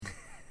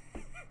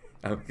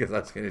Because I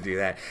was going to do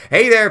that.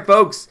 Hey there,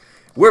 folks.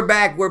 We're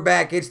back.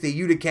 It's the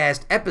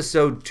Uticast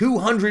episode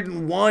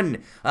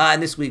 201.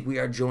 And this week we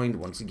are joined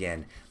once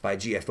again by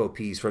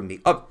GFOPs from the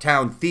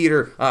Uptown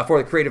Theatre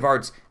for the Creative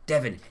Arts,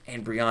 Devin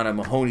and Briana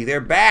Mahoney.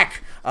 They're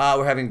back.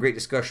 We're having a great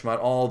discussion about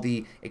all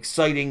the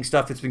exciting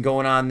stuff that's been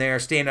going on there,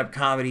 stand-up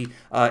comedy,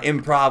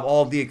 improv,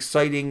 all the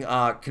exciting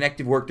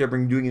connective work they're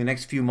doing in the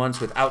next few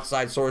months with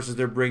outside sources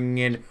they're bringing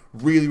in.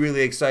 Really,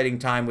 really exciting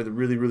time with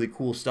really, really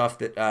cool stuff,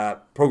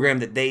 that program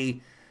that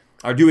they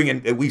are doing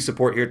and that we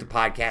support here at the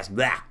podcast.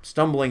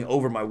 Stumbling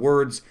over my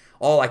words.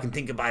 All I can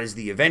think about is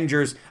the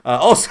Avengers.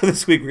 Also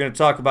this week we're going to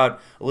talk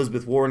about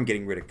Elizabeth Warren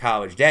getting rid of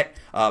college debt,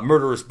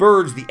 murderous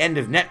birds, the end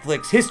of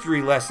Netflix,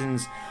 history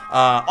lessons,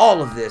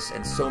 all of this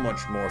and so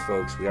much more,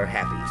 folks. We are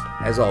happy,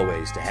 as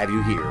always, to have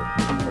you here.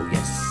 Oh,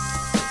 yes.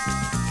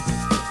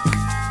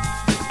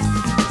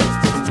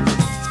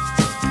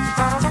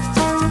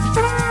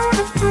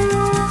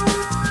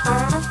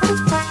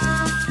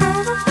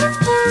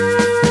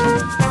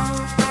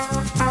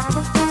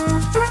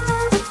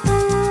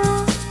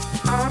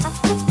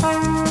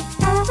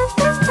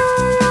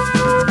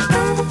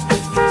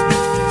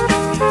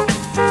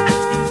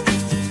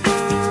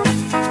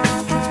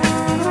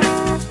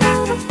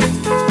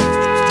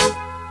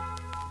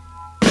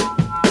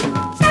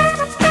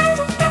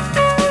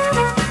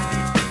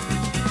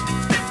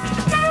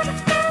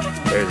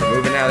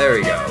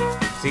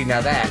 Now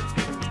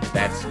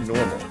that's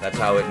normal. That's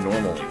how it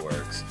normally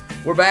works.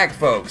 We're back,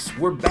 folks.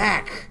 We're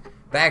back.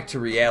 Back to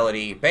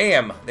reality.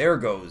 Bam! There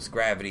goes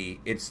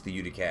gravity. It's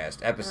the Uticast,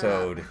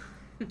 episode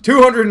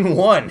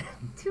 201.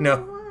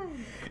 No.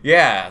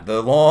 Yeah,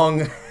 the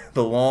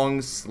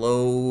long,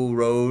 slow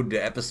road to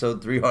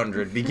episode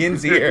 300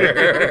 begins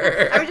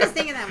here. I was just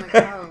thinking that. I'm like,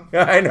 oh.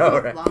 I know,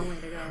 right? Long way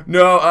to go.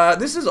 No,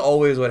 this is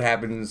always what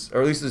happens,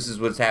 or at least this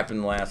is what's happened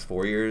in the last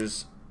 4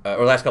 years.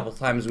 Or last couple of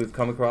times we've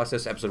come across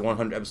this, episode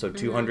 100, episode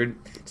 200.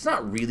 It's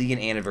not really an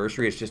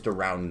anniversary, it's just a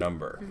round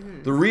number.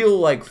 Mm-hmm. The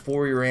real,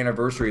 4-year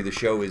anniversary of the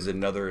show is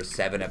another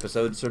 7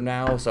 episodes from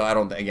now, so I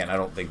don't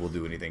think we'll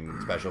do anything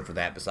special for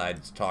that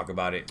besides talk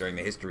about it during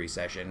the history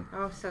session.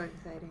 Oh, so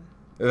exciting.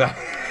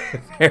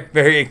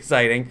 Very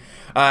exciting.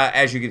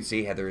 As you can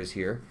see, Heather is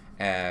here.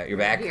 You're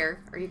back. Here,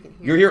 or you can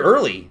hear. You're here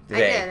early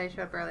today. I did. I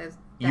showed up early.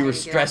 You were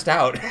stressed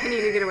out. I need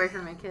to get away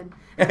from my kid.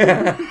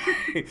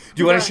 Do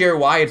you want to share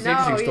why? It's an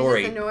interesting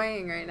story. No, he's just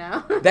annoying right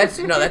now.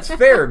 That's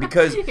fair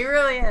because he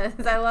really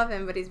is. I love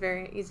him, but he's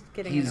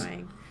getting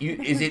annoying.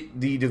 Is it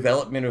the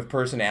development of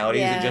personality?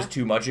 Yeah. Is it just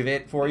too much of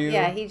it for you?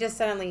 Yeah, he just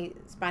suddenly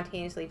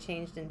spontaneously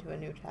changed into a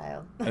new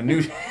child. A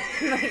new,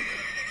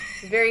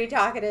 very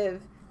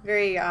talkative,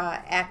 very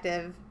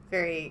active.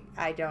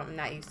 I'm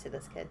not used to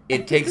this kid.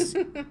 It takes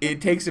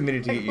a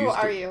minute to get used to. Who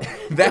are you?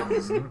 That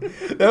was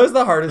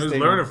the hardest thing. He's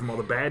learning from all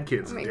the bad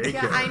kids in daycare.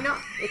 Yeah, I know.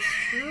 It's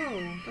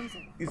true.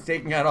 He's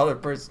taking on all their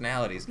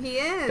personalities. He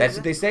is. That's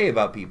what they say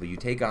about people. You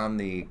take on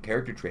the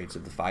character traits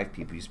of the 5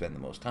 people you spend the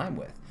most time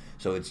with.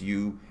 So it's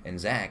you and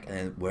Zach, and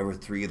then whoever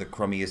 3 of the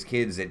crummiest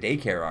kids at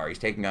daycare are. He's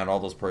taking on all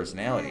those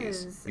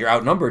personalities. You're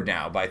outnumbered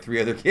now by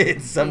 3 other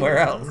kids somewhere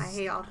else. I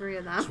hate all 3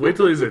 of them. Just wait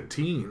till he's a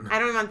teen. I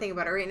don't even want to think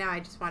about it right now.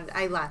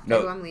 I left.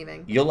 No, I'm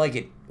leaving. You'll like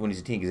it when he's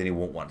a teen because then he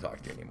won't want to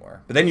talk to you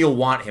anymore. But then you'll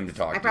want him to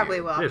talk to you. I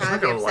probably will. Yeah, I'll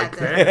probably be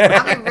upset. that.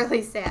 I'll be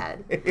really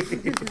sad.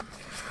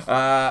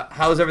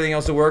 How's everything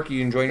else at work? Are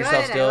you enjoying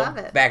yourself still? I love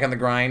it. Back on the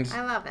grind?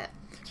 I love it.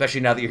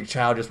 Especially now that your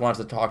child just wants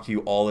to talk to you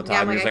all the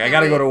time. Yeah, You're just I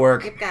gotta go to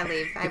work. You've gotta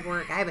leave. I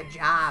work. I have a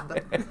job.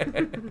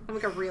 I'm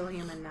like a real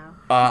human now.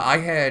 I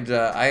had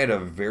a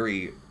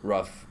very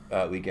rough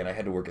weekend. I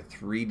had to work a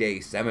 3-day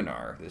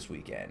seminar this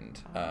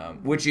weekend,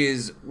 which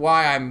is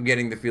why I'm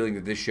getting the feeling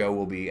that this show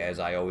will be, as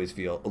I always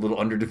feel, a little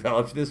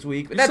underdeveloped this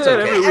week. But that's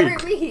okay.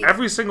 Every week.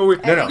 Every single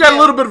week. No. We got a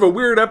little bit of a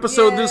weird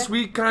episode this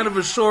week, kind of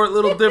a short,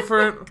 little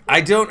different.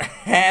 I don't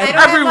have...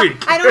 Every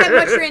week. I don't have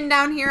much written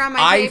down here on my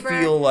paper.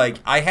 I feel like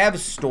I have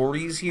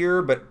stories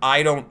here, but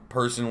I don't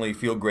personally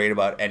feel great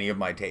about any of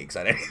my takes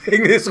on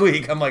anything this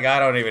week. I'm like, I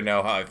don't even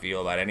know how I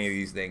feel about any of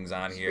these things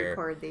on here.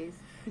 Record these.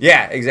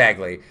 Yeah,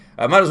 exactly.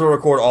 Might as well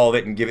record all of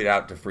it and give it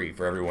out to free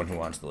for everyone who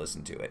wants to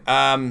listen to it.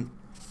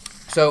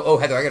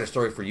 Heather, I got a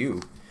story for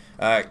you.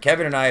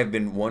 Kevin and I have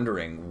been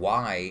wondering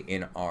why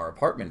in our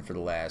apartment for the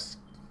last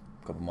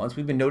couple months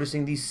we've been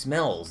noticing these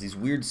smells, these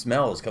weird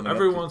smells coming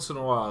Every up. once in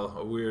a while,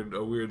 a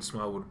weird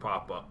smell would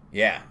pop up.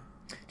 Yeah.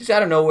 Just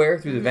out of nowhere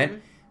through the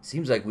vent.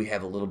 Seems like we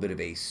have a little bit of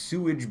a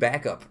sewage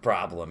backup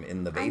problem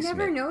in the basement. I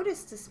never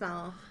noticed the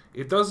smell.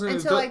 It doesn't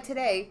until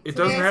today. It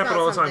doesn't happen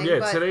all the time.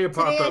 Yeah, today it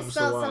popped up just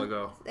a while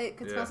ago. It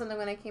could smell something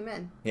when I came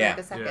in. Yeah. Like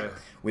a second. Yeah.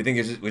 We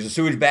think there's a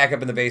sewage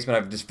backup in the basement.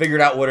 I've just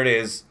figured out what it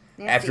is.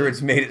 After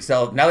it's made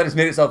itself, now that it's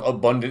made itself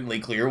abundantly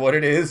clear what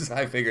it is,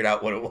 I figured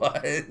out what it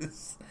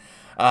was.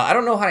 I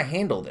don't know how to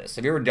handle this.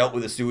 Have you ever dealt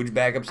with a sewage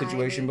backup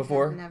situation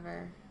before? I've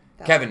never.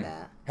 Kevin,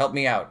 help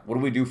me out. What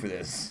do we do for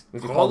this? We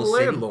have to call the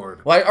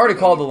landlord. Well, I already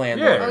called the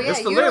landlord. Oh, yeah,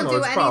 it's the you don't do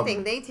landlord's anything.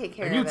 problem. They take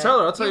care and of it. You tell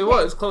her, I'll tell you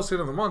what, it's close to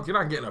the end of the month.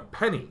 You're not getting a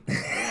penny.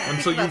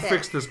 until you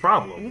fix this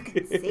problem. You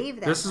can save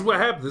that. This is what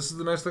happens. This is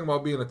the nice thing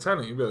about being a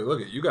tenant. You be like,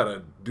 look, you got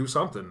to do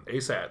something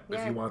ASAP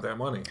if you want that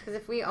money. Because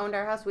if we owned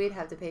our house, we'd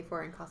have to pay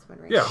for it and cost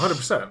money. Yeah,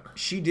 100%.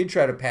 She did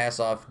try to pass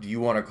off, do you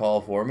want to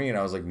call for me? And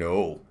I was like,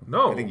 no.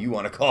 No. I think you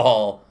want to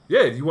call.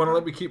 Yeah, do you want to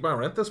let me keep my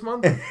rent this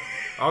month?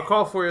 I'll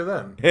call for you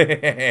then.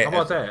 How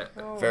about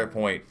that? Fair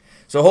point.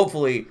 So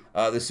hopefully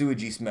the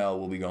sewagey smell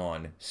will be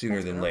gone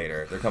sooner than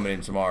later. They're coming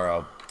in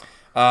tomorrow.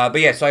 But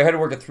yeah, so I had to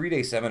work a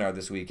 3-day seminar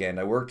this weekend.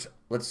 I worked,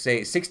 let's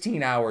say,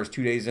 16 hours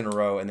 2 days in a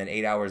row and then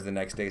 8 hours the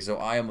next day. So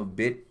I am a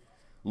bit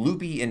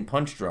loopy and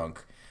punch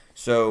drunk.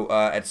 So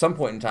at some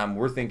point in time,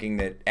 we're thinking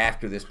that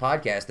after this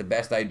podcast, the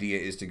best idea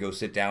is to go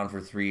sit down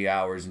for 3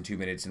 hours and 2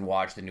 minutes and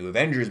watch the new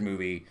Avengers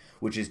movie,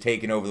 which is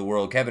taking over the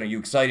world. Kevin, are you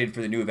excited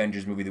for the new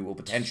Avengers movie that we'll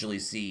potentially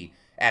see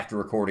after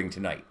recording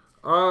tonight?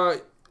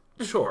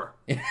 Sure.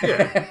 Yeah.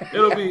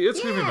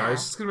 It's gonna be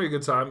nice. It's gonna be a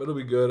good time. It'll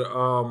be good.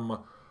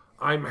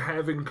 I'm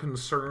having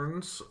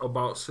concerns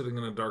about sitting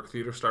in a dark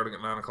theater starting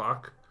at 9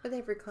 o'clock. But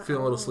they've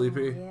feeling a little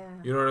sleepy. Yeah.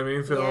 You know what I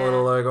mean? Feeling a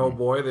little like, oh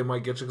boy, they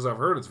might get you, because I've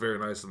heard it's very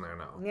nice in there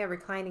now. Yeah,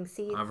 reclining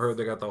seats. I've heard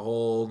they got the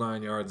whole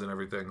 9 yards and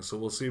everything, so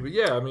we'll see. But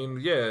yeah, I mean,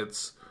 yeah,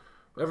 it's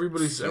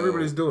everybody's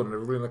doing it.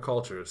 Everybody in the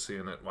culture is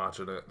seeing it,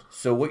 watching it.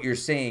 So what you're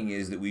saying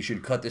is that we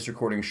should cut this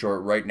recording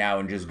short right now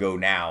and just go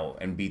now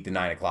and beat the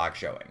 9 o'clock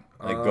showing.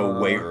 Like, go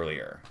way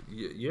earlier.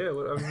 Yeah,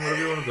 whatever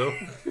you want to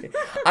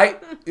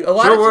do. A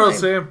lot your of world, time,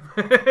 Sam.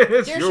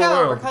 It's your your show.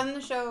 world. We're cutting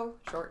the show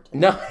short.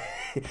 No.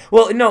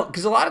 Well, no,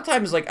 because a lot of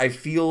times, like, I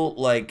feel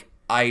like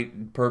I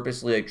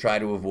purposely like try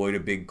to avoid a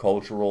big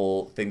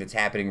cultural thing that's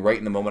happening right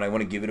in the moment. I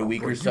want to give it a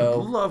week or so.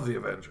 You love the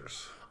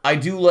Avengers. I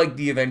do like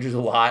the Avengers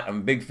a lot. I'm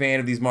a big fan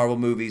of these Marvel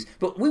movies.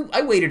 But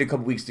I waited a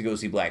couple weeks to go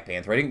see Black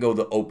Panther. I didn't go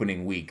the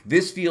opening week.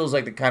 This feels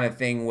like the kind of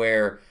thing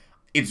where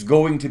it's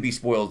going to be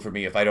spoiled for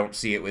me if I don't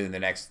see it within the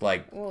next,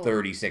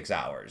 36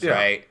 hours,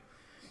 right?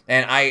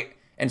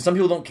 And some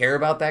people don't care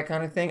about that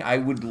kind of thing. I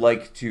would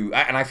like to,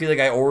 and I feel like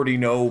I already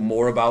know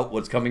more about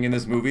what's coming in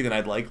this movie than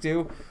I'd like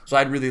to. So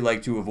I'd really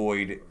like to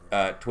avoid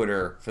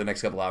Twitter for the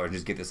next couple hours and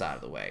just get this out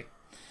of the way.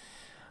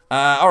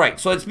 All right,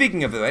 so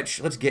speaking of which,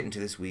 let's get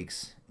into this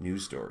week's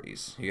news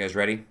stories. You guys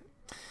ready?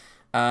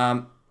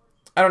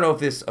 I don't know if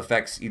this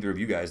affects either of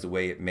you guys the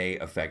way it may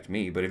affect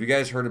me, but have you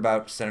guys heard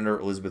about Senator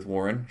Elizabeth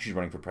Warren? She's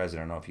running for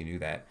president. I don't know if you knew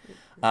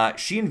that.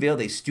 She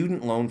unveiled a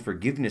student loan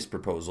forgiveness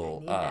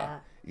proposal.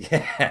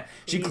 Yeah.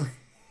 She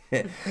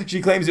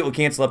claims it will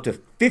cancel up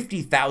to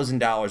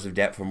 $50,000 of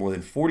debt for more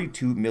than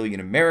 42 million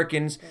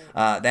Americans.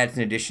 That's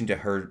in addition to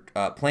her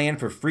plan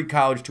for free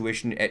college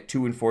tuition at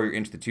 2- and 4-year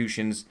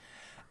institutions.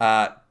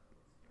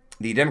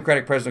 The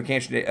Democratic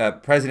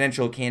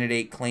presidential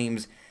candidate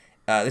claims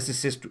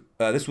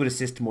this would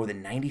assist more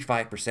than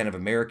 95% of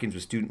Americans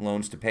with student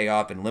loans to pay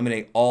off and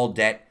eliminate all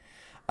debt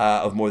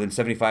of more than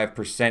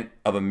 75%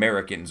 of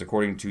Americans,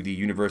 according to the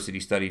university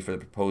study for the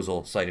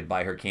proposal cited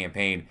by her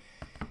campaign.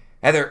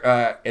 Heather,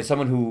 as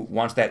someone who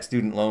wants that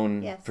student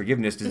loan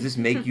forgiveness, does this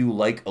make you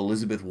like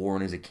Elizabeth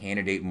Warren as a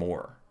candidate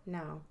more?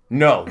 No.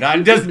 No,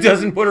 it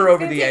doesn't put her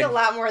over the edge. It's a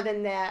lot more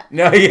than that.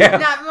 No,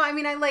 yeah. I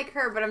mean, I like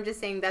her, but I'm just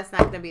saying that's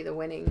not going to be the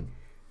winning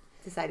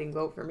deciding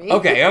vote for me.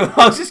 Okay, I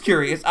was just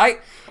curious. I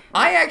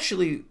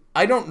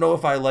don't know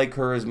if I like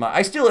her as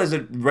I still, as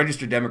a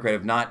registered Democrat,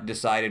 have not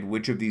decided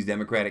which of these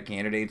Democratic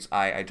candidates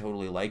I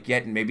totally like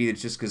yet, and maybe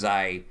it's just because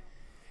I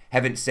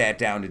haven't sat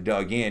down to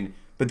dug in.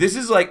 But this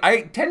is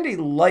I tend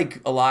to like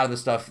a lot of the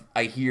stuff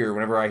I hear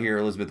whenever I hear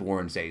Elizabeth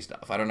Warren say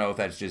stuff. I don't know if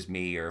that's just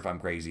me or if I'm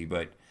crazy,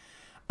 but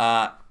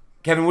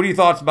Kevin, what are your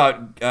thoughts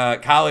about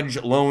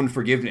college loan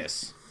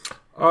forgiveness?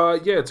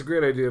 Yeah, it's a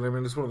great idea. And I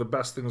mean, it's one of the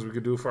best things we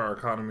could do for our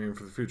economy and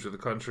for the future of the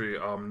country.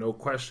 No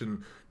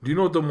question. Do you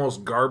know what the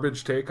most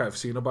garbage take I've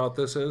seen about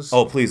this is?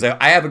 Oh, please.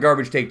 I have a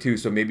garbage take, too,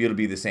 so maybe it'll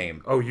be the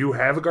same. Oh, you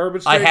have a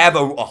garbage take? I have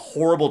a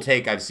horrible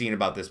take I've seen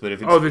about this, but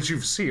if it's... Oh, that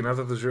you've seen. I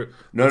thought this was your...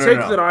 No. The take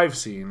that I've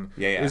seen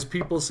Yeah. is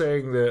people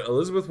saying that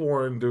Elizabeth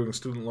Warren doing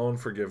student loan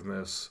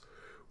forgiveness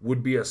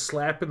would be a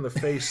slap in the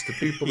face to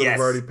people that have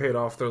already paid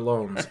off their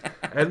loans.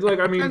 And,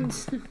 I mean,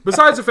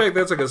 besides the fact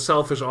that's, a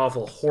selfish,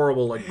 awful,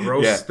 horrible,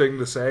 gross thing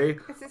to say,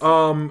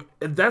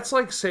 that's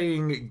like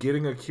saying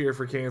getting a cure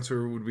for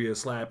cancer would be a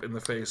slap in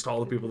the face to all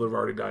the people that have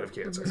already died of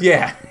cancer.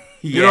 Yeah.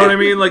 You know what I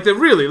mean?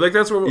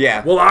 That's where...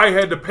 Yeah. Well, I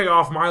had to pay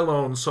off my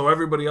loans, so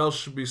everybody else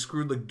should be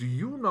screwed. Do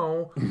you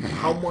know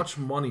how much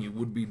money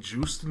would be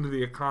juiced into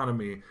the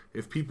economy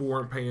if people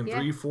weren't paying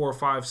 $300, $400,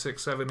 $500,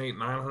 $600, $700,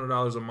 $800,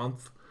 $900 a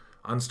month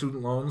on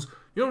student loans?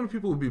 You know how many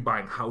people would be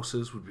buying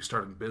houses, would be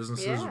starting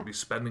businesses, would be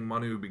spending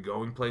money, would be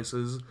going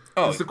places?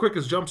 It's the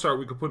quickest jumpstart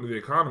we could put into the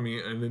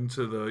economy and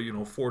into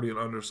the 40 and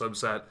under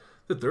subset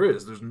that there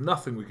is. There's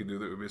nothing we could do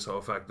that would be so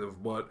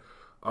effective, but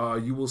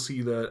you will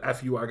see the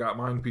FU I got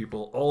mine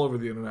people all over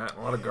the internet.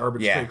 A lot of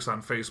garbage takes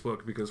on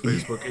Facebook because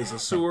Facebook is a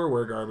sewer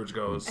where garbage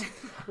goes.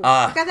 You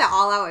got that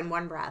all out in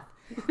one breath.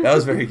 That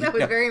was very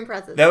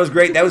impressive. That was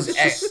great. That was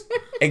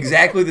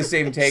exactly the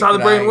same take. That's how the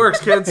brain works,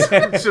 kids.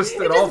 It's just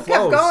it all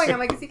flows. Kept going. I'm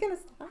like, is he gonna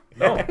stop?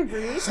 No,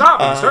 stop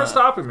me. Start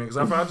stopping me because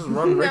if I just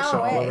run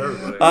rickshaw all over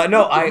everybody.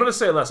 No, I'm gonna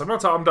say less.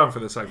 I'm done for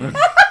this segment.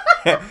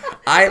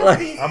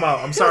 I'm out.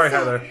 I'm sorry,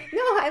 Heather.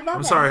 No, I love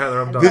I'm sorry,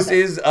 Heather. I'm done. This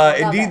is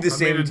indeed the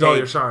same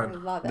take.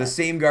 The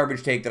same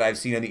garbage take that I've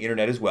seen on the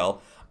internet as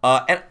well.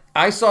 And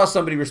I saw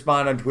somebody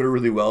respond on Twitter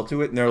really well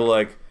to it, and they're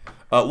like,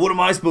 what am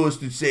I supposed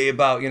to say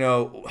about,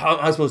 how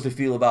am I supposed to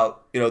feel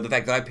about, the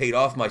fact that I paid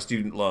off my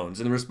student loans?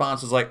 And the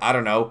response was like, I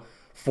don't know,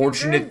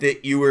 fortunate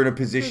that you were in a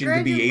position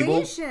to be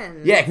able.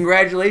 Yeah,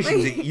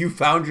 congratulations that you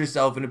found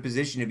yourself in a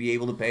position to be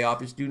able to pay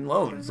off your student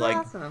loans. Like,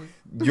 awesome.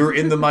 You're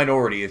in the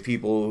minority of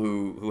people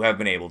who have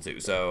been able to.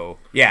 So,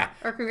 yeah.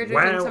 Or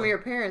congratulations, some of your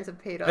parents have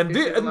paid off your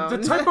student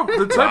loans. The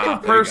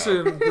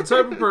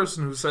type of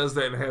person who says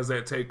that and has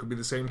that take could be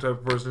the same type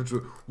of person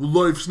who, well,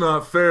 life's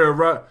not fair,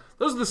 right?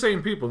 Those are the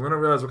same people. And then I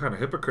realize what kind of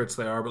hypocrites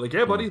they are. But like,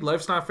 yeah, buddy,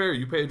 life's not fair.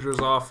 You paid yours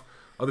off.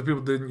 Other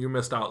people didn't. You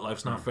missed out.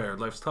 Life's not fair.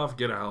 Life's tough.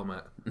 Get a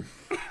helmet.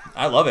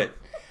 I love it.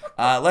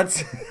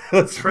 Let's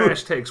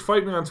trash takes.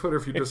 Fight me on Twitter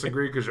if you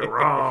disagree because you're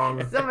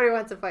wrong. Somebody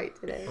wants to fight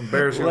today.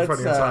 Embarrassing in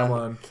front of your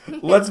timeline.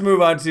 Let's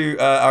move on to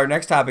our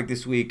next topic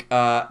this week.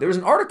 There was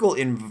an article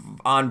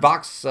on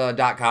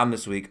Vox.com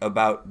this week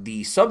about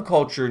the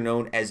subculture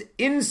known as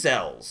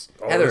incels.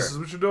 Oh, Heather, this is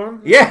what you're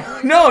doing?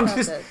 Yeah. No, I'm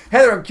just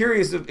Heather. I'm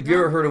curious if you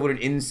ever heard of what an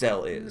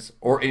incel is,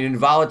 or an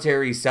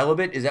involuntary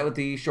celibate. Is that what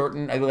the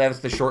shortened? I believe that's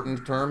the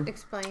shortened term.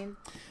 Explain.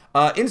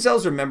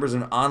 Incels are members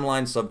of an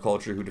online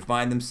subculture who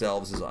define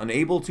themselves as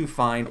unable to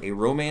find a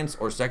romance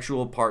or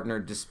sexual partner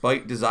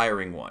despite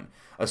desiring one,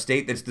 a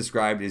state that's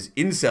described as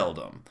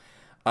inceldom.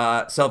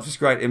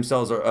 Self-described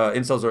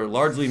incels are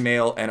largely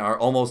male and are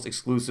almost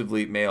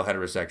exclusively male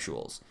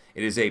heterosexuals.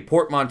 It is a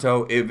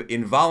portmanteau of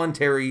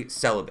involuntary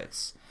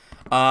celibates.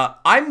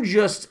 I'm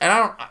just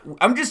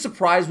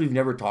surprised we've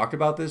never talked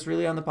about this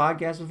really on the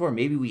podcast before.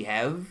 Maybe we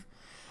have.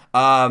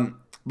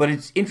 But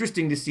it's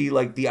interesting to see,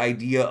 like, the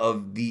idea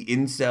of the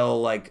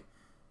incel, like,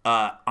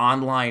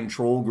 online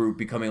troll group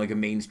becoming, like, a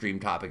mainstream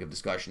topic of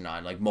discussion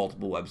on, like,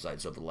 multiple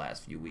websites over the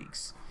last few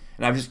weeks.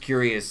 And I'm just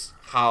curious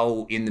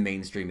how in the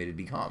mainstream it had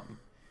become.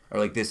 Or,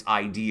 like, this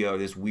idea or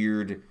this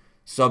weird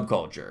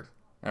subculture.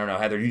 I don't know,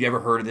 Heather, you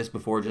ever heard of this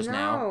before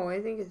now? No, I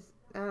think it's...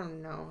 I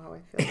don't know how I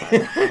feel about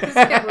it. I just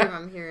can't believe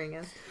I'm hearing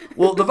it.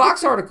 Well, the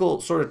Vox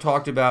article sort of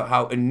talked about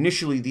how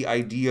initially the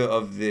idea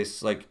of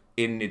this, like,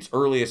 in its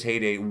earliest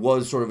heyday,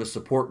 was sort of a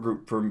support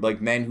group for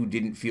like men who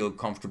didn't feel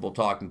comfortable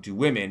talking to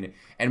women,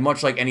 and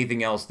much like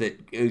anything else that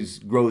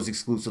grows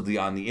exclusively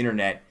on the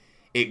internet,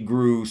 it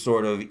grew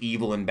sort of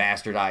evil and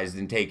bastardized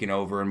and taken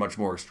over and much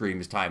more extreme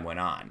as time went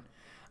on.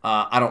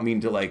 I don't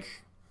mean to make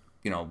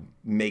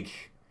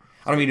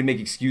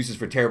excuses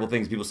for terrible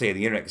things people say on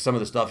the internet, because some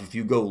of the stuff, if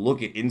you go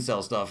look at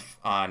incel stuff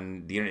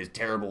on the internet, is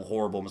terrible,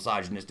 horrible,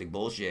 misogynistic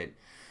bullshit.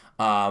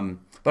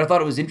 But I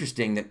thought it was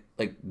interesting that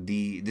like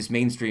this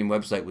mainstream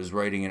website was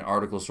writing an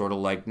article sort of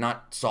like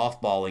not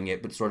softballing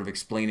it, but sort of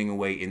explaining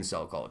away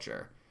incel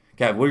culture.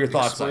 Kev, what are your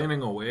thoughts on it?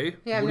 Explaining away?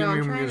 Yeah, what do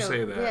you mean when you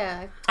say that?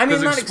 Yeah. I mean,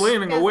 because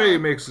explaining away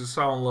makes it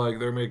sound like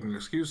they're making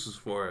excuses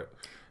for it.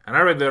 And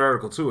I read that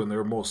article too, and they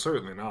were most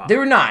certainly not. They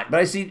were not,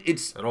 but I see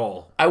it's at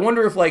all. I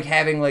wonder if like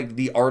having like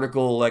the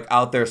article like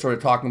out there, sort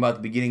of talking about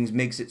the beginnings,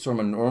 makes it sort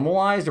of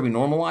normalized. Are we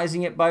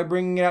normalizing it by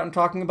bringing it out and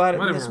talking about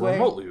it in this way?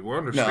 Remotely, we're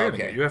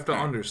understanding it. You have to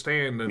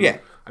understand. And, yeah.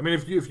 I mean,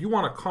 if you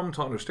want to come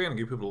to understand and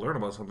get people to learn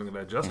about something and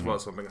digest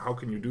about something, how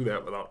can you do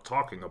that without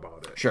talking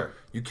about it? Sure.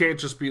 You can't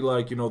just be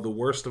like, the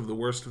worst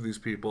of these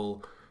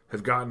people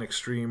have gotten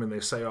extreme and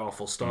they say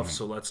awful stuff,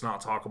 so let's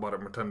not talk about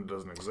it and pretend it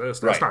doesn't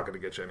exist. That's not going to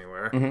get you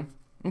anywhere. Mm-hmm.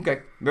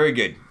 Okay, very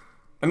good.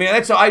 I mean,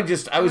 that's I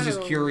was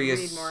just curious.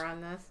 Read more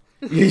on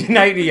this.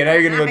 now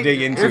you're gonna go dig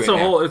into it. It's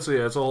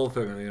a whole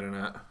thing on the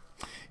internet.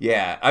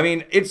 Yeah, I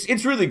mean,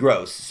 it's really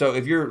gross. So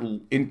if you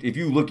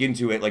look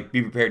into it, like,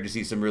 be prepared to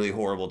see some really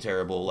horrible,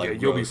 terrible,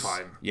 like, you'll gross, be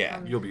fine. Yeah,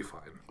 you'll be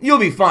fine. You'll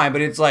be fine, but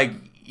it's like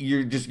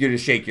you're just gonna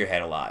shake your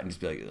head a lot and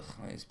just be like,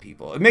 ugh, these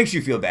people. It makes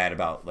you feel bad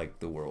about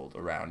like the world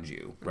around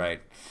you,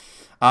 right?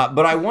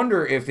 But I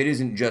wonder if it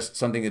isn't just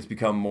something that's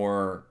become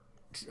more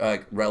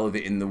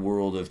relevant in the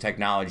world of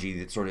technology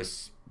that sort of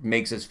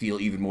makes us feel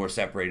even more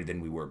separated than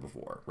we were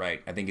before,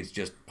 right? I think it's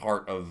just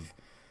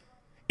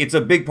it's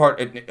a big part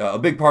of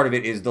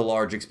it is the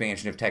large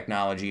expansion of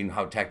technology and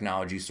how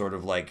technology sort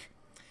of like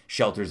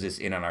shelters us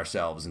in on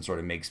ourselves and sort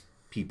of makes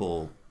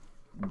people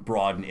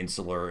broad and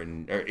insular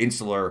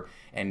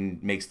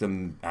and makes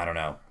them, I don't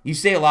know. You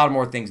say a lot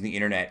more things on the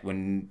internet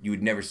when you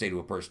would never say to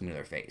a person to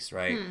their face,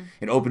 right?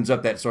 It opens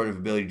up that sort of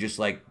ability, just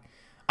like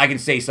I can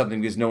say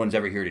something because no one's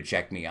ever here to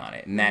check me on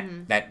it, and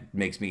that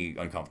makes me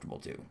uncomfortable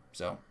too.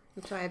 So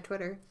that's why I have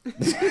Twitter.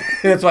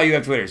 That's why you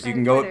have Twitter, so you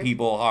can go at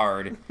people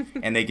hard,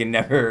 and they can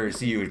never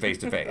see you face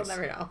to face. They'll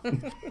never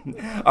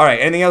know. All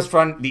right, anything else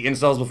from the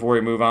incels before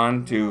we move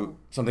on to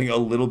something a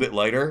little bit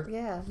lighter?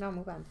 Yeah, no,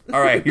 move on. All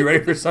right, you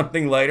ready for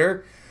something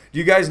lighter? Do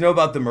you guys know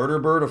about the murder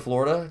bird of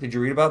Florida? Did you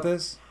read about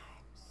this?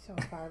 So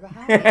far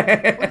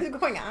behind. What is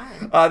going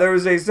on? There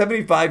was a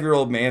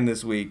 75-year-old man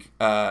this week.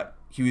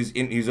 He was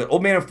an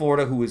old man in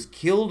Florida who was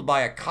killed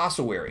by a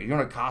cassowary. You know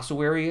what a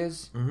cassowary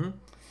is? Mm-hmm.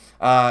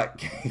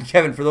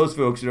 Kevin, for those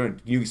folks who don't,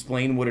 can you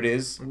explain what it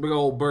is? A big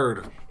old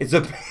bird. It's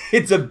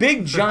a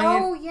big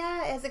giant. Oh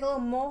yeah, it's like a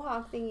little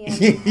mohawk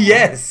thingy.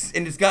 Yes,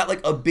 and it's got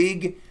like a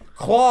big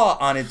claw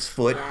on its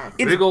foot. Yes.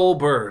 It's, big old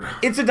bird.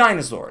 It's a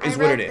dinosaur, is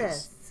what it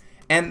is.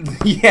 And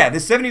yeah, the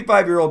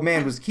 75-year-old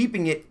man was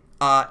keeping it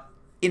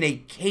in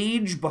a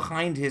cage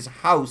behind his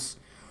house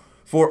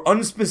for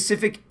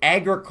unspecific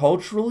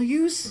agricultural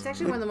use. It's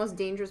actually one of the most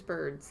dangerous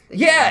birds.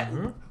 Yeah.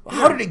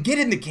 How did it get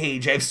in the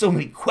cage? I have so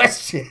many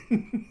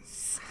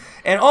questions.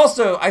 And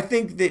also, I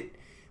think that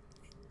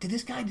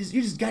this guy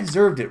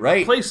deserved it,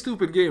 right? Play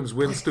stupid games,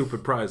 win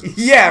stupid prizes.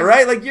 Yeah,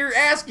 right? Like, you're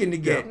asking to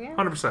get...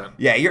 100%.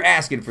 Yeah, you're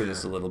asking for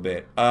this a little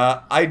bit.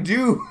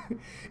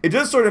 It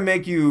does sort of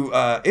make you...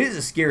 it is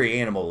a scary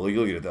animal, you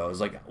look at it, though.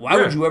 It's like, why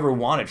would you ever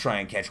want to try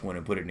and catch one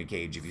and put it in a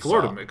cage if you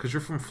Florida, saw it? Because you're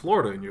from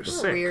Florida and you're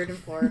sick. Weird in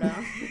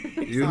Florida.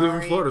 You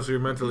live in Florida, so you're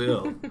mentally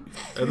ill.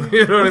 And,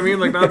 you know what I mean?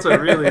 Like, not to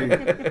really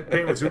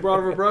paint with too broad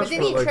of a brush, but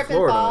didn't he trip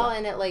Florida. and fall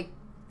and it, like,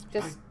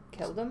 just...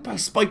 killed him? I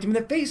spiked him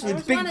in the face with I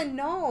a big... want to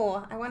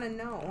know. I want to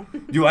know.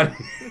 You want...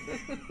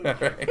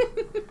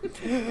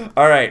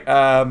 All right.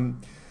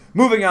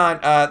 Moving on.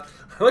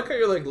 I like how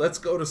you're like, let's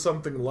go to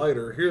something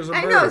lighter. Here's a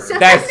murder. I know.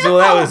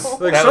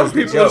 Like, some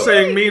people are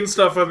saying mean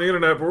stuff on the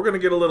internet, but we're going to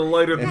get a little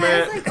lighter than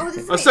that. Like,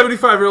 a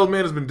 75-year-old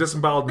man has been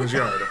disemboweled in his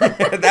yard.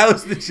 That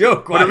was the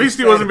joke. But at least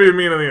he wasn't being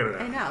mean on the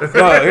internet. I know.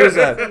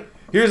 No,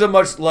 here's a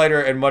much lighter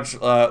and much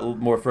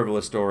more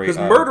frivolous story. Because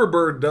murder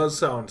bird does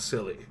sound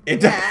silly. It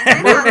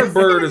does. Murder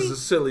bird is a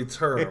silly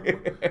term.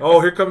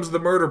 Oh, here comes the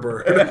murder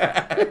bird.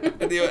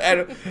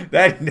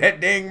 that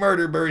dang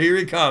murder bird, here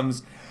he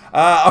comes.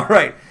 All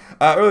right.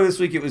 Earlier this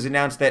week, it was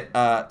announced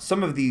that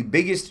some of the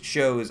biggest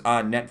shows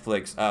on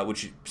Netflix,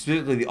 which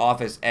specifically The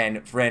Office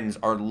and Friends,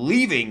 are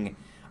leaving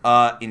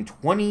in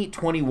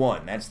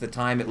 2021. That's the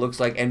time it looks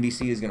like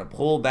NBC is going to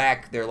pull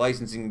back their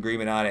licensing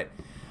agreement on it.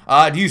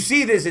 Do you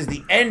see this as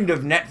the end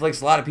of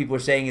Netflix? A lot of people are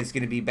saying it's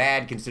going to be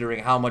bad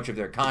considering how much of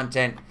their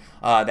content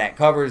that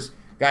covers.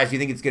 Guys, do you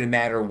think it's going to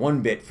matter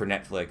one bit for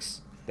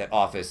Netflix that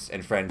Office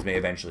and Friends may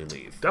eventually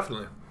leave?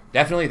 Definitely.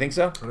 Definitely think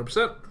so?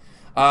 100%.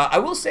 I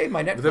will say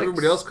my Netflix... With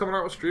everybody else coming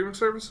out with streaming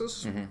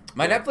services? Mm-hmm.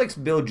 My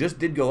Netflix bill just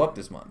did go up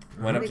this month.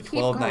 Went up to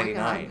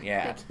 $12.99.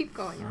 Yeah. They keep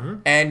going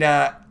on. And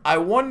I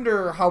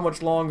wonder how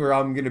much longer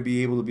I'm going to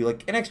be able to be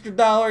like, an extra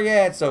 $1,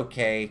 yeah, it's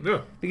okay.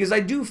 Yeah. Because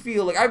I do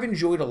feel like I've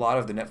enjoyed a lot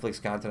of the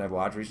Netflix content I've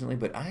watched recently,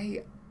 but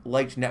I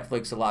liked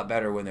Netflix a lot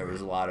better when there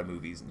was a lot of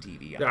movies and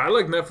TV on. Yeah, I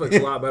like Netflix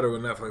a lot better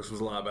when Netflix was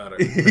a lot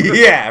better.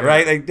 Yeah,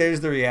 right? Like,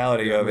 there's the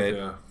reality of it.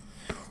 Yeah.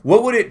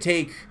 What would it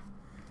take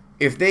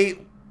if they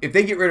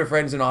get rid of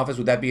Friends and Office?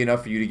 Would that be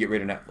enough for you to get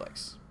rid of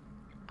Netflix?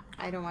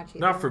 I don't watch either.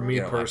 Not for me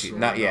personally.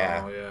 Not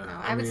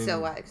No, I would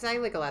still watch because I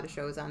like a lot of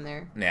shows on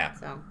there. Yeah.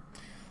 So.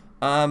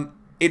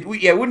 It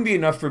wouldn't be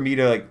enough for me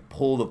to like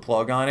pull the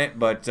plug on it,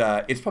 but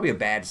it's probably a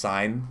bad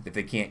sign if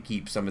they can't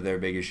keep some of their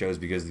biggest shows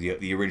because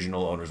the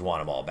original owners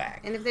want them all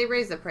back. And if they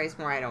raise the price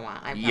more, I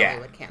probably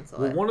would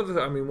cancel it. One of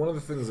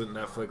the things that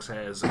Netflix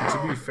has, and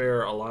to be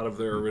fair, a lot of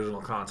their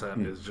original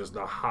content is just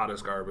the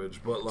hottest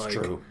garbage. But like,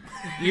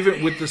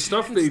 even with the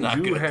stuff they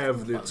do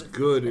have that's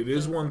good, it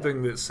is one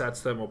thing that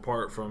sets them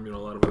apart from a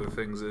lot of other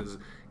things. Is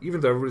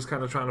even though everybody's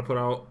kind of trying to put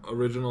out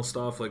original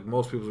stuff, like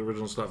most people's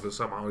original stuff is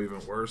somehow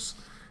even worse.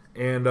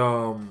 And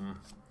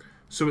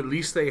so at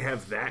least they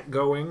have that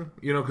going,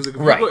 because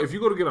if you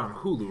go to get on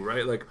Hulu,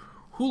 right, like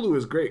Hulu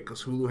is great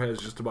because Hulu has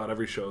just about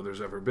every show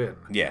there's ever been.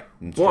 Yeah.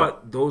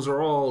 But those are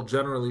all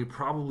generally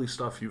probably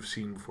stuff you've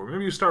seen before.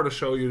 Maybe you start a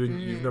show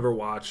you've never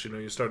watched,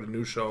 you start a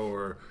new show,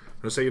 or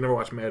say you never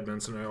watched Mad Men,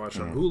 so now you watch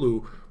it on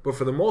Hulu. But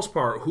for the most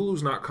part,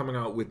 Hulu's not coming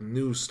out with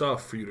new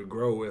stuff for you to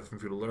grow with and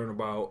for you to learn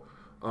about.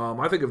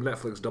 I think if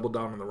Netflix doubled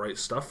down on the right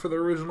stuff for their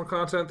original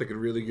content, they could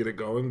really get it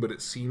going, but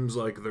it seems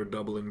like they're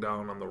doubling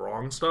down on the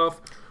wrong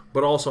stuff.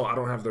 But also, I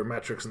don't have their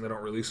metrics, and they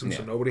don't release them,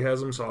 so nobody has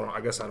them, so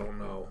I guess I don't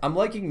know. I'm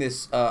liking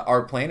this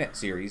Our Planet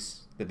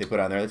series that they put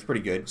on there. That's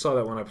pretty good. Saw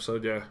that one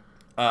episode, yeah.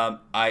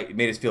 It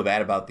made us feel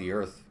bad about the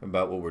Earth,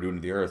 about what we're doing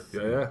to the Earth.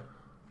 Yeah,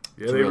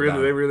 they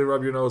really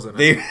rub your nose in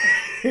it.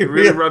 They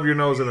really rub your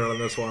nose in it on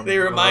this one. They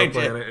remind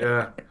you.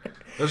 Yeah.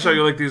 They'll show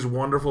you like these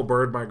wonderful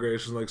bird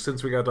migrations. Like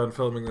since we got done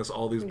filming this,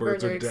 all these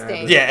birds are dead.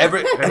 Extinct. Yeah,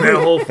 and that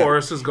whole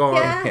forest is gone.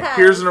 Yeah.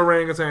 Here's an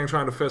orangutan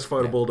trying to fist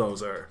fight a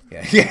bulldozer.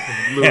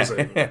 Yeah.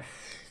 Losing.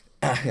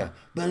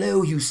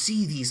 Below you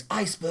see these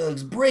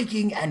icebergs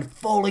breaking and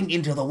falling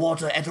into the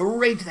water at a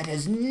rate that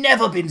has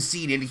never been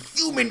seen in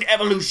human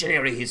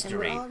evolutionary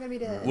history. And we're all gonna be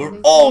dead. We're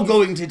all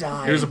going to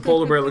die. Here's a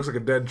polar bear that looks like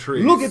a dead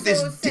tree. Look at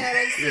this. So sad.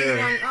 I've seen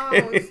one.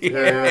 Oh, it's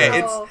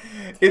terrible.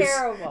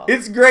 Terrible.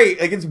 It's great.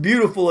 Like, it's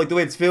beautiful. Like, the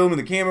way it's filmed and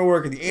the camera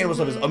work and the animal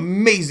stuff is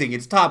amazing.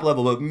 It's top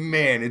level, but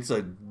man, it's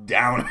a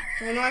downer.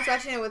 I know I was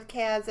watching it with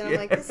Kaz, and I'm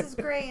like, this is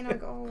great. And I'm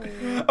like,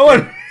 oh. I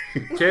want...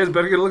 Kaz,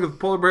 better get a look at the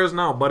polar bears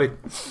now, buddy.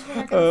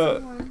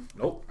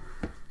 Nope.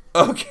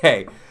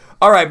 Okay.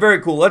 All right, very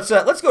cool. Let's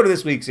go to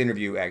this week's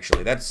interview,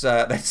 actually. That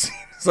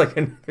It's like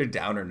another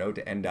downer note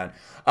to end on.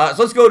 So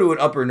let's go to an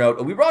upper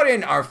note. We brought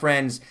in our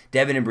friends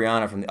Devin and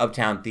Briana from the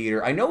Uptown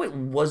Theatre. I know it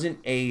wasn't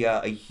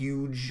a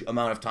huge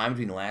amount of time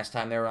between the last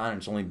time they were on.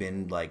 It's only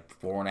been like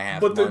 4.5 months.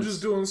 But they're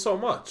just doing so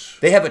much.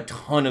 They have a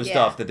ton of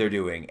stuff that they're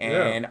doing.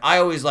 And I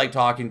always like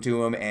talking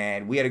to them.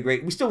 And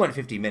we still went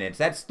 50 minutes.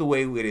 That's the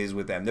way it is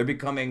with them. They're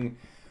becoming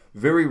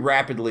very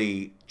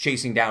rapidly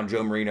chasing down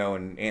Joe Marino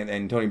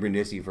and Tony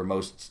Brindisi for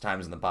most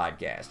times in the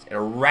podcast at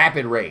a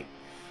rapid rate.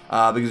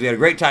 Because we had a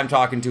great time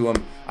talking to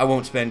them. I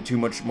won't spend too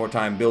much more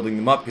time building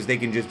them up because they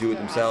can just do it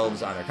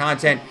themselves on their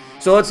content.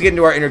 So let's get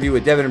into our interview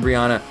with Devin and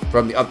Briana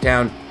from the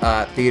Uptown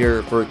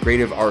Theatre for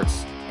Creative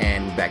Arts,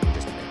 and back in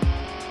just a minute.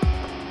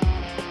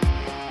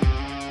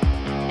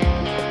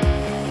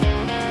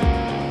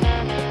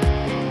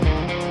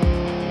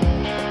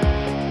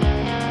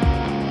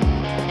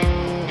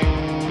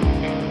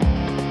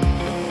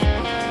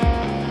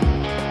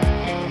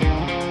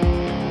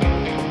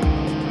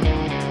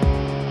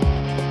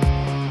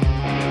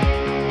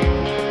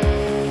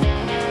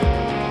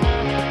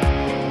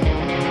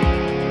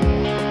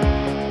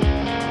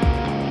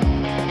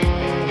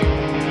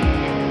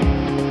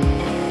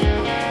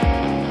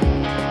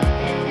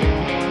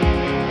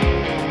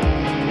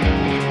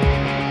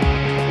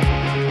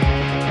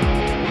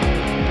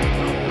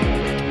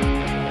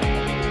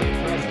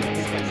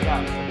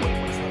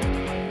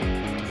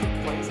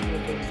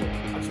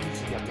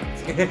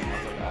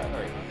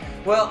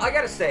 Well, I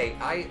gotta say,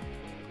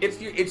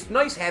 it's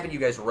nice having you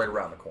guys right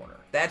around the corner.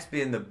 That's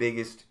been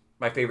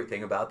my favorite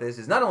thing about this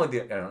is not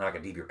only I'm not gonna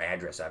give your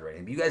address out or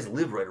anything, but you guys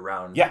live right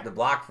around the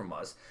block from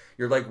us.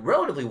 You're like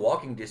relatively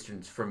walking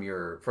distance from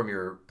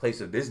your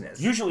place of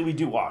business. Usually we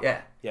do walk.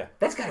 Yeah.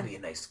 That's gotta be a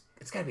nice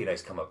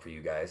come up for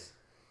you guys.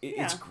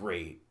 It's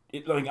great.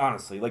 Like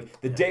honestly, like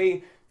the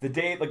day,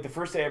 like the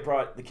first day I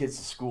brought the kids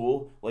to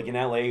school, like in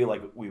LA,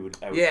 like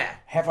I would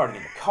half hour to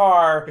get in the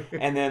car,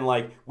 and then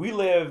like we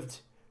lived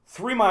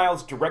 3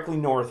 miles directly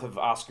north of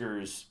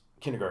Oscar's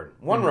kindergarten.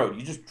 One road.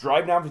 You just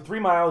drive down for 3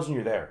 miles and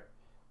you're there.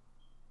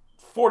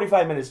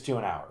 45 minutes to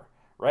an hour,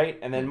 right?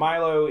 And then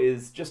Milo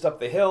is just up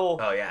the hill,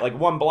 like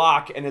 1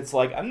 block, and it's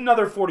like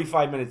another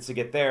 45 minutes to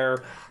get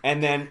there.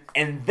 And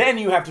then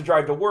you have to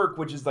drive to work,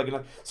 which is like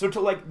another. So to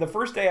like the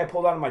first day I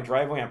pulled out of my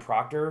driveway on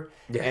Proctor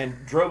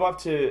and drove up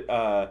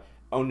to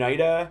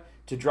Oneida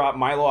to drop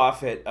Milo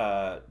off at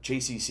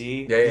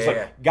JCC.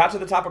 Got to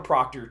the top of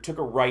Proctor, took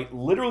a right,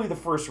 literally the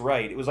first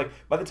right. It was like,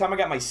 by the time I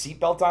got my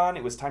seatbelt on,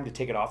 it was time to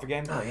take it off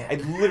again. I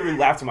literally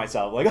laughed to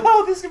myself, like,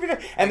 oh, this is going to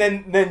be good.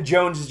 And then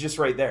Jones is just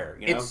right there,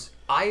 you know?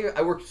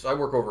 I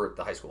work over at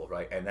the high school,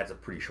 right? And that's a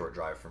pretty short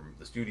drive from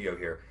the studio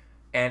here.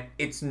 And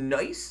it's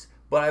nice,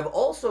 but I've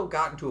also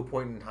gotten to a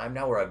point in time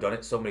now where I've done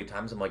it so many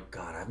times, I'm like,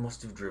 God, I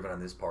must have driven on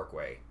this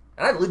parkway.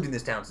 And I've lived in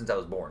this town since I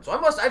was born. So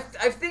I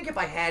think if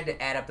I had to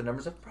add up the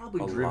numbers, I've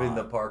probably driven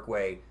the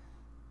parkway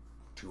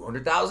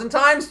 200,000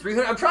 times,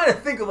 300. I'm trying to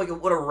think of like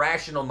what a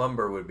rational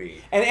number would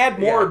be. And add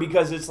more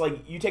because it's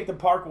like you take the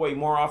parkway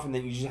more often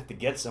than you just have to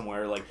get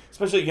somewhere. Like,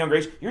 especially at younger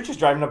age, you're just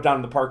driving up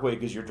down the parkway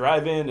because you're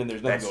driving and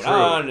there's nothing going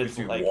on. It's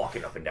like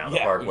walking up and down the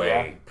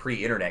parkway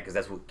pre-internet because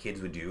that's what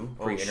kids would do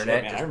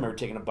pre-internet. I remember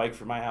taking a bike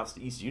from my house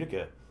to East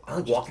Utica. I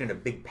like walking in a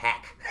big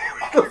pack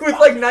with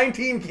like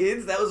 19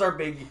 kids. That was our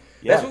big...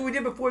 That's what we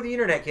did before the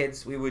internet,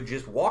 kids. We would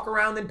just walk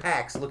around in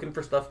packs looking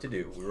for stuff to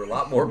do. We were a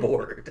lot more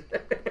bored.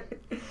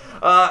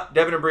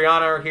 Devin and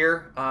Briana are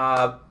here.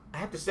 I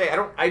have to say,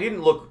 I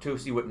didn't look to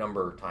see what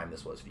number time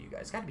this was for you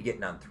guys. It's got to be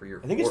getting on 3 or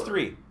 4. I think it's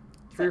 3.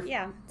 It's our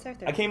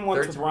 3. I came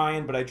once with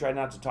Ryan, but I tried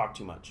not to talk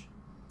too much.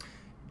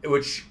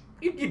 Which,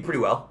 you did pretty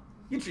well.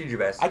 You treated your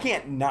best. I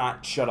can't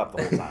not shut up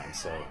the whole time,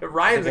 so...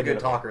 Ryan's a good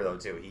talker, though,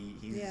 too.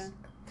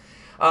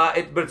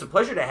 But it's a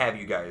pleasure to have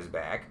you guys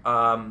back.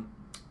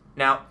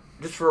 Now...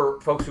 Just for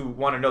folks who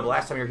want to know, the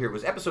last time you were here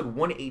was episode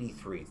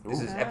 183.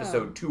 This is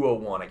episode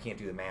 201. I can't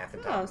do the math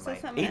in time.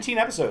 18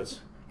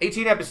 episodes.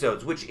 18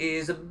 episodes, which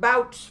is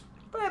about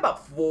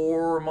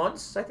 4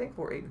 months, I think.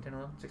 4, 8, 10,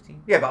 11,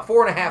 16. Yeah, about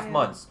 4.5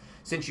 months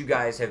since you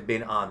guys have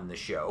been on the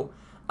show.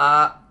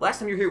 Last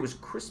time you were here was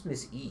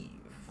Christmas Eve.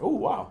 Oh,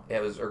 wow.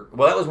 That was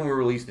when we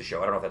released the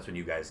show. I don't know if that's when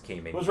you guys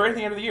came in. It was right at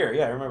the end of the year.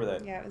 Yeah, I remember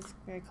that. Yeah, it was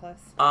very close.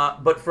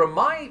 But from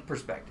my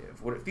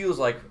perspective, what it feels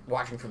like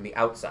watching from the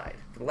outside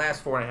for the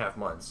last 4.5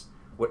 months,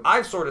 what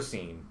I've sort of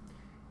seen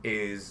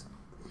is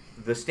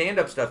the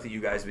stand-up stuff that you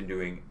guys have been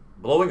doing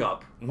blowing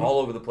up all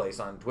over the place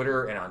on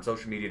Twitter and on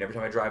social media, and every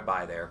time I drive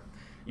by there.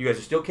 You guys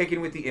are still kicking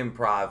with the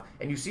improv,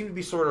 and you seem to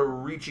be sort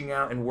of reaching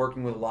out and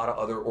working with a lot of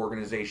other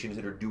organizations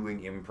that are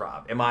doing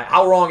improv.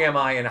 How wrong am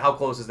I, and how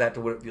close is that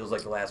to what it feels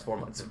like the last 4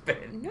 months have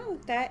been? No,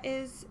 that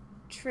is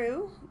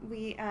true.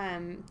 We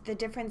the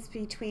difference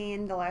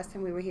between the last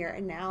time we were here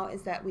and now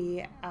is that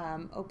we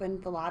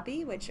opened the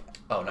lobby, which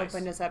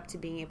opened us up to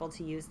being able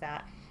to use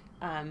that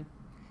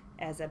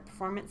as a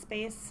performance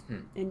space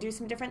and do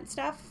some different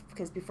stuff,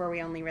 because before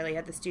we only really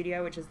had the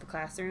studio, which is the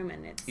classroom,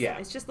 and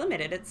it's just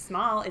limited. It's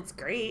small, it's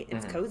great,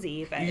 it's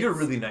cozy, but you're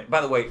really nice. By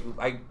the way,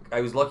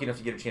 I was lucky enough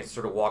to get a chance to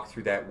sort of walk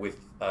through that with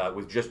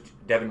just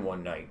Devin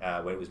one night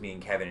when it was me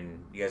and Kevin,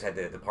 and you guys had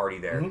the party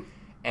there.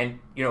 And,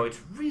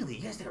 it's really,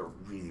 you guys did a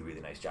really,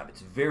 really nice job.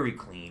 It's very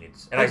clean.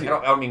 I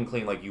don't mean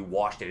clean like you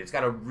washed it. It's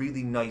got a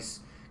really nice,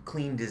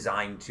 clean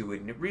design to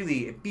it, and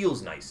it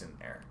feels nice in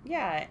there.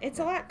 Yeah, it's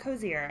a lot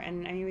cozier.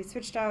 And, we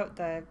switched out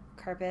the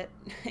carpet,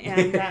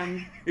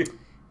 and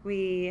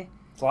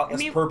It's a lot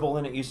less purple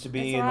than it used to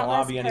be in the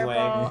lobby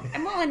anyway.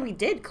 And we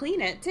did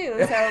clean it too.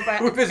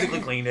 But we physically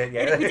cleaned it,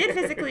 yeah. We did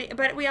physically,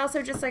 but we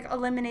also just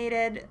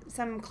eliminated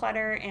some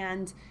clutter,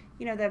 and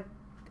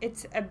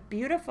it's a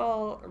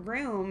beautiful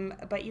room,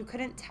 but you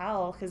couldn't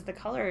tell because the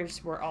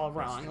colors were all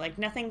wrong.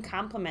 Nothing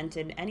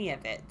complemented any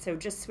of it. So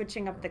just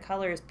switching up the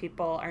colors,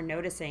 people are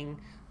noticing.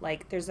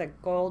 There's a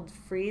gold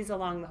frieze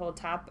along the whole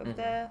top of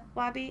the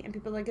lobby, and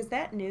people are like, is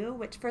that new?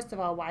 Which, first of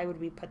all, why would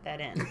we put that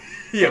in?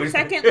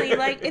 Secondly,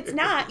 it's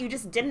not. You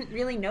just didn't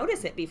really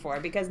notice it before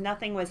because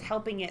nothing was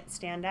helping it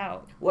stand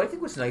out. Well, I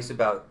think what's nice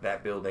about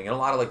that building, and a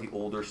lot of the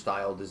older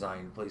style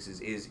design places,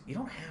 is you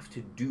don't have to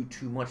do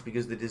too much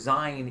because the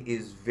design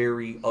is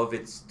very of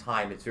its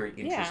time. It's very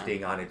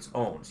interesting on its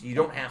own. So you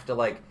don't have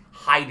to,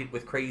 hide it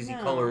with crazy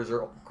colors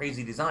or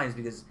crazy designs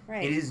because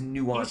it is nuanced in its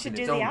own way. You should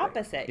do the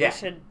opposite. Yeah. You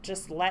should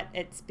just let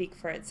it speak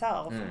for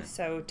itself.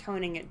 So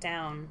toning it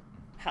down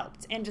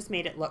helped and just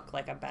made it look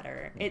like a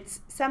better. It's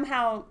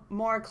somehow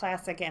more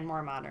classic and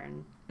more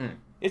modern.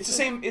 It's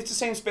the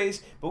same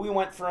space, but we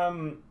went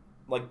from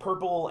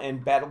purple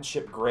and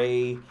battleship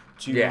gray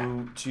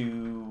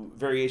to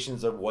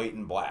variations of white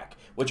and black,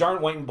 which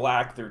aren't white and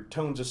black. They're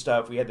tones of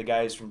stuff. We had the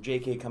guys from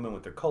JK come in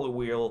with their color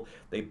wheel.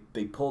 They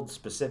pulled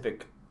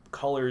specific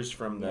colors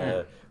from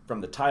the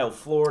tile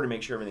floor to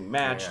make sure everything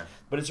matched.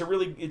 But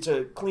it's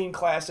a clean,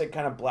 classic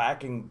kind of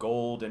black and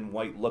gold and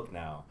white look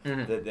now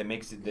that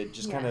makes it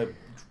kind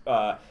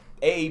of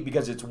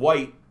because it's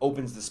white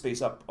opens the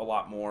space up a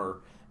lot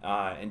more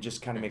and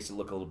just kind of makes it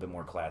look a little bit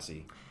more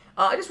classy.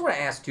 I just want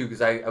to ask too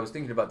because I was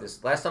thinking about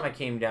this last time I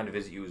came down to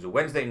visit you. It was a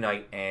Wednesday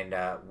night and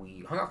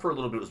we hung out for a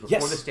little bit. It was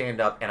before the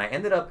stand up, and I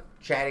ended up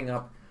chatting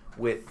up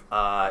with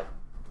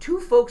two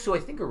folks who I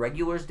think are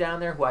regulars down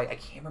there who I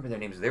can't remember their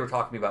names. They were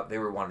talking to me about they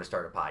were wanting to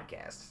start a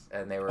podcast,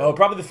 and they were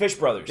probably the Fish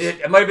Brothers.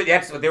 It might have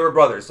been they were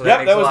brothers, so that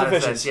makes a lot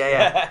of sense.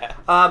 Yeah.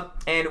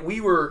 And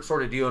we were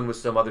sort of dealing with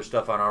some other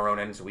stuff on our own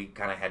end, so we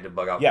kind of had to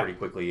bug out pretty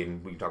quickly,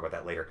 and we can talk about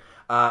that later.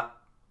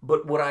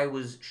 But what I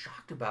was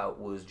shocked about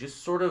was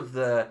just sort of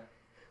the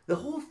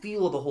whole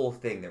feel of the whole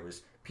thing. There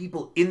was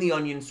people in the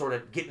Onion sort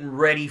of getting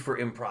ready for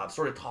improv,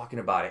 sort of talking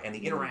about it, and the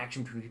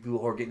interaction between people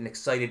who are getting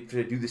excited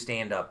to do the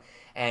stand up,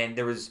 and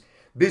there was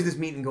business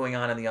meeting going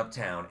on in the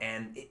Uptown,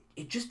 and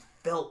it just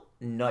felt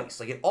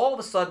nice. All of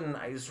a sudden,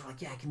 I was sort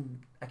of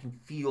I can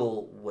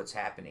feel what's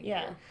happening.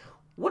 Yeah. Here.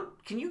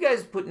 What can you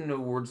guys put into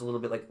words a little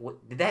bit?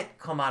 What did that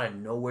come out of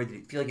nowhere? Did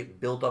it feel like it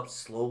built up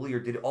slowly, or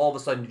did it all of a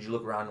sudden did you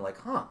look around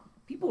and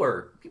people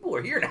are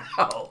here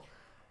now?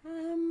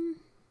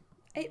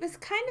 It was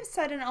kind of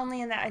sudden,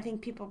 only in that I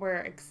think people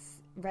were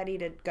ready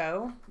to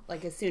go,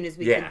 as soon as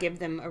we could give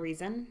them a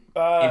reason.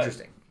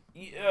 Interesting.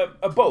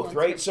 Both,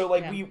 right? So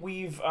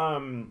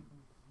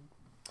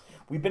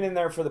we've been in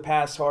there for the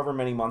past however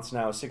many months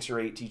now, 6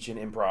 or 8, teaching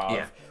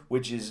improv,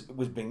 which has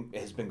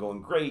been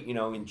going great.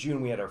 In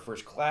June we had our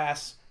first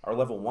class. Our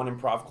level 1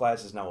 improv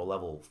class is now a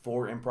level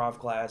 4 improv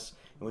class,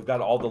 and we've got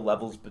all the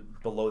levels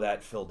below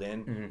that filled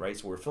in, right?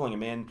 So we're filling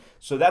them in.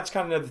 So that's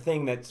kind of the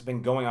thing that's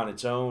been going on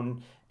its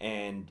own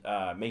and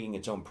making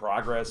its own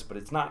progress, but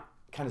it's not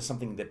kind of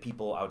something that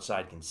people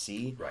outside can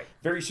see. Right.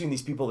 Very soon,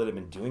 these people that have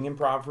been doing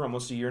improv for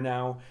almost a year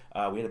now,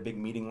 we had a big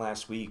meeting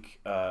last week,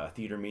 a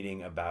theater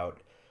meeting about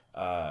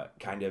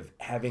kind of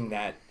having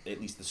that, at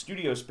least the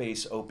studio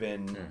space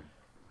open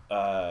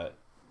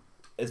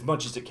as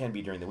much as it can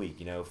be during the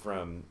week.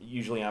 From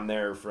usually I'm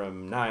there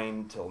from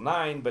 9 till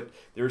 9, but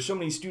there are so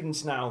many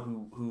students now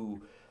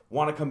who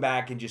want to come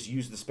back and just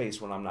use the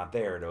space when I'm not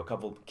there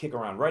to kick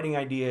around writing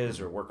ideas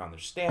or work on their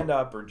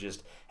stand-up or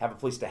just have a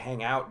place to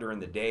hang out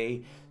during the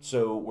day.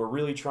 So we're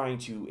really trying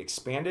to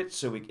expand it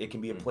so it can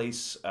be a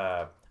place,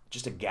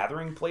 just a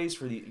gathering place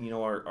for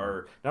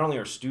our not only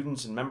our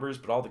students and members,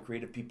 but all the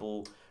creative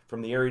people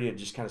from the area to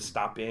just kind of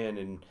stop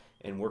in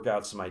and work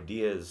out some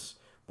ideas,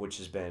 which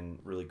has been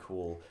really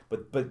cool.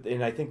 But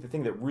I think the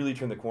thing that really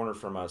turned the corner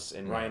from us,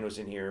 and Ryan was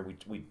in here,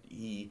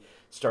 he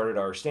started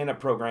our stand-up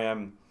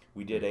program.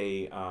 We did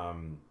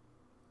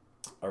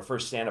our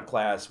first stand-up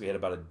class. We had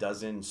about a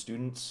dozen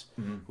students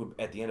who,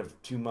 at the end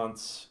of 2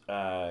 months,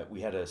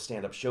 we had a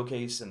stand-up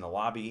showcase in the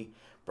lobby.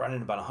 Brought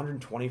in about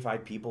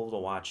 125 people to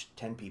watch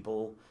 10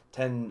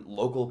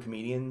 local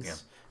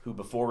comedians who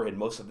before had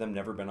most of them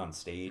never been on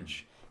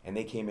stage. And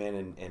they came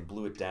in and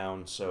blew it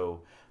down.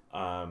 So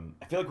I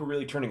feel like we're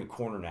really turning a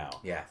corner now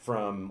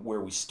from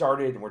where we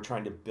started, and we're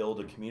trying to build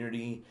a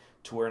community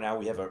to where now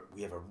we have a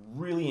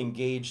really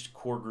engaged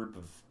core group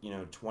of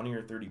 20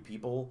 or 30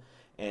 people,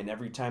 and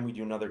every time we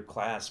do another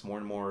class, more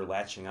and more are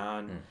latching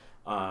on.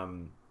 Well,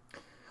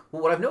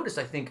 what I've noticed,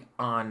 I think,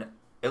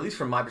 at least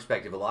from my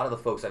perspective, a lot of the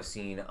folks I've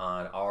seen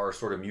on our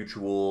sort of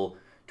mutual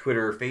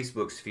Twitter,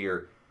 Facebook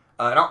sphere,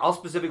 and I'll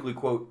specifically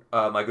quote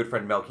my good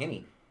friend Mel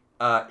Kinney.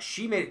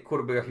 she made it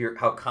quote about here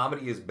how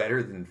comedy is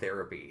better than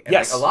therapy. And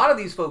yes. Like, a lot of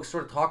these folks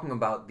sort of talking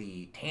about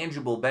the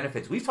tangible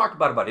benefits. We've talked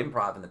about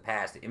improv in the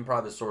past.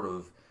 Improv is sort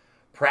of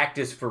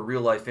practice for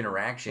real life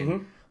interaction.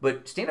 Mm-hmm.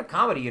 But stand-up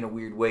comedy, in a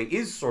weird way,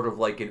 is sort of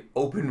like an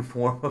open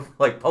form of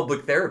like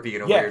public therapy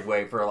in a weird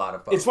way for a lot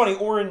of folks. It's funny,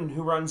 Oren,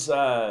 who runs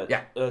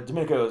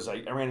Domenico's,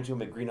 I ran into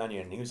him at Green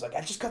Onion, and he was like,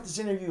 I just got this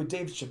interview with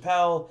Dave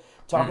Chappelle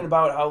talking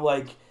about how,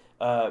 like,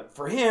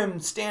 for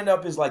him,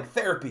 stand-up is like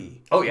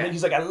therapy. Oh, yeah. And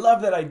he's like, I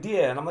love that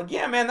idea. And I'm like,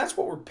 yeah, man, that's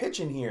what we're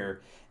pitching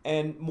here.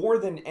 And more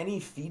than any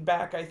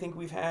feedback I think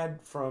we've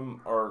had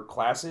from our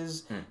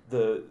classes,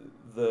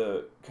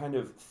 the kind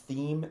of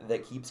theme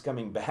that keeps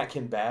coming back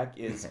and back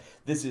is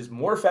this is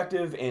more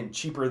effective and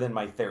cheaper than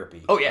my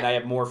therapy. Oh, yeah. And I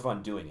have more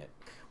fun doing it.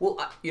 Well,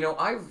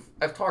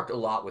 I've talked a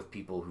lot with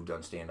people who've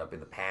done stand-up in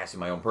the past, in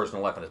my own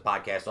personal life, on this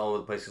podcast, all over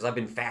the place, because I've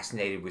been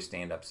fascinated with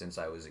stand-up since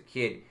I was a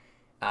kid.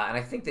 And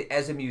I think that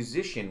as a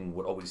musician,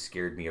 what always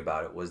scared me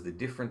about it was the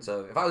difference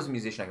of, if I was a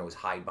musician, I could always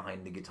hide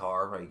behind the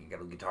guitar, right? You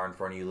got a guitar in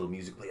front of you, a little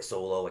music, play a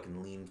solo, I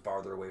can lean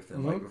farther away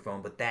from the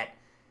microphone, but that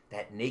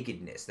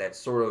nakedness, that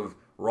sort of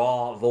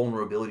raw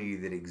vulnerability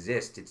that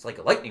exists, it's like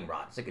a lightning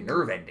rod, it's like a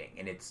nerve ending,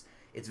 and it's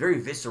very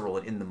visceral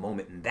and in the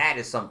moment, and that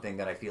is something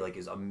that I feel like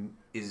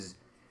is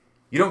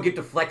you don't get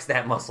to flex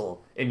that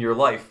muscle in your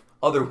life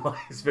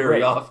otherwise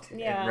very often,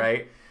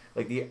 right?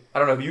 Like I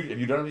don't know, have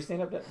you done any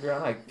stand-up,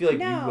 Briana? I feel like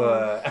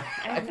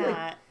I'm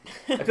not.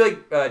 I feel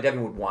like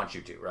Devin would want you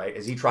to, right?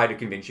 Has he tried to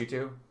convince you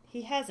to?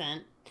 He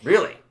hasn't.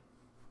 Really?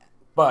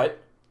 But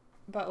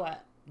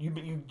what?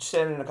 You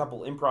said in a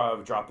couple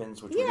improv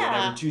drop-ins, which we're doing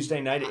every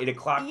Tuesday night at 8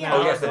 o'clock now.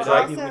 Oh, yes, that's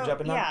right. People are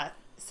jumping up.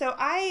 So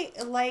I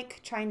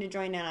like trying to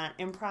join in on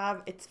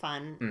improv. It's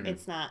fun. Mm-hmm.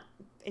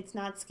 It's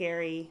not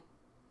scary.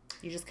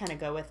 You just kind of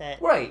go with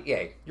it. Right,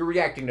 yeah. You're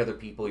reacting to other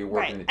people. You're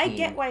working the team. I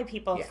get why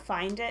people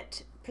find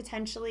it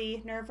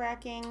potentially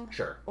nerve-wracking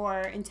or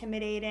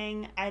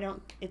intimidating.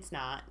 It's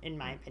not, in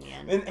my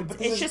opinion.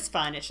 It's just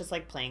fun. It's just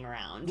like playing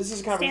around. This is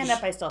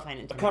stand-up I still find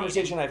intimidating. A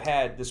conversation I've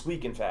had this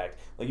week, in fact.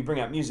 Like, you bring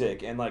up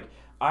music, and like,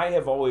 I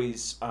have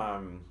always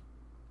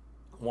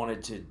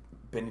wanted to,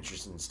 been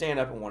interested in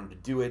stand-up and wanted to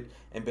do it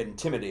and been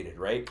intimidated,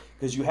 right?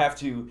 Because you have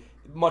to,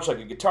 much like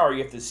a guitar,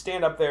 you have to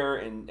stand up there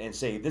and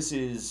say, this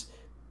is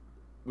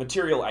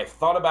material I've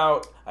thought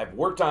about, I've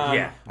worked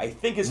on, I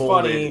think is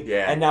funny,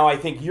 and now I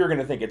think you're going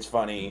to think it's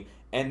funny.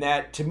 And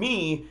that, to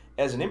me,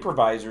 as an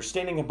improviser,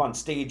 standing up on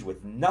stage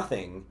with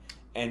nothing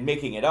and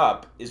making it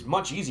up is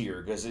much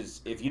easier,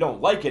 because if you don't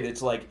like it,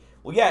 it's like,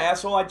 well, yeah,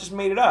 asshole, I just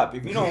made it up.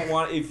 If you don't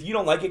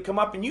like it, come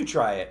up and you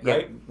try it,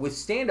 right? With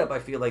stand-up, I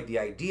feel like the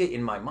idea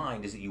in my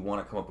mind is that you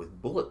want to come up with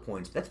bullet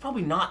points. That's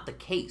probably not the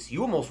case.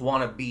 You almost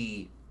want to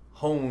be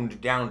honed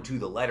down to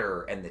the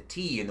letter and the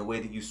T in the way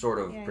that you sort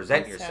of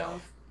present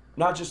yourself. So.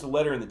 Not just the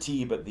letter and the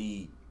T, but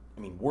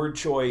word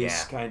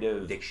choice, kind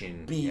of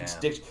diction, beats,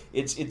 diction.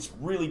 It's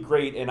really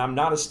great, and I'm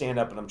not a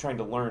stand-up, and I'm trying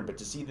to learn, but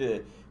to see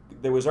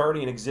there was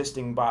already an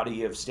existing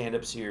body of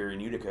stand-ups here in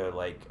Utica,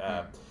 like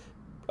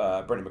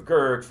Brendan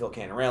McGurk, Phil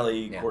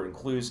Canarelli, Gordon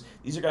Clues.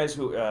 These are guys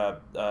who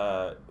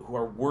are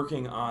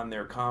working on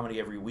their comedy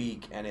every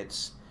week, and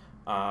it's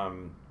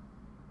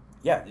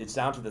it's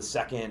down to the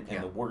second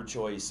and the word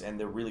choice, and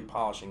they're really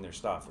polishing their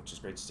stuff, which is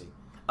great to see.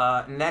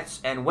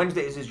 And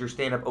Wednesdays is your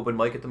stand-up open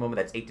mic at the moment.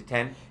 That's 8 to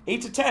 10.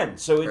 8 to 10.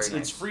 So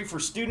it's free for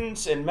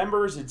students and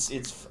members. It's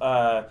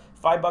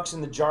 $5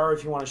 in the jar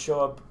if you want to show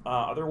up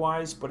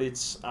otherwise. But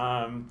it's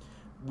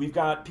we've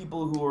got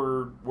people who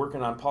are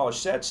working on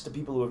polished sets to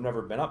people who have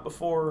never been up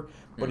before.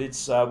 But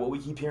it's what we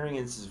keep hearing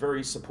is this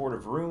very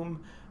supportive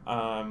room.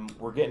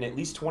 We're getting at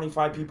least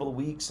 25 people a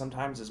week,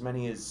 sometimes as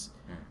many as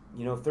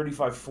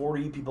 35,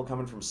 40 people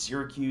coming from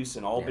Syracuse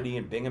and Albany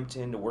and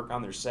Binghamton to work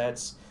on their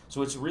sets.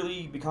 So it's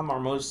really become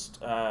our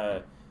most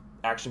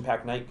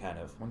action-packed night, kind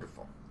of.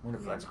 Wonderful.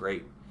 That's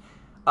great.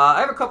 I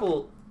have a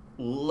couple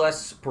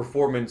less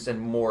performance and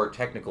more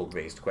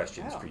technical-based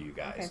questions for you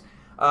guys.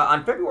 Okay.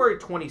 On February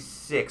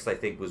 26th, I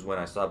think, was when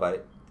I saw about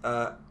it.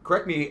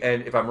 Correct me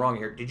if I'm wrong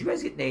here. Did you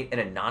guys get an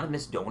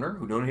anonymous donor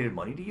who donated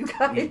money to you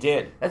guys? We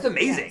did. That's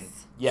amazing.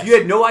 Yes. So you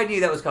had no idea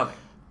that was coming.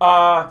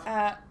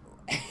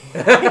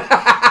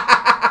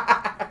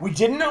 We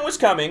didn't know it was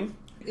coming.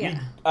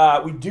 Yeah.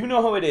 We do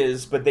know who it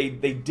is, but they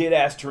did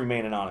ask to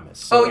remain anonymous.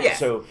 So,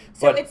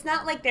 So it's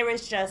not like there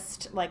was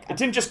just like it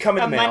didn't just come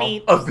in the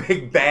mail. A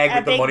big bag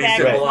with the money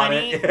symbol on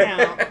it.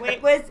 No,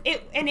 it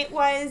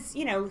was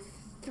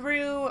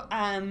through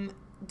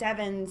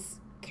Devin's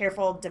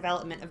careful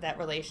development of that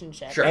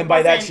relationship. Sure. And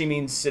by that she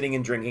means sitting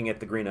and drinking at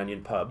the Green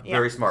Onion pub. Yeah.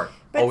 Very smart.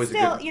 But always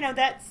still,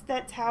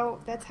 that's how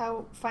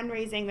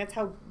fundraising, that's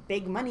how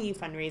big money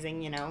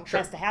fundraising,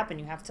 has to happen.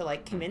 You have to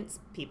convince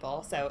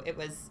people. So it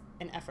was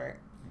an effort.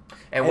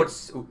 And go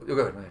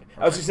ahead.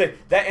 I was going to say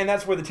that, and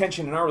that's where the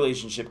tension in our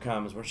relationship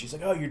comes, where she's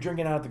like, "Oh, you're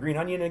drinking out at the Green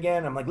Onion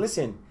again." I'm like,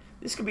 "Listen,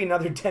 this could be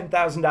another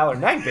 $10,000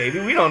 night,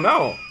 baby. We don't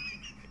know.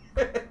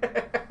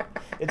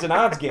 It's an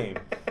odds game,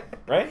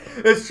 right?"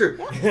 That's true.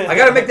 I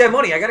got to make that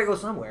money. I got to go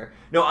somewhere.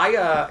 No,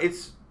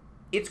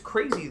 it's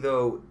crazy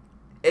though.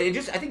 I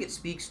think it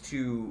speaks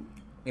to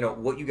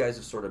what you guys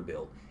have sort of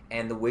built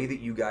and the way that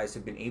you guys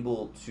have been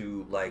able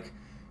to like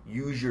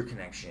use your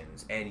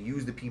connections and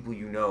use the people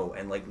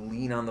and like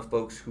lean on the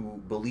folks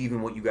who believe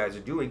in what you guys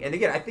are doing. And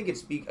again, I think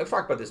I've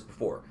talked about this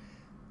before.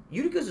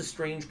 Utica is a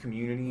strange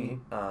community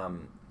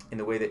in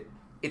the way that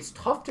it's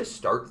tough to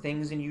start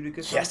things in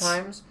Utica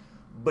sometimes,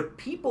 but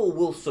people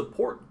will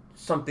support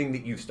something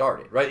that you've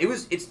started, right?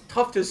 It's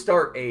tough to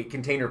start a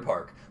container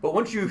park, but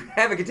once you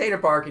have a container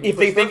park, and if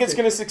they think it's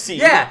going to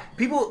succeed,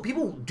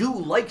 people do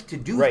like to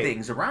do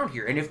things around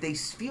here, and if they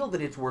feel that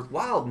it's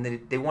worthwhile and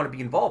that they want to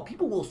be involved,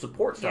 people will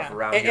support stuff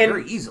around here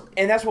very easily.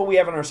 And that's what we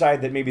have on our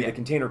side that maybe the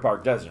container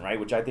park doesn't, right?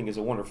 Which I think is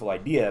a wonderful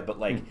idea, but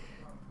like.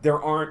 There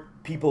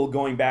aren't people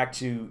going back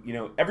to,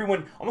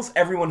 almost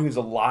everyone who's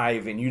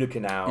alive in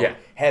Utica now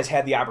has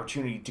had the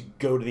opportunity to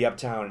go to the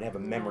Uptown and have a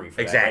memory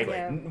for that. Right?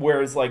 Yeah.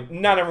 Whereas, like,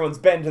 not everyone's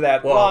been to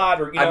that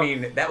lot. Or, I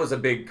mean, that was a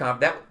big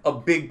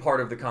part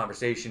of the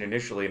conversation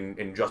initially,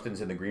 and Justin's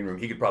in the green room,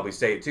 he could probably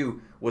say it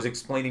too, was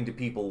explaining to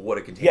people what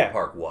a container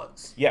park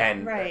was. Yeah.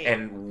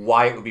 And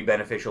why it would be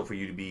beneficial for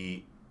you to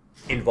be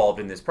involved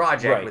in this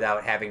project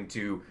without having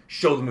to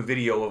show them a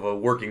video of a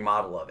working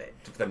model of it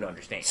for them to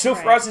understand. So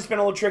for us, it's been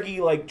a little tricky,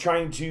 like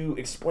trying to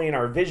explain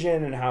our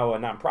vision and how a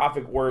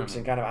nonprofit works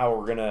and kind of how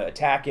we're going to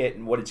attack it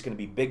and what it's going to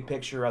be big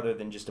picture other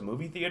than just a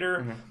movie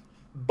theater.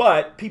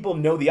 But people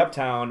know the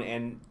Uptown,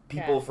 and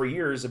people for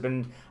years have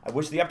been, I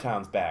wish the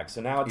Uptown's back.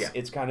 So now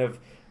it's kind of...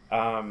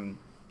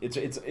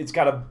 It's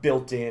got a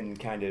built-in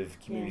kind of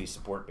community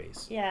support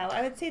base. Yeah, well,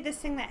 I would say this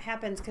thing that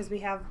happens because we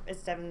have,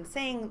 as Devin was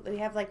saying, we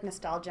have like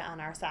nostalgia on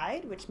our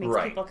side, which makes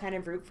people kind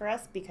of root for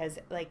us because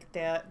like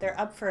they're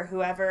up for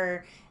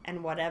whoever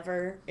and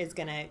whatever is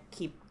gonna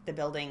keep the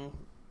building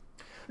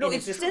in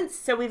existence.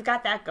 So we've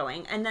got that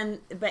going, and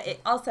then but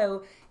it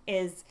also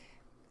is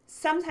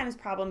sometimes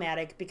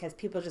problematic because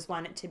people just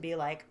want it to be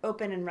like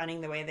open and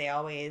running the way they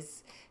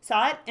always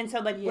saw it. And so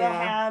like we'll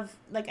have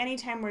like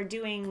anytime we're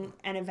doing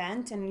an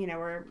event and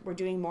we're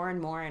doing more and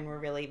more and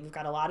we've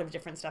got a lot of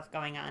different stuff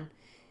going on,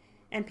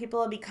 and people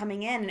will be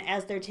coming in, and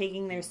as they're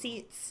taking their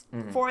seats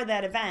for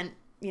that event,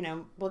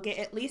 we'll get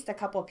at least a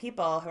couple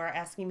people who are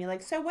asking me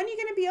like, so when are you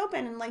going to be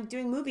open and like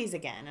doing movies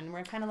again? And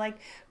we're kind of like,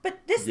 but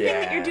this thing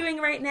that you're doing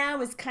right now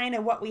is kind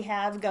of what we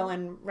have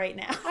going right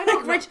now.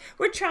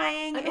 We're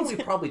trying. I know we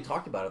probably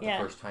talked about it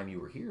the first time you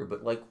were here,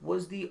 but like,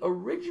 was the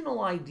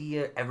original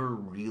idea ever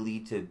really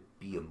to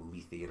be a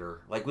movie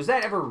theater? Like, was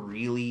that ever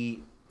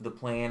really the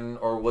plan,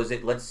 or was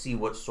it, let's see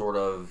what sort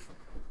of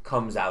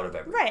comes out of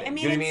everything? Right. I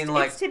mean,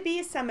 it's to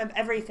be some of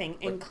everything,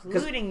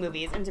 including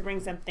movies, and to bring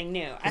something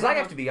new. Because I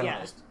have to be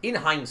honest, in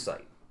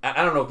hindsight,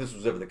 I don't know if this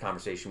was ever the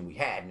conversation we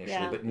had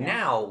initially, but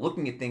now,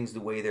 looking at things the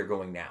way they're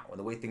going now, and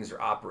the way things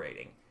are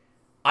operating,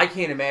 I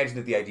can't imagine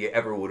that the idea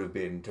ever would have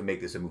been to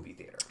make this a movie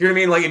theater. You know what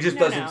I mean? Like, it just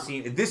doesn't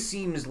seem... This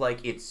seems like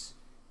it's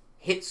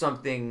hit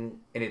something,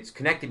 and it's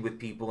connected with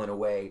people in a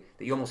way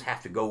that you almost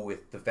have to go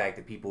with the fact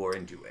that people are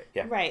into it.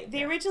 Yeah. Right.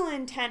 The original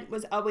intent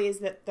was always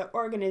that the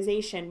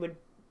organization would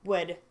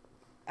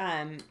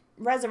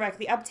resurrect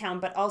the Uptown,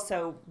 but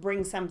also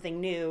bring something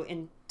new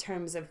in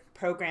terms of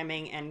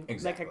programming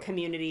and like a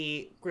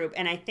community group.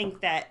 And I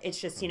think that it's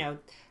just,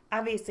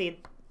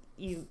 obviously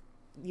you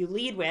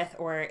lead with,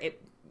 or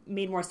it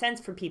made more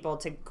sense for people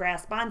to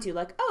grasp onto,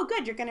 like, oh,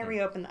 good, you're going to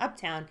reopen the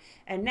Uptown.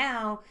 And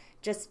now,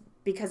 just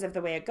because of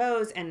the way it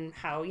goes and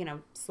how,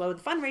 slow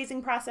the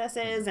fundraising process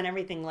is and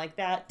everything like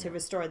that to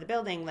restore the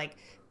building, like,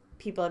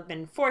 people have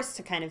been forced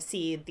to kind of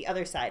see the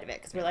other side of it,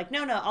 because we're like,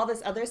 no, all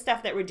this other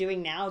stuff that we're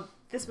doing now,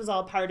 this was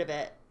all part of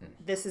it.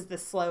 This is the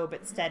slow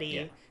but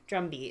steady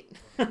drumbeat.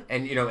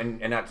 And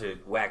and not to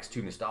wax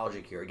too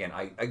nostalgic here, again,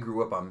 I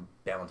grew up on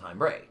Valentine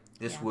Bray.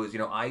 This was,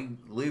 I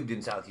lived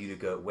in South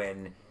Utica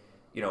when,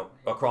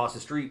 across the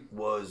street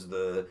was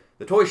the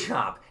toy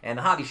shop and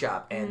the hobby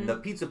shop and the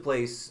pizza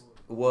place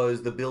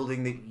was the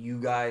building that you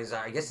guys,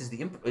 I guess, is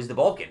the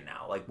Balkan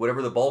now. Like,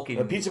 whatever the Balkan...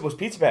 The pizza was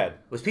Pizza Pad.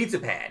 Was Pizza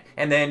Pad.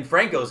 And then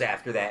Franco's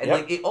after that. And,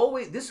 like, it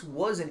always... This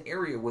was an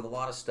area with a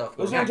lot of stuff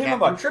going on.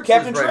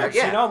 Captain Trips,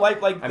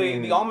 like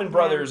the Allman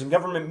Brothers and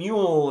Government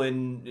Mule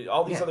and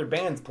all these other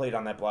bands played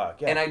on that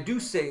block. Yeah. And I do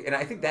say... And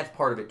I think that's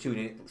part of it, too. And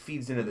it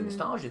feeds into the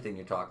nostalgia thing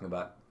you're talking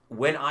about.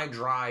 When I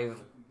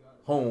drive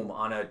home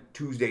on a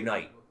Tuesday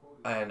night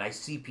and I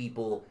see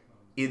people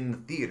in the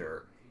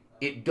theater,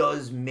 it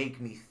does make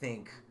me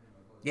think...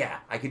 Yeah,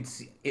 I can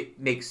see it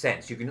makes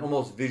sense. You can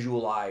almost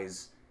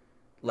visualize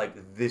like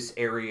this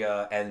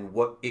area and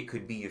what it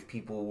could be if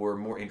people were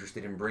more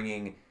interested in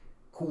bringing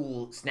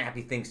cool,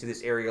 snappy things to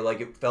this area,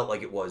 like it felt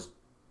like it was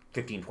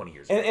 15, 20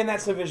 years ago. And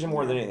that's the vision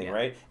more than anything,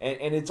 right?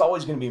 And it's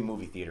always going to be a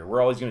movie theater.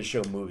 We're always going to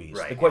show movies.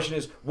 Right. The question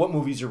is, what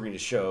movies are we going to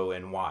show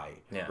and why?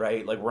 Yeah.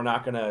 Right? Like, we're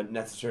not going to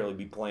necessarily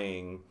be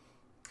playing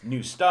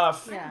new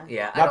stuff.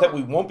 Yeah. Not that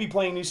we won't be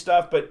playing new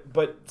stuff,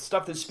 but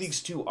stuff that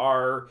speaks to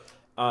our...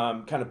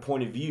 kind of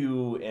point of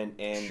view and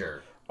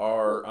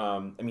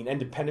are,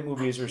 independent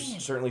movies are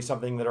certainly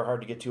something that are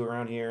hard to get to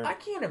around here. I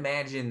can't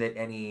imagine that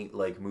any,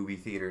 like, movie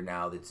theater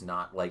now that's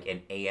not, like,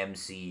 an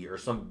AMC or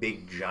some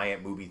big,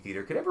 giant movie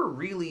theater could ever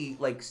really,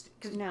 like...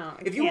 No,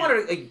 if you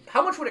want to, like,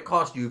 how much would it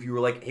cost you if you were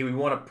like, hey, we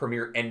want to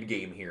premiere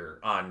Endgame here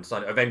on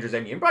Avengers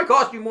Endgame? It'd probably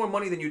cost you more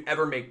money than you'd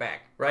ever make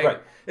back, right?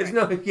 Right. It's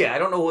no... Yeah, I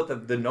don't know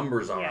what the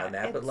numbers are on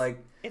that, but,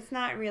 like... It's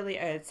not really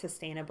a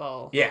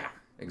sustainable... Yeah.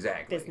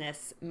 Exactly.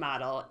 Business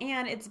model,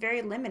 and it's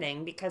very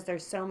limiting because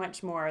there's so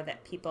much more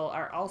that people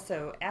are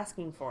also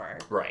asking for.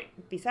 Right.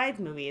 Besides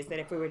movies, that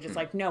if we were just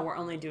like, no, we're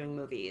only doing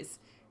movies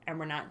and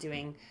we're not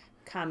doing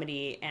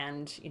comedy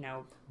and,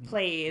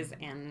 plays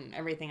and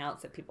everything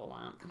else that people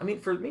want. I mean,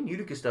 for me and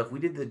Utica stuff, we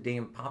did the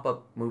damn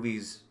pop-up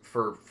movies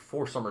for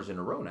 4 summers in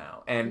a row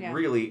now, and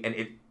really, and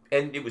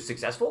it was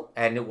successful,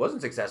 and it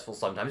wasn't successful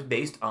sometimes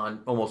based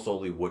on almost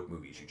solely what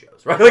movies you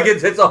chose, right? Like,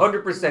 it's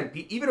 100%,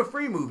 even a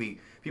free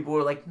movie, people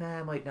were like, nah,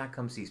 I might not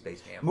come see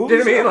Space Jam.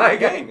 Movies are a hard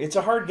game. It's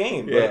a hard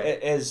game, but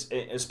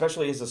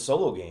especially as a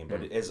solo game,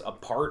 but as a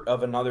part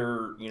of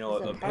another,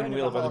 a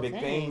pinwheel of other big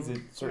things, it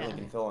certainly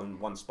can fill in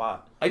one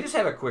spot. I just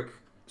have a quick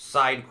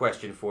side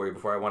question for you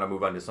before I want to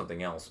move on to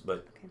something else,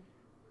 but...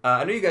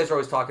 I know you guys are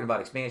always talking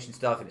about expansion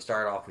stuff, and it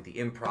started off with the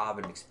improv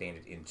and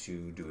expanded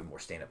into doing more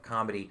stand-up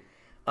comedy.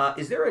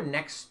 Is there a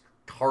next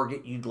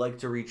target you'd like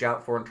to reach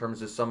out for in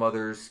terms of some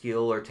other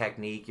skill or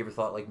technique? You ever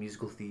thought like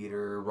musical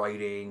theater,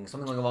 writing,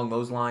 something along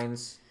those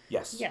lines?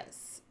 Yes.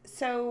 Yes.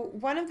 So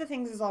one of the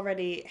things is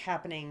already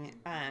happening,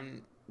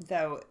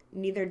 though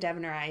neither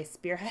Devin or I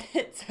spearhead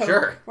it,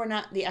 so we're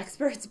not the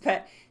experts.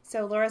 But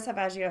so Laura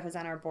Salvaggio, who's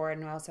on our board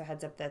and who also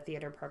heads up the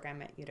theater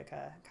program at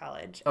Utica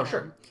College. Oh,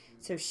 sure.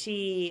 So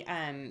she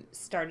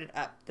started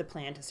up the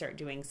plan to start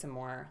doing some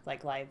more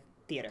like live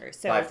theater.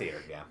 So live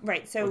theater, yeah.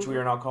 Right. So which we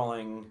are now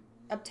calling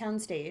Uptown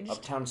Stage.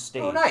 Uptown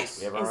Stage. Oh, nice.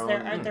 We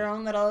have their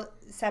own little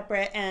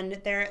separate,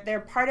 and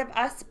they're part of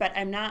us, but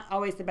I'm not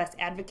always the best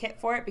advocate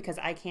for it because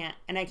I can't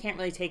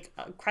really take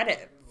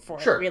credit for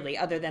it really,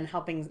 other than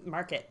helping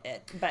market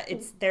it. But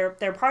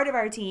they're part of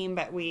our team.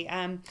 But we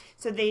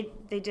so they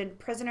did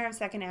Prisoner of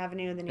Second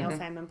Avenue, the Neil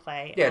Simon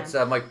play. Yeah, it's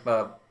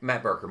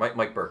Matt Burke or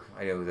Mike Burke.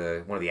 I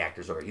know one of the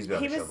actors over. He's been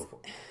on the show before.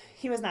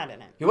 He was not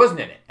in it. He wasn't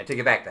in it. I take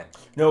it back then.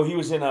 No, he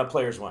was in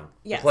Players One.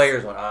 Yes. The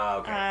Players One. Oh,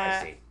 okay.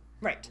 I see.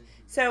 Right.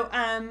 So,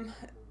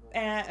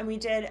 and we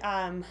did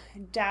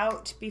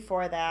Doubt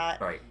before that.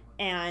 Right.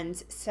 And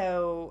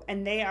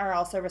they are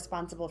also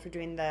responsible for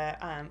doing the,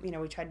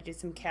 we tried to do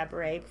some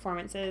cabaret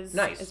performances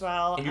as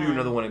well. And you do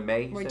another one in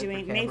May? We're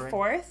doing May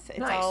 4th. It's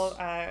all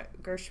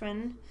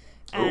Gershwin.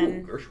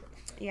 Gershwin.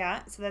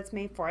 Yeah, so that's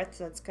May 4th.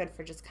 So that's good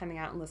for just coming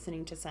out and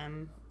listening to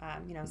some,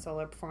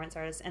 solo performance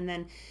artists. And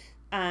then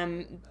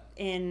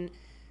in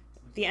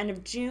the end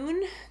of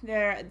June,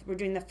 we're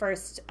doing the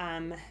first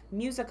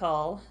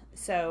musical.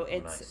 So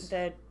it's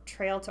the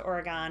Trail to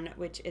Oregon,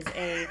 which is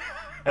a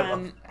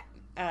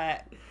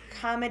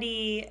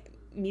comedy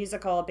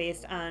musical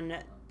based on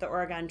the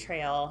Oregon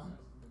Trail.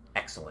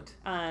 Excellent.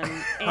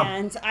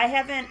 And I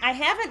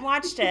haven't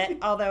watched it,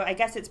 although I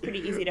guess it's pretty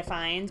easy to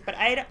find. But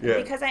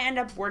because I end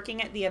up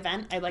working at the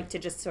event, I like to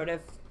just sort of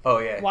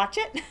watch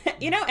it,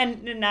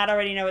 and not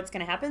already know what's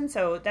going to happen.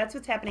 So that's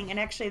what's happening. And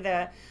actually,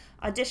 the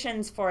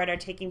auditions for it are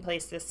taking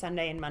place this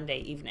Sunday and Monday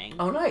evening.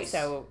 Oh, nice.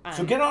 So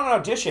get on an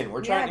audition.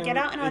 We're trying to get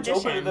out and audition.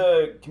 It's open to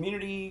the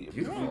community.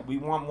 We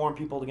want more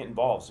people to get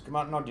involved. So come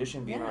out and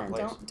audition. Be in our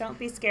place. Don't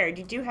be scared.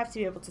 You do have to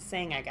be able to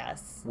sing, I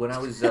guess. When I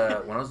was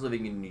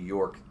living in New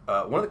York,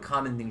 one of the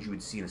common things you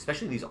would see, and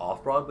especially these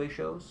off-Broadway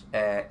shows,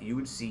 you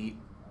would see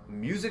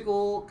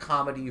musical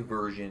comedy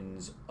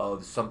versions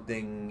of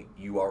something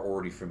you are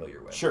already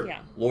familiar with. Sure.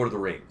 Yeah. Lord of the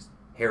Rings,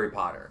 Harry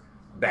Potter,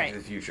 Back to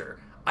the Future.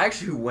 I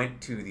actually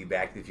went to the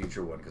Back to the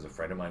Future one because a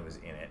friend of mine was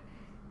in it.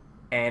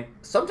 And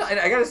sometimes,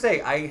 I gotta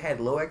say, I had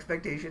low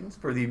expectations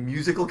for the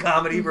musical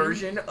comedy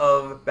version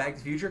of Back to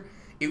the Future.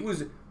 It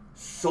was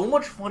so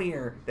much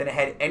funnier than it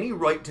had any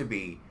right to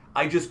be.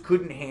 I just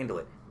couldn't handle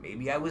it.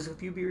 Maybe I was a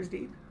few beers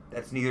deep.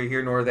 That's neither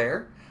here nor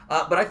there.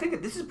 But I think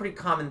that this is a pretty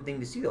common thing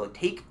to see, though. Like,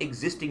 take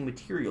existing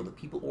material that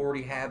people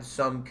already have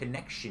some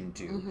connection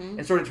to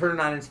and sort of turn it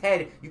on its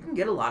head. You can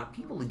get a lot of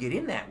people to get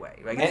in that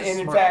way. Right? And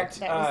in fact...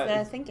 That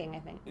was the thinking, I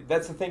think.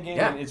 That's the thinking.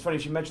 Yeah. And it's funny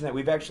you mentioned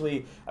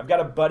that. I've got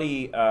a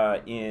buddy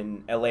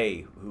in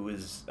L.A. who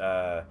is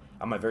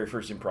on my very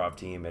first improv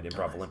team at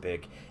Improv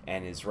Olympic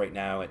and is right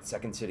now at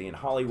Second City in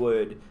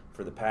Hollywood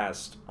for the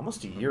past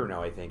almost a year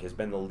now, I think, has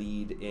been the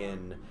lead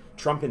in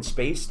Trump in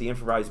Space, the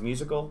improvised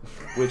musical,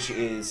 which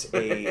is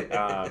a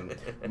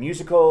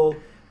musical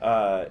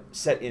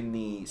set in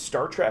the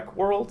Star Trek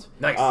world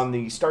on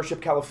the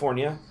Starship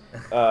California,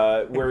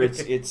 where it's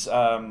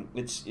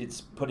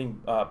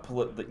putting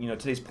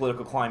today's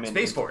political climate.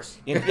 Space Force.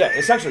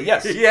 Essentially,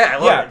 yes. I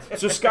love it.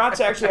 So Scott's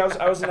actually,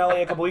 I was in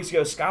LA a couple weeks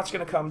ago. Scott's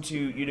going to come to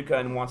Utica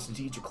and wants to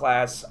teach a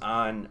class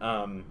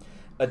on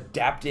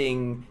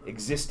adapting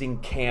existing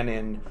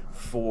canon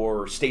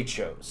for stage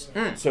shows.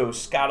 So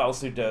Scott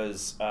also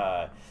does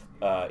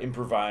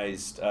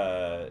improvised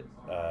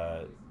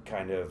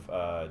kind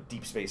of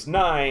Deep Space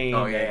Nine.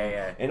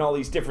 And all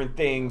these different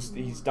things.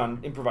 He's done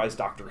improvised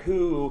Doctor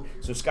Who.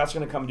 So Scott's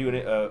going to come do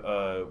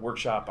a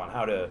workshop on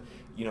how to,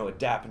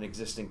 adapt an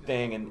existing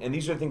thing. And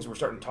these are the things we're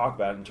starting to talk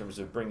about in terms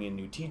of bringing in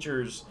new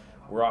teachers.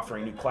 We're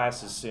offering new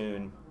classes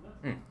soon.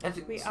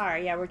 We are,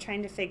 We're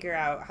trying to figure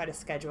out how to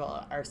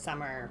schedule our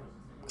summer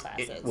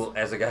classes.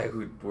 As a guy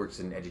who works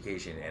in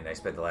education, and I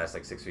spent the last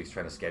 6 weeks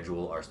trying to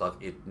schedule our stuff,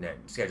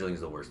 scheduling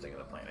is the worst thing on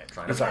the planet.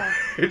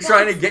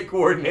 Trying to get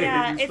coordinated.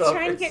 Yeah, it's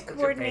trying to get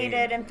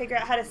coordinated and figure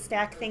out how to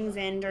stack things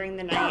in during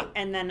the night,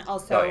 and then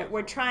also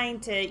we're trying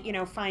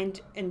to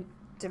find and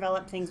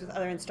develop things with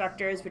other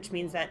instructors, which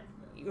means that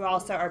you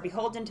also are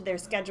beholden to their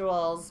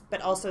schedules,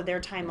 but also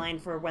their timeline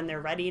for when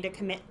they're ready to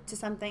commit to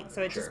something.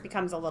 So it just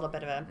becomes a little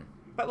bit of a...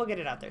 But we'll get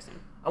it out there soon.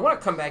 I want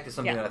to come back to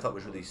something that I thought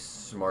was really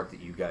smart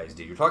that you guys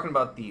did. You're talking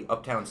about the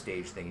Uptown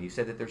stage thing, and you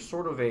said that there's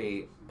sort of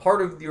a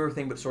part of your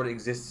thing, but sort of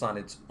exists on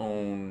its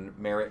own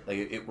merit.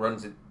 Like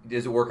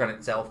does it work on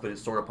itself, but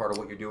it's sort of part of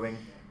what you're doing?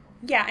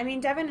 Yeah, I mean,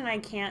 Devin and I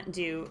can't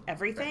do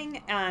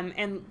everything,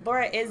 and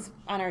Laura is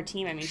on our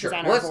team. I mean, she's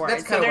on our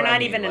board, so they're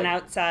not even an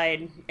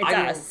outside. It's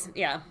us.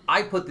 Yeah.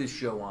 I put this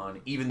show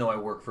on, even though I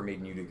work for Made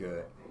in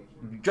Utica.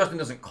 Justin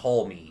doesn't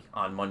call me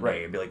on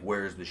Monday and be like,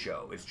 "Where's the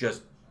show?" It's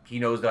just he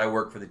knows that I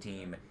work for the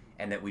team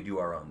and that we do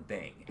our own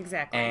thing.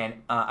 Exactly. And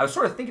I was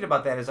sort of thinking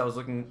about that as I was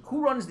looking.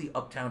 Who runs the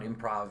Uptown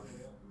Improv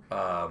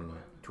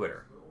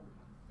Twitter?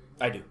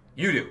 I do.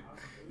 You do.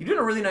 You did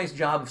a really nice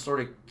job of sort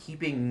of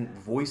keeping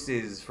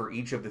voices for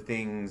each of the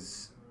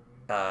things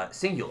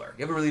singular.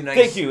 You have a really nice...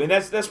 Thank you. And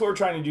that's what we're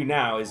trying to do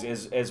now is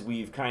as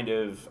we've kind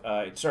of...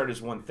 it started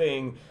as one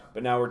thing,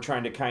 but now we're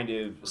trying to kind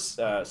of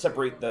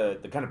separate the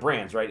kind of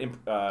brands, right?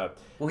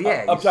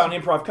 Uptown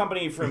Improv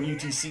Company from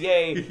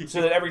UTCA,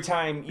 so that every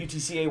time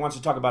UTCA wants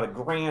to talk about a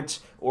grant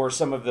or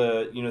some of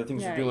the the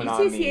things we're doing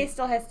on the... UTCA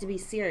still has to be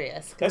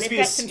serious, because they've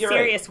got some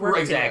serious work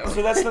to do.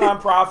 So that's the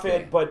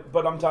nonprofit, but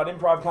Uptown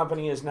Improv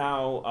Company is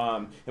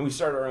now... and we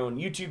started our own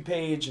YouTube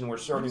page, and we're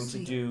starting to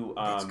do...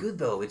 that's good,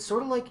 though. It's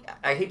sort of like...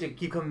 I hate to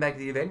keep coming back to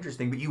the Avengers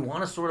thing, but you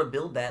want to sort of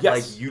build that,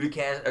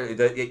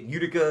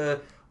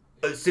 Utica...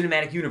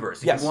 cinematic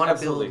universe. If you want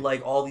to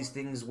build all these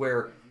things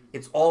where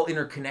it's all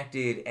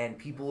interconnected and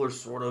people are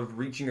sort of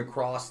reaching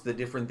across the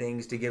different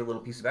things to get a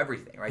little piece of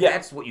everything, right? Yeah.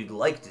 That's what you'd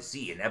like to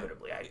see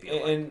inevitably, I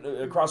feel and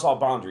across all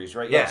boundaries,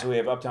 right? Yeah. So we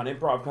have Uptown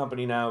Improv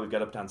Company now. We've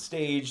got Uptown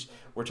Stage.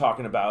 We're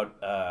talking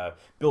about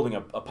building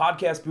a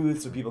podcast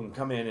booth so people can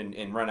come in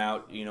and rent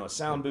out, a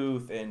sound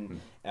booth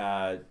and...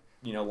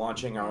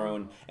 launching our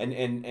own,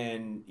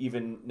 and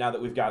even now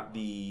that we've got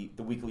the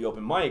weekly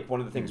open mic, one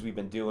of the things we've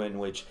been doing,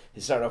 which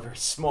has started out very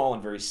small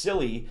and very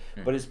silly,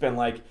 but it's been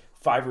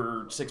 5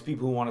 or 6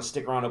 people who want to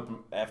stick around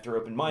after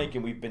open mic,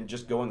 and we've been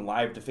just going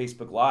live to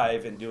Facebook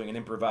Live and doing an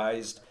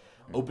improvised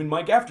open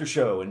mic after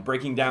show and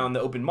breaking down the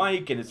open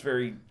mic, and it's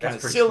very kind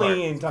of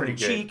silly and tongue in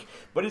cheek,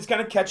 but it's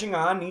kind of catching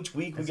on. Each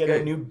week we get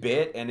a new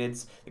bit, and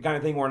it's the kind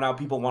of thing where now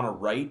people want to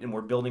write, and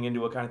we're building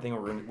into a kind of thing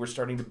where we're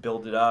starting to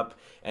build it up,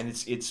 and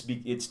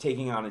it's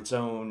taking on its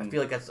own. I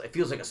feel like it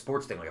feels like a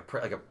sports thing, like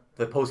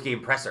the post game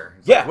presser.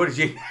 It's what did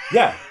you?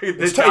 Yeah,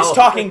 it's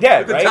Talking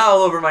Dead, right? The towel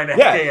over my neck.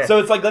 Yeah. So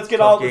it's let's get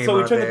all.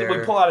 So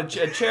we pull out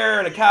a chair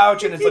and a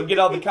couch, and it's get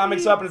all the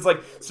comics up, and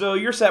it's so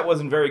your set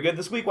wasn't very good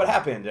this week. What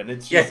happened? And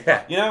it's just,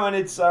 and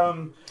it's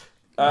so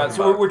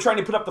we're trying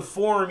to put up the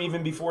form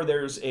even before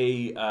there's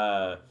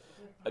a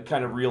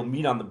kind of real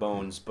meat on the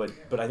bones, but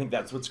I think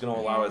that's what's going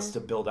to allow us to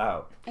build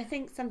out. I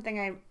think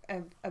something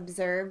I've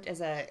observed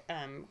as a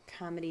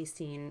comedy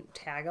scene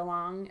tag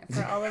along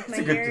for all of my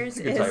years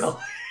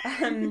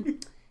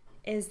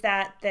is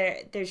that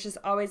there's just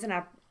always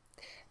I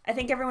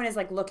think everyone is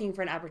looking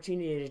for an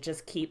opportunity to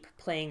just keep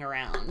playing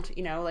around.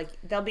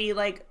 They'll be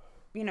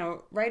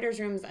writers'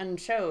 rooms on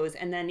shows,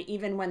 and then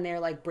even when they're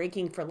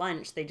breaking for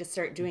lunch, they just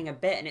start doing a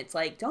bit, and it's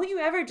don't you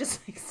ever just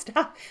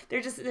stop?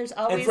 There's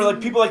always... And for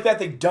people like that,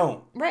 they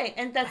don't. Right,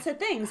 and that's the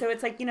thing. So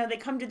it's they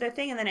come do their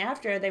thing, and then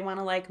after they want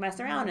to mess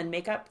around and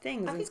make up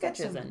things and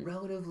sketches.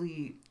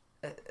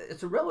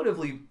 It's a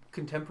relatively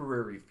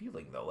contemporary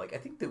feeling, though. I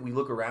think that we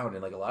look around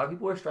and a lot of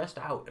people are stressed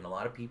out, and a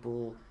lot of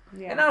people,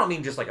 and I don't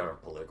mean just on a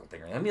political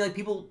thing. I mean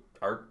people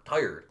are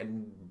tired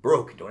and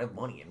broke, don't have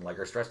money, and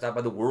are stressed out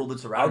by the world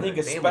that's around them. I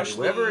think especially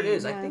whatever it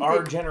is. I think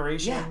our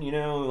generation,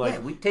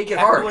 we take it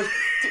hard.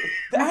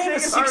 I had a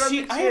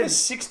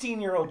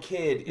 16-year-old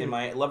kid in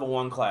my level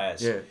 1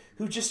 class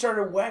who just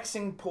started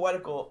waxing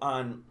poetical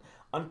on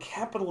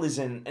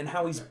capitalism and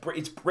how it's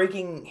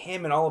breaking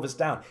him and all of us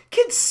down.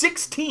 Kid's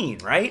 16,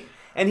 right?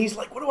 And he's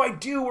what do I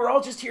do? We're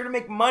all just here to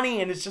make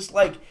money, and it's just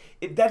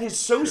that has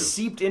so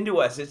seeped into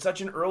us. It's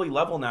such an early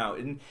level now,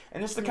 and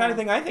it's the kind of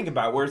thing I think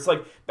about, where it's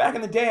back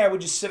in the day I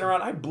would just sit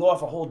around, I'd blow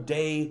off a whole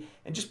day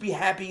and just be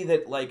happy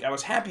that I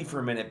was happy for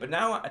a minute, but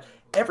now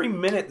every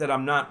minute that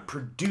I'm not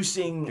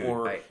producing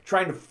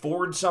trying to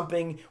forward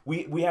something,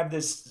 we have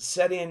this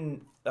set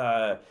in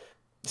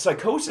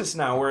psychosis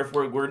now, where if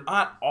we're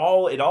not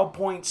all at all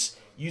points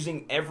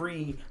using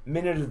every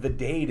minute of the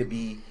day to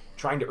be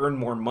trying to earn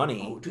more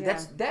money. Oh, dude,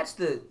 that's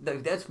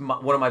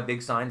one of my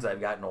big signs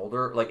I've gotten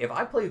older. Like, if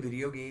I play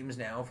video games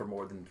now for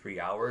more than 3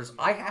 hours,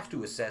 I have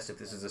to assess if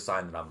this is a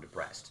sign that I'm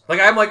depressed.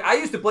 I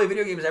used to play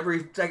video games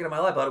every second of my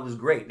life. I thought it was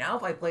great. Now,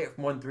 if I play it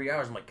for more than 3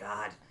 hours, I'm like,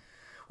 God,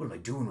 what am I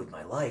doing with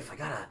my life?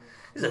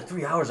 This is like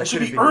 3 hours. I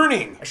should be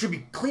earning. I should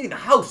be cleaning the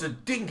house or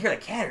taking care of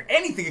the cat or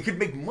anything. It could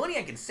make money.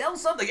 I could sell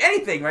something,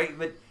 anything, right?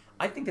 But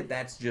I think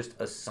that's just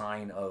a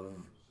sign of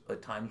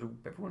times where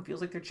everyone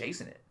feels like they're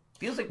chasing it.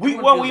 Feels like we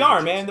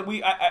are, man.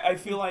 I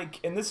feel like,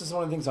 and this is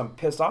one of the things I'm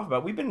pissed off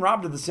about. We've been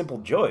robbed of the simple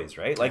joys,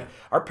 right? Like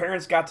our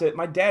parents got to.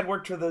 My dad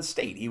worked for the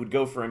state. He would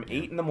go from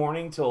 8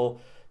 a.m.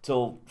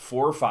 till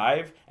 4 or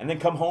 5, and then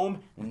come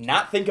home,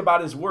 not think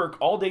about his work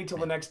all day till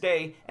the next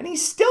day, and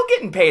he's still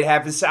getting paid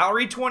half his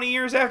salary 20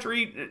 years after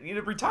he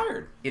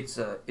retired. It's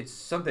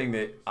something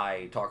that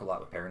I talk a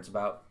lot with parents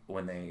about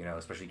when they,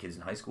 especially kids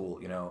in high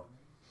school,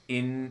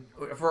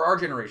 for our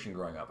generation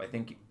growing up, I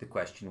think the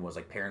question was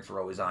like, parents were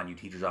always on you,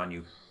 teachers on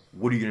you.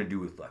 What are you going to do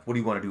with life? What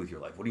do you want to do with your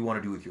life? What do you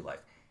want to do with your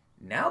life?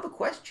 Now the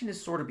question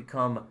has sort of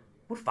become,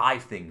 what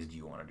 5 things do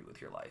you want to do with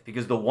your life?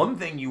 Because the one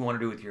thing you want to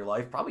do with your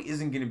life probably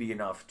isn't going to be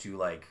enough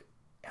to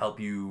help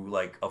you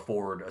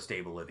afford a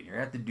stable living. You're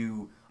going to have to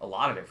do a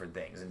lot of different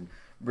things. And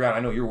Brianna, I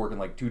know you're working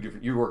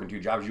you're working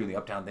 2 jobs. You're doing the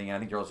Uptown thing, and I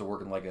think you're also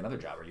working another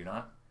job, are you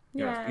not?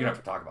 You don't have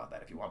to talk about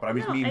that if you want. But I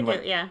just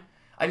mean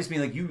I just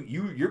mean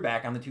you're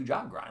back on the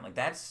 2-job grind.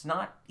 That's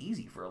not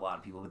easy for a lot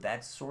of people, but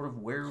that's sort of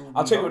where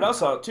I'll tell you what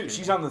else too.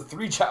 She's on the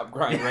 3-job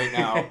grind right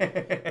now.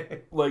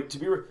 To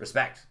be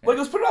respect.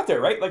 Let's put it out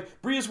there, right?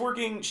 Bria's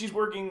working. She's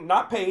working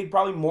not paid,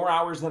 probably more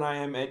hours than I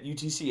am at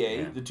UTCA.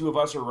 Yeah. The 2 of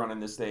us are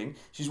running this thing.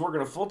 She's working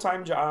a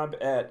full-time job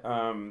at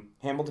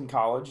Hamilton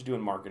College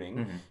doing marketing.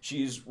 Mm-hmm.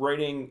 She's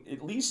writing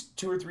at least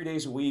 2 or 3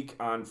 days a week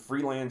on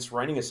freelance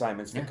writing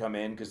assignments that come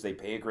in because they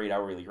pay a great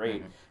hourly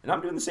rate. Mm-hmm. And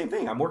I'm doing the same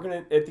thing. I'm working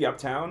at the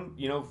Uptown,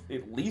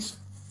 at least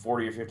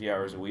 40 or 50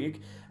 hours a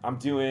week. I'm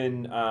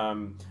doing,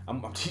 I'm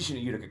teaching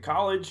at Utica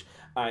College.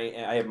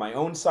 I have my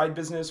own side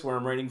business where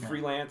I'm writing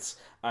freelance.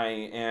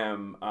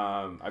 I've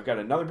got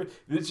another bit.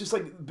 It's just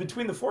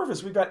between the 4 of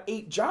us, we've got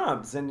 8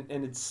 jobs, and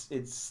it's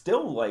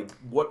still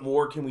what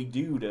more can we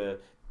do to?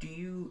 Do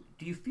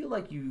you feel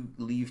like you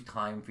leave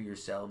time for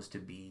yourselves to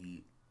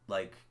be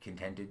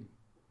contented?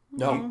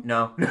 No.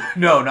 No,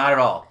 not at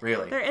all.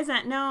 Really, there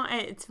isn't. No,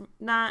 it's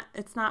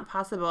not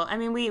possible. I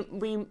mean,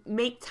 we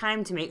make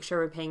time to make sure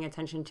we're paying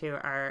attention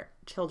to our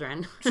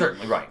children.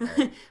 Certainly, right.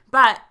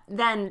 But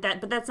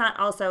that's not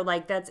also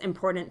that's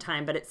important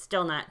time. But it's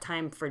still not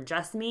time for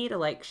just me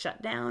to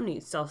shut down.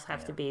 You still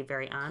have to be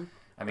very on.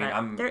 I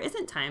mean, there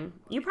isn't time.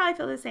 You probably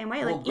feel the same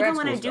way. Even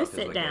when I do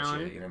sit down,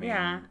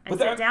 I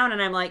sit down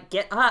and I'm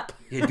get up.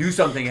 Yeah, do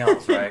something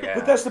else, right? Yeah.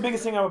 But that's the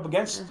biggest thing I'm up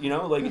against.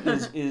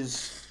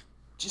 Is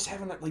just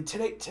having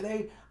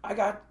today I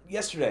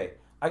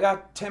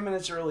got 10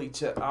 minutes early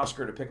to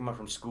Oscar to pick him up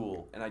from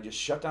school, and I just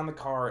shut down the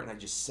car and I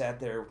just sat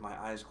there with my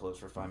eyes closed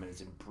for 5 minutes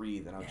and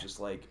breathed, and I was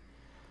just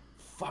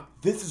fuck,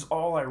 this is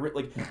all I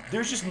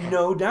there's just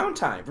no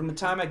downtime from the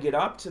time I get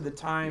up to the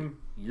time.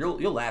 You'll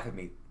laugh at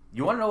me.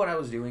 You want to know what I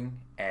was doing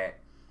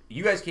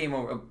you guys came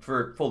over,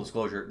 for full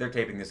disclosure, they're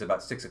taping this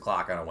about 6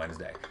 o'clock on a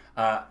Wednesday.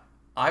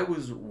 I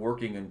was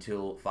working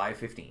until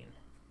 5:15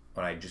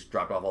 when I just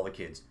dropped off all the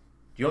kids. Do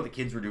you know what the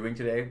kids were doing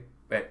today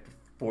at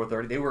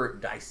 4:30? They were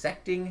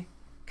dissecting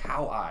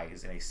cow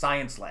eyes in a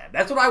science lab.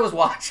 That's what I was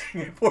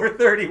watching at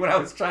 4:30 when I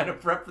was trying to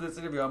prep for this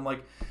interview. I'm God,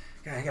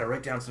 I gotta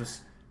write down some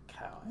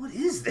cow. What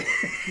is this?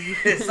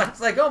 I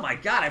was oh my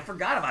God, I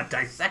forgot about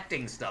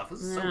dissecting stuff.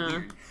 This is so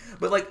weird.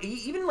 But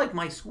even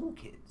my school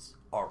kids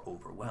are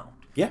overwhelmed.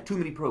 Yeah. Too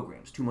many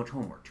programs, too much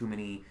homework, too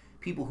many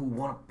people who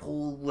want to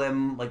pull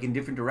them in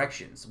different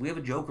directions. We have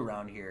a joke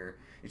around here.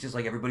 It's just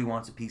everybody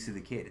wants a piece of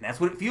the kid. And that's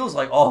what it feels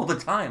like all the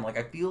time.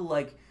 I feel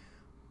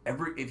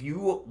if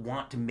you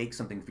want to make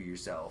something for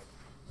yourself,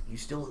 you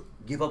still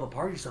give up a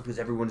part of yourself because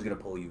everyone's going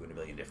to pull you in a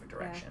million different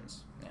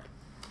directions. Yeah.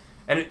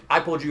 And I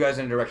pulled you guys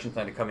in a direction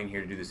plan to coming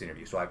here to do this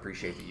interview, so I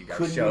appreciate that you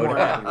guys showed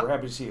up. We're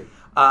happy to see you.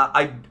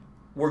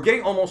 We're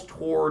getting almost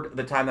toward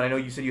the time that I know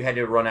you said you had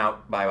to run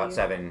out by about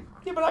 7.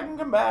 Yeah, but I can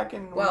come back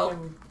and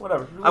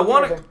whatever. I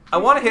want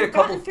to hit a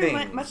couple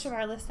things. Much of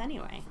our list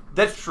anyway.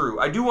 That's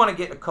true. I do want to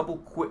get a couple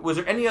quick. Was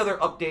there any other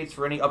updates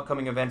for any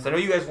upcoming events? I know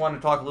you guys wanted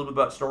to talk a little bit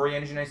about Story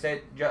Engine. You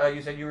said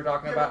you were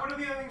talking about. What are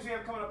the other things we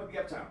have coming up at the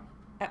Uptown?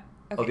 Okay.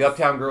 Oh, the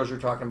Uptown Girls you're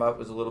talking about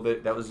was a little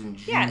bit. That was in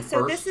June 1st. Yeah.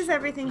 So this is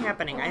everything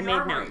happening. I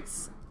made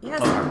notes.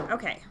 Yes.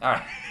 Okay. All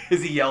right.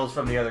 As he yells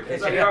from the other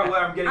kitchen.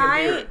 I'm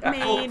getting a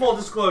beer. Full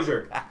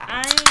disclosure.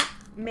 I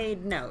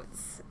made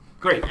notes.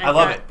 Great. I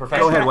love it.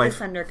 Perfect. Go ahead, wife.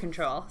 This under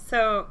control.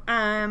 So,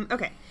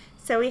 okay.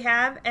 So we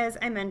have, as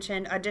I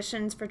mentioned,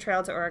 auditions for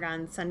Trail to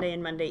Oregon Sunday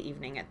and Monday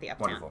evening at the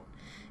Uptown. Wonderful.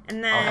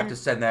 And then I'll have to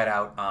send that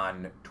out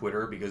on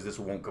Twitter because this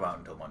won't come out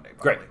until Monday,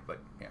 probably. Great. But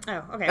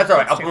yeah. Oh, okay. That's all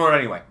right. I'll promote it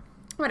anyway.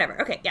 Whatever.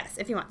 Okay, yes,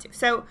 if you want to.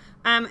 So,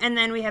 and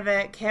then we have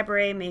a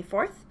cabaret May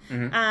 4th.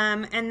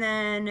 Mm-hmm. And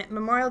then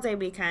Memorial Day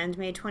weekend,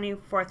 May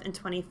 24th and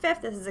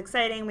 25th. This is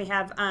exciting. We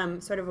have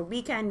sort of a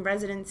weekend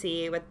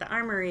residency with the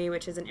Armory,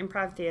 which is an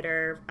improv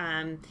theater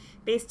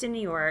based in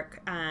New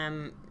York,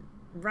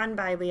 run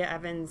by Leah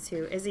Evans,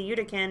 who is a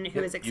Utican,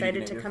 who is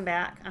excited to come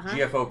back.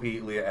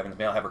 GFOP, Leah Evans.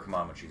 Maybe I'll have her come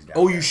on when she's down.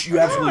 Oh, you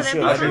absolutely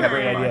should. I should have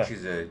her come on.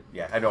 She's I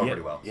know her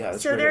pretty well. Yeah,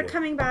 so they're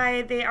coming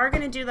by. They are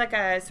going to do like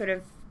a sort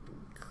of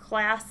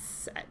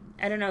class,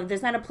 I don't know,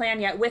 there's not a plan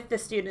yet with the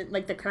student,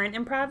 like the current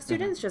improv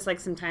students, just like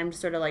some time to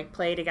sort of like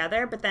play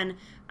together. But then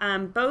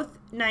both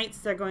nights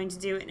they're going to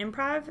do an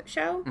improv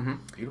show.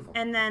 Beautiful.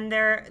 And then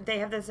they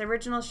have this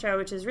original show,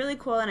 which is really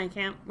cool, and I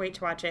can't wait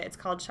to watch it. It's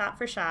called Shot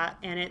for Shot,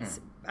 and it's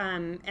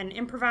an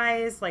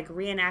improvised like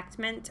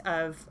reenactment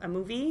of a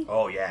movie.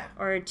 Oh, yeah.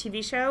 Or a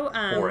TV show.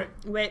 For it.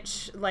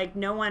 Which like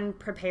no one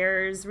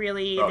prepares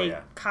really. They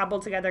cobble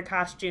together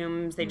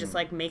costumes. They just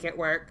like make it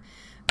work.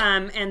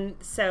 And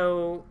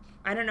so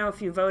I don't know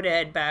if you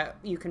voted, but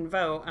you can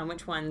vote on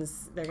which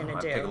ones they're going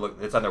to do. Take a look.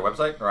 It's on their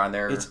website or on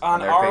their. It's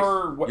on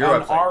our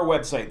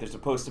website. There's a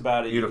post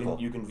about it. Beautiful.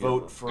 You can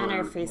vote for on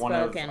our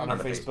Facebook. On our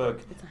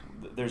Facebook.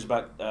 There's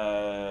about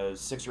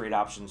 6 or 8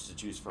 options to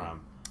choose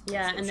from.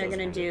 Yeah, and they're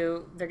going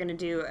to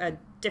do a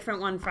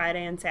different one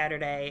Friday and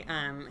Saturday,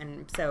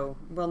 and so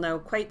we'll know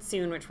quite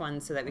soon which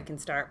ones so that we can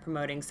start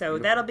promoting. So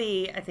that'll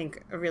be, I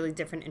think, a really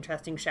different,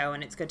 interesting show,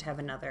 and it's good to have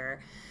another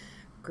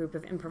group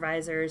of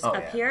improvisers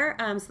here.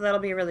 So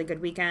that'll be a really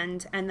good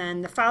weekend. And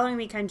then the following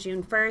weekend,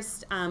 June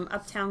 1st,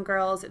 Uptown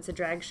Girls. It's a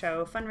drag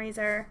show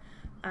fundraiser.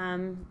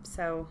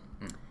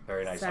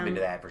 Very nice. I'm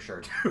into that for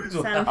sure too.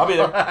 I'll be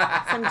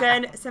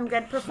there. Some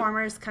good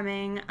performers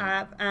coming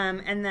up.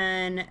 And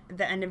then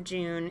the end of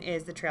June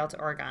is the Trail to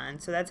Oregon.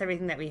 So that's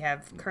everything that we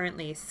have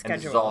currently scheduled.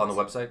 And this is all on the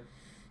website?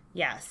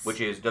 Yes.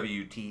 Which is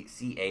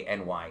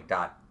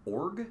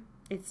WTCANY.org.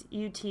 It's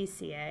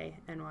UTCANY.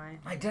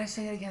 Did I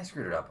say that again? I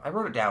screwed it up. I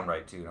wrote it down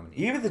right, too.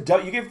 You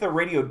give the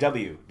radio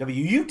W.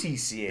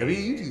 WUTCA.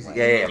 WUTCA.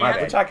 Yeah, my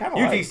bad. Which I kind of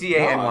like.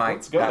 UTCANY.org.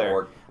 Let's go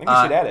there. I think you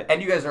should add it. And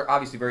you guys are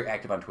obviously very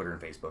active on Twitter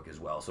and Facebook as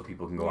well, so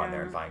people can go on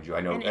there and find you. I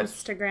know and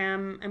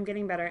Instagram. I'm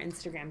getting better at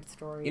Instagram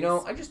stories. You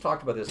know, I just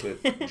talked about this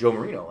with Joe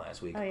Marino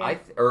last week. Oh, yeah.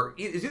 Or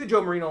is either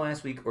Joe Marino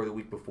last week or the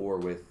week before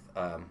with,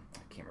 I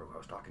can't remember who I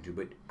was talking to,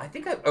 but I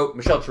think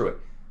Michelle Truitt.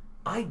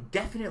 I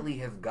definitely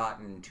have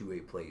gotten to a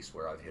place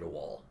where I've hit a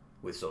wall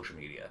with social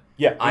media.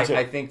 Yeah,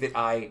 I think that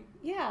I've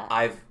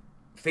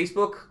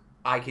Facebook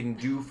I can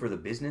do for the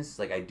business,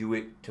 like I do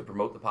it to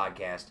promote the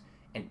podcast,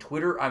 and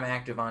Twitter I'm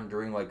active on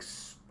during like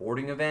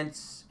sporting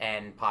events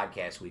and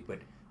podcast week, but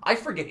I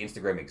forget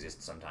Instagram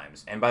exists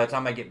sometimes, and by the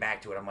time I get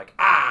back to it I'm like,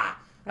 I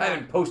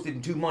haven't posted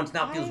in 2 months.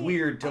 Now it feels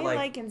weird to I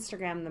like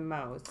Instagram the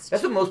most.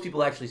 That's what most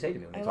people actually say to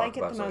me when they talk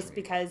about social media. I like it the most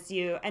because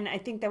and I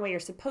think the way you're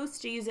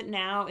supposed to use it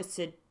now is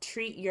to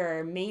treat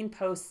your main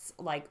posts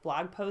like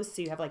blog posts,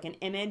 so you have like an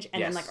image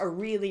and then like a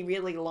really,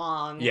 really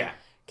long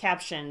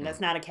caption that's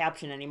not a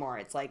caption anymore.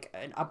 It's like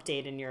an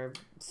update in your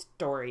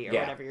story or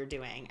whatever you're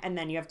doing. And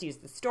then you have to use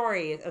the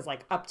story as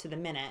like up to the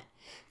minute.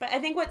 But I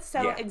think what's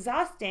so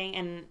exhausting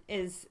and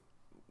is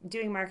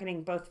doing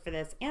marketing both for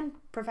this and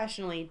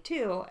professionally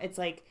too, it's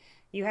like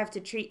you have to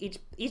treat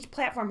each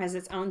platform has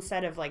its own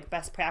set of like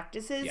best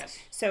practices. Yes.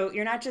 So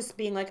you're not just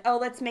being like, oh,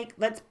 let's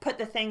put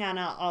the thing on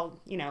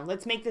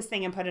let's make this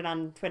thing and put it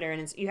on Twitter,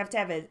 and you have to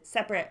have a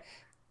separate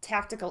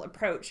tactical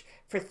approach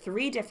for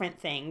 3 different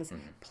things,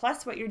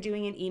 plus what you're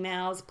doing in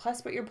emails,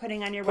 plus what you're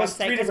putting on your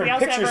website. 3 different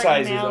picture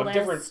sizes of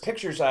different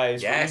picture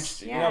size.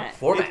 Yes.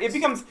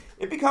 Formats.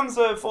 It becomes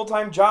a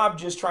full-time job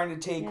just trying to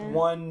take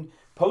one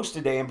post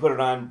a day and put it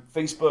on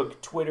Facebook,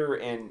 Twitter,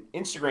 and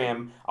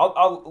Instagram.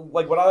 I'll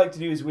like what I like to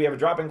do is we have a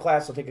drop-in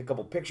class. I'll take a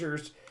couple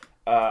pictures.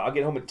 I'll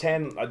get home at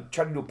 10. I'll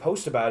try to do a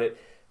post about it.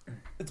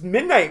 It's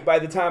midnight by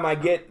the time I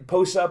get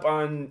posts up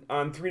on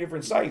 3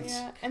 different sites.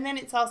 Yeah, and then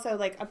it's also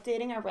like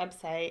updating our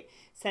website,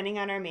 sending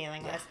out our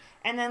mailing list,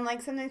 and then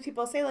like sometimes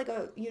people say like,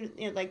 oh,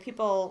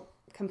 people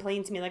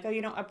complain to me like, oh,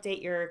 you don't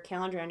update your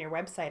calendar on your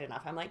website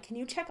enough. I'm like, can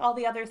you check all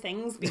the other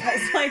things, because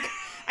like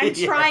I'm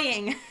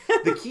trying.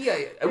 The key,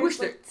 I wish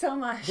like, so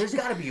much. There's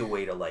got to be a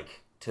way to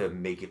like to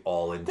make it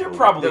all into. There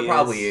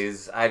probably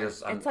is.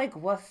 It's like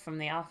Woof from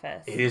The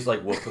Office. It is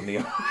like Woof from The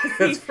Office.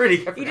 That's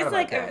pretty. You just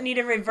like need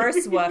a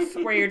reverse Woof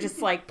where you're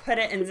just like put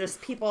it and just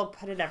people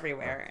put it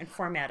everywhere and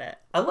format it.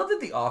 I love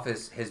that The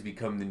Office has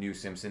become the new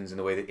Simpsons in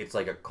the way that it's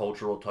like a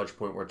cultural touch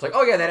point where it's like,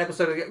 oh yeah, that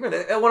episode,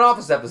 that one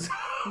Office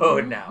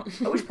episode now.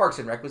 I wish Parks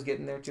and Rec was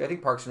getting there too. I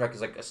think Parks and Rec is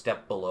like a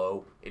step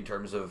below in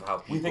terms of how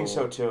people. We think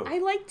so too. I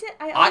liked it.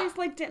 I always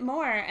liked it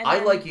more. And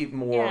I like it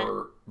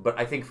more, but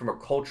I think from a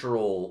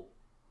cultural.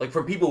 Like,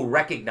 from people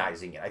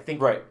recognizing it, I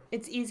think... Right.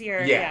 It's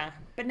easier, yeah.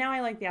 But now I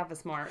like The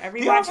Office more.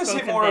 The Office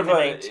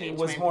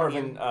was more of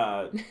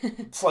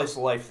an slice of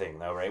life thing,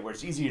 though, right? Where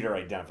it's easier to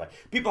identify.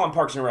 People on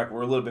Parks and Rec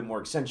were a little bit more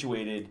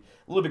accentuated,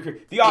 a little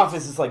bit... The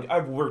Office is like,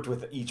 I've worked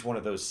with each one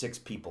of those 6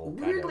 people.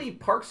 Weirdly,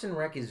 Parks and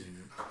Rec is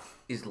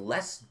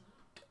less...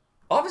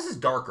 Office is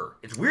darker.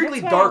 It's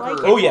weirdly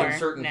darker in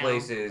certain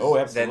places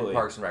than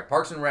Parks and Rec.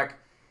 Parks and Rec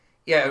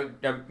Yeah,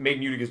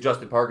 Maiden Utica's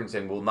Justin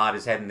Parkinson will nod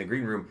his head in the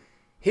green room.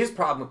 His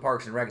problem with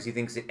Parks and Rec is he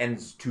thinks it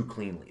ends too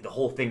cleanly. The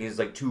whole thing is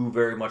like too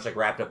very much like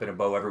wrapped up in a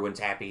bow. Everyone's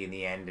happy in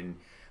the end, and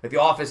like The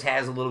Office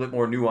has a little bit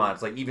more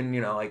nuance. Like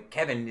even like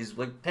Kevin is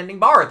like tending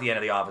bar at the end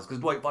of The Office because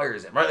Dwight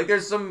fires him. Right? Like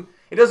there's some.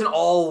 It doesn't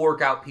all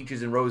work out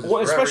peaches and roses.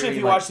 Well, forever. especially if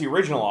you watch the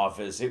original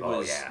Office, it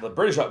was the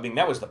British. I mean,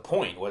 that was the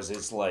point. Was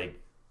it's like.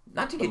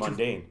 Not to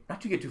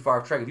get too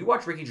far off track. If you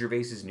watch Ricky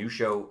Gervais's new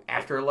show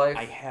Afterlife,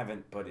 I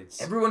haven't, but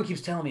it's everyone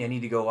keeps telling me I need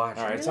to go watch it.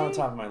 All right, it's on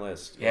top of my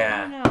list.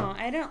 Yeah.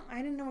 I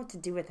didn't know what to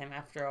do with him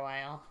after a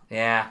while.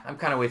 Yeah, I'm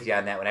kind of with you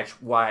on that one. That's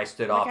why I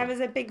stood off. I was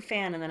a big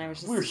fan, and then I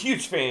was just. We were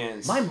huge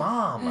fans. My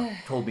mom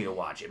told me to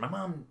watch it. My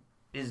mom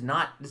is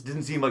not. This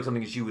didn't seem like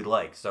something she would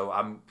like. So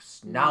I'm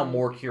now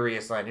more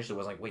curious than I initially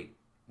was. Like, wait,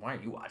 why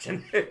aren't you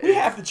watching? We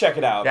have to check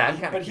it out.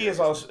 Yeah, but he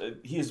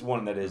is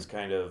one that is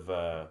kind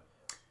of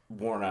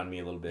worn on me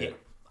a little bit. Yeah.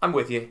 I'm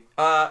with you.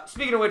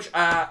 Speaking of which,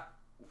 I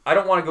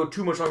don't want to go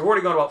too much longer. We're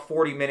already going about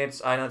 40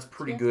 minutes. I know it's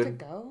pretty good. To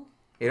go?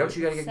 Yeah, don't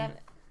you gotta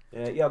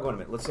get? Yeah, I'll go in a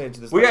minute. Let's say into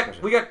this. We got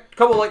a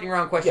couple of lightning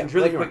round questions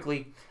really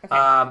quickly. Okay.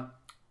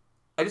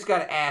 I just got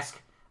to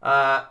ask,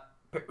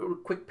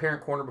 quick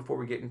parent corner before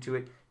we get into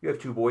it. You have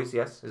 2 boys,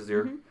 yes? Is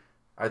there? Mm-hmm.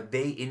 Are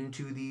they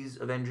into these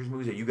Avengers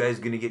movies? Are you guys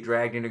going to get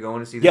dragged into going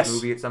to see this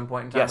movie at some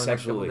point in time? Yes, in the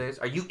next absolutely. Couple of days?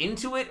 Are you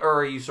into it,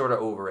 or are you sort of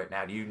over it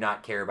now? Do you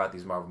not care about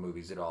these Marvel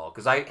movies at all?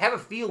 Because I have a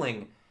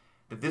feeling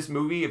that this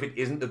movie, if it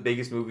isn't the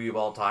biggest movie of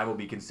all time, will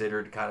be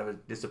considered kind of a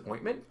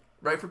disappointment,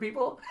 right, for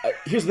people?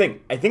 Here's the thing.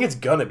 I think it's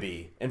gonna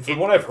be. And from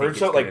what I've heard,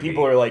 so like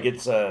people are like,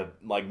 it's a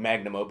like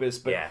magnum opus.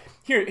 But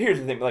here's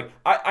the thing. Like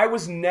I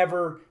was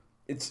never.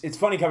 It's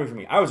funny coming from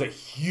me. I was a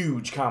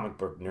huge comic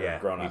book nerd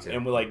growing up,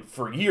 and like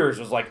for years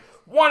was like,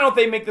 why don't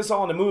they make this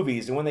all into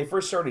movies? And when they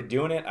first started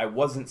doing it, I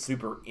wasn't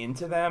super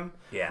into them.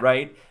 Yeah.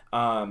 Right.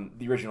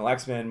 The original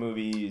X-Men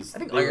movies. I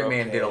think Iron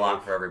Man did a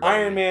lot for everybody.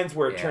 Iron Man's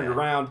where it turned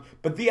around.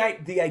 But the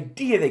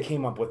idea they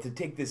came up with to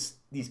take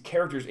these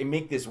characters and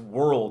make this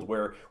world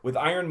where with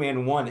Iron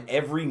Man 1,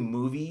 every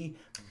movie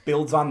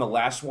builds on the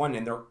last one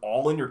and they're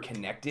all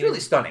interconnected. It's really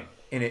stunning.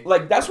 In it.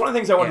 Like, that's one of the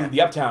things I want to do at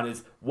the Uptown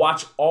is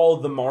watch all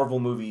the Marvel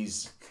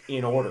movies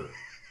in order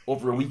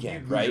over a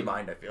weekend, right? Your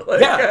mind, I feel like.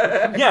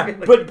 Yeah.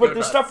 Like, but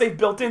the stuff they've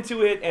built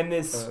into it and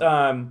this...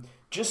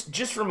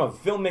 Just from a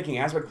filmmaking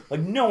aspect, like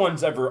no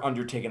one's ever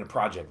undertaken a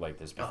project like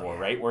this before,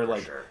 right? Where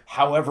like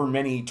however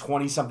many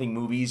 20-something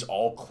movies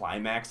all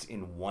climax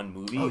in one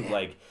movie,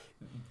 like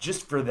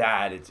just for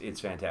that, it's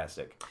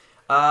fantastic.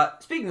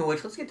 Speaking of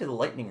which, let's get to the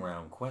lightning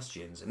round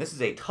questions. And this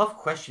is a tough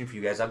question for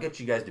you guys. I'll get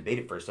you guys to debate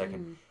it for a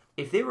second.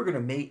 If they were going to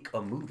make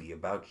a movie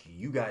about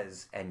you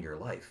guys and your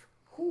life,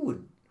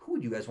 who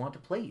would you guys want to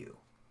play you?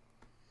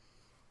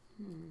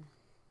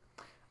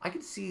 I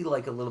could see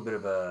like a little bit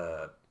of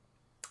a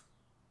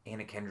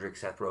Anna Kendrick,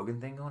 Seth Rogen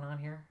thing going on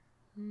here.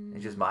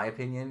 It's just my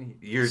opinion.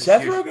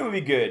 Seth Rogen would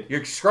be good.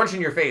 You're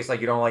scrunching your face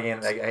like you don't like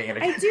Anna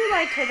Kendrick. I do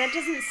like her. That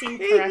doesn't seem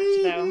correct,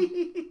 though.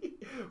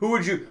 Who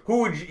would you?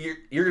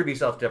 You're going to be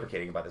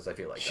self-deprecating about this, I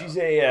feel like. She's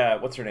a,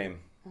 what's her name?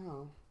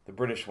 Oh. The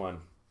British one.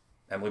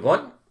 Emily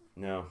Blunt?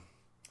 No.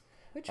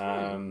 Which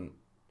one?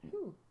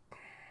 Who?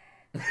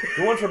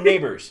 The one from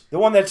Neighbors. The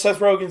one that Seth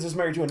Rogen is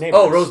married to in Neighbors.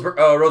 Oh, Rose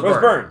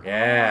Byrne.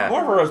 Yeah.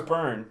 More of a Rose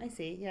Byrne. I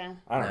see, yeah.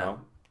 I don't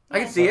know. I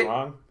can see it.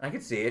 Wrong. I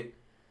can see it.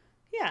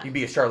 Yeah. You'd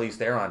be a Charlize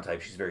Theron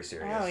type. She's very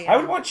serious. Oh, yeah. I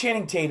would want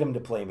Channing Tatum to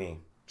play me.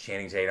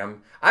 Channing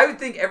Tatum. I would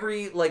think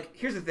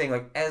here's the thing,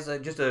 like, as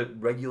just a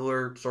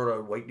regular sort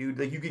of white dude,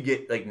 like, you could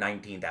get, like,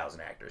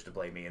 19,000 actors to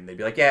play me, and they'd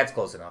be like, yeah, it's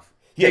close enough.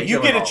 Yeah,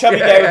 you get a chubby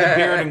guy with a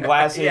beard and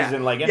glasses,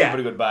 and, like,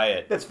 anybody would buy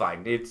it. That's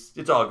fine.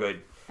 It's all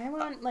good. I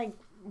want, like,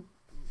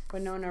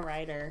 Winona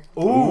Ryder.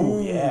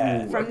 Ooh,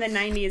 yeah. From the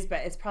 90s,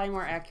 but it's probably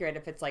more accurate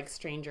if it's like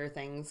Stranger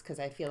Things, because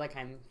I feel like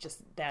I'm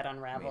just that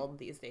unraveled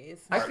these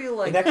days. I feel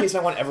like... In that case,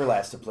 I want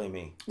Everlast to play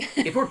me.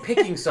 If we're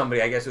picking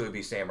somebody, I guess it would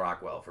be Sam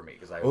Rockwell for me,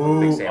 because I'm a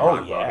big Sam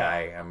Rockwell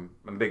guy. I'm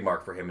a big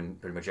mark for him in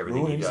pretty much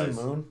everything he does.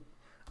 Moon?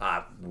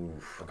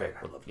 Okay,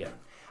 I love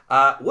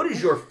that. What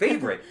is your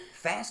favorite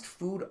fast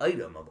food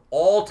item of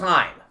all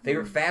time?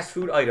 Favorite fast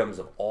food items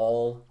of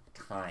all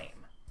time?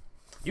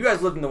 You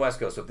guys lived in the West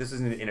Coast, so if this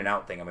isn't an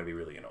In-N-Out thing, I'm going to be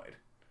really annoyed.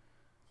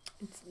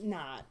 It's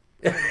not.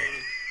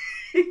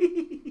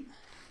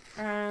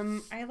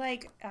 I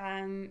like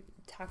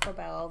Taco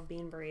Bell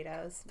bean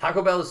burritos.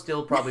 Taco Bell is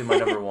still probably my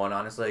number one,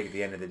 honestly. Like, at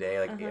the end of the day,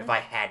 like if I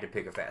had to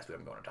pick a fast food,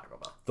 I'm going to Taco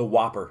Bell. The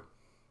Whopper.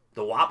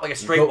 The Whopper? Like a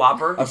straight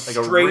Whopper? A like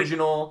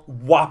original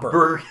Whopper.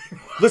 Burger.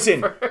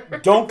 Listen,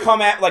 don't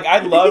come at... Like, I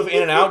love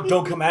In-N-Out.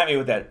 Don't come at me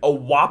with that. A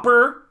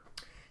Whopper?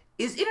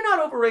 Is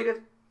In-N-Out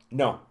overrated?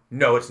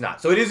 No, it's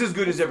not. So it is as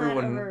good as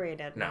everyone... Not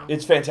overrated. No.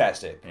 It's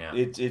fantastic. Yeah.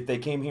 If they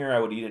came here, I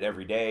would eat it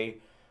every day.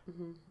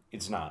 Mm-hmm.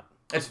 It's not.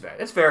 It's fair.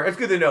 It's fair. It's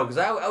good to know, because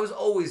I was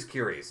always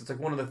curious. It's like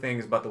one of the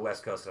things about the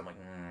West Coast that I'm like,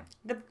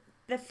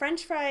 The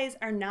French fries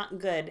are not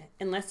good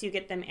unless you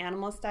get them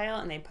animal style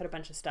and they put a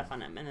bunch of stuff on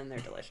them, and then they're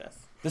delicious.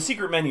 The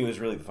secret menu is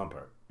really the fun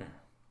part.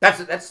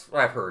 That's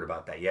what I've heard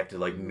about that. You have to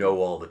like know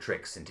all the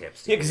tricks and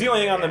tips. Yeah, because the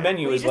only thing on the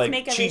menu is like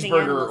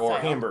cheeseburger or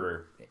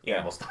hamburger.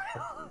 animal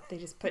style. They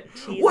just put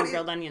cheese and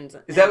grilled onions.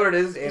 Is that what it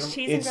is? It's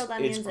cheese and grilled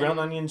onions. It's grilled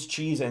onions,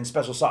 cheese, and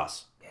special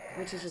sauce.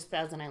 Which is just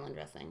Thousand Island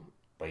dressing.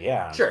 But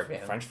yeah, sure.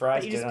 French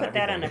fries. But you just put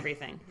that on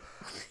everything.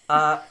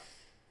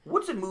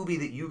 What's a movie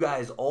that you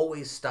guys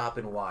always stop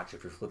and watch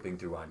if you're flipping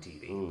through on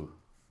TV? Ooh.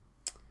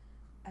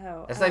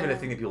 Oh, that's not even a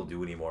thing that people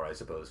do anymore, I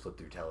suppose. Flip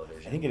through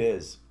television. I think it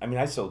is. I mean,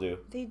 I still do.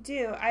 They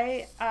do.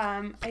 I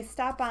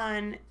stop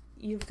on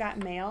You've Got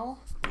Mail.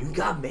 You've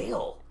Got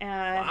Mail.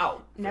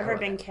 Wow. Never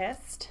Been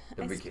Kissed.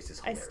 Never Been Kissed is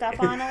hilarious. I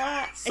stop on a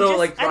lot. So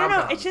I don't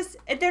know. It's just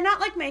they're not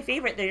like my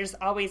favorite. They're just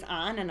always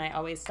on, and I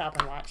always stop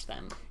and watch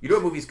them. You know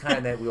what movie's kind of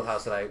in that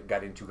wheelhouse that I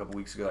got into a couple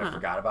weeks ago that I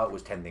forgot about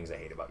was 10 Things I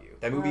Hate About You.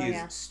 That movie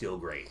is still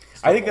great.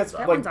 I think that's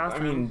like awesome. I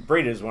mean,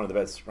 Braid is one of the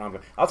best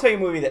rom-coms. I'll tell you a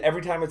movie that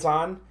every time it's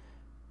on,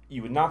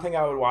 you would not think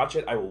I would watch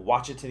it. I will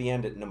watch it to the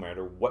end, no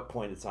matter what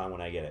point it's on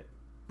when I get it.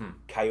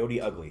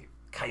 Coyote Ugly.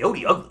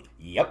 Coyote Ugly?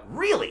 Yep.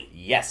 Really?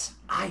 Yes.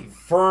 I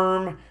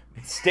don't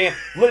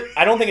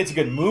think it's a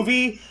good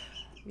movie.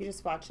 You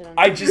just watch it.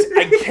 I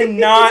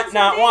cannot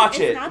not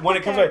watch it when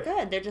it comes out.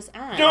 Good. They're just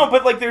on. No,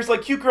 but like there's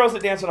like cute girls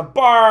that dance in a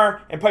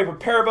bar and Piper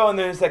Parabo, and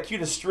there's that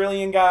cute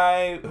Australian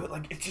guy.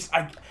 Like it's just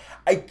I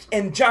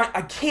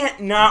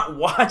can't not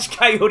watch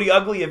Coyote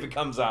Ugly if it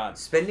comes on.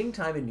 Spending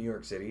time in New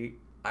York City,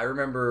 I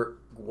remember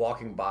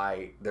walking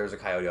by. There's a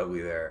Coyote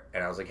Ugly there,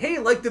 and I was like, "Hey,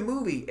 like the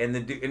movie,"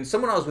 and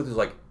someone I was with was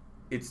like,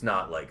 "It's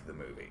not like the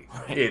movie.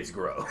 It's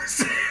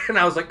gross." And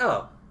I was like,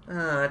 "Oh,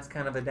 that's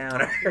kind of a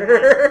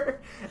downer."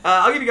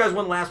 I'll give you guys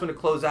one last one to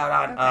close out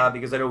on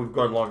because I know we've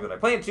gone longer than I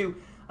planned to.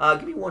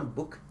 Give me one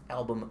book,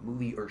 album,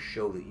 movie, or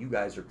show that you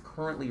guys are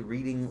currently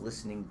reading,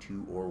 listening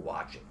to, or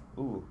watching.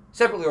 Ooh,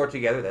 separately or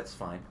together, that's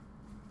fine.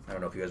 I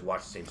don't know if you guys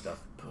watch the same stuff.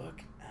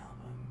 Book,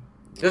 album.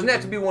 Doesn't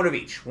have to be one of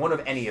each. One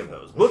of any of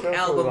those. Book,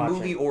 album,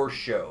 movie, or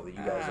show that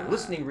you guys are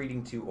listening,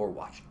 reading to, or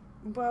watching.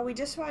 Well, we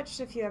just watched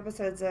a few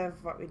episodes of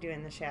What We Do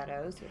in the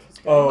Shadows, which was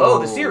good. Oh,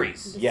 the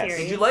series. Yes.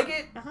 Did you like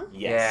it? Uh-huh.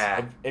 Yes. Yeah.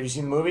 Have you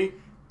seen the movie?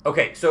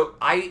 Okay, so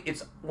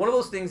it's one of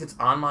those things that's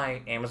on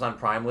my Amazon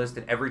Prime list,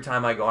 and every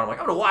time I go on, I'm like,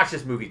 I'm going to watch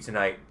this movie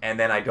tonight, and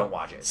then I don't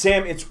watch it.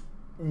 Sam, it's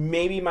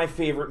maybe my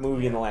favorite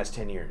movie in the last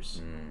 10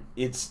 years.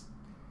 It's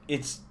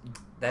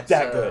that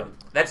good.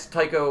 That's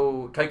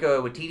Taika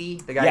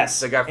Waititi, the guy, yes.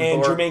 the guy from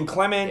and Thor. Jermaine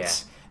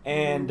Clement,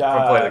 and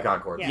from Flight of the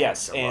Conchords.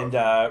 Yes, and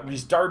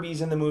Rhys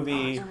Darby's in the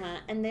movie.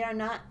 And they are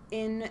not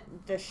in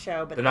the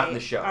show, but they're not in the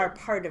show. Are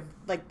part of,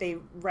 like, they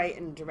write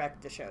and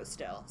direct the show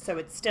still. So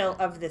it's still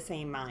of the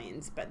same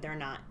minds, but they're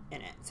not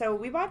in it. So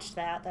we watched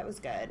that. That was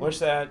good. Watched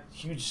that.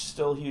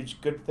 Still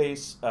huge Good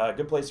Place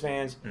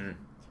fans.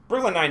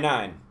 Brooklyn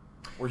Nine-Nine.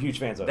 We're huge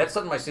fans of. That's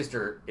something my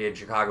sister in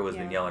Chicago has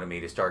been yelling at me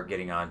to start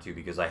getting onto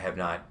because I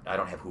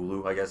don't have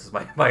Hulu, I guess is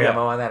my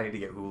MO on that. I need to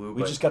get Hulu.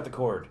 We just cut the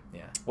cord.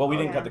 Yeah. Well, we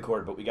didn't cut the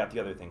cord, but we got the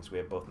other things. We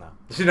have both now.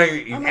 So now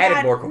you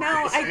added more cords. No,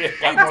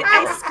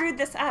 I screwed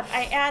this up.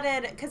 I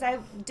added, because I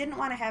didn't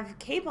want to have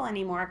cable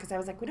anymore because I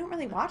was like, we don't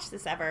really watch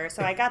this ever.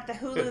 So I got the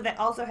Hulu that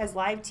also has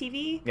live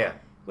TV,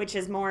 which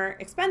is more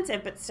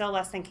expensive, but still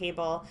less than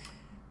cable.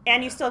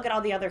 And you still get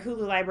all the other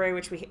Hulu library,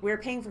 which we were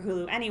paying for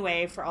Hulu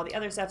anyway for all the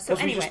other stuff. So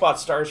we just bought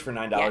Stars for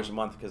 $9 a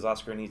month because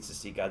Oscar needs to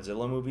see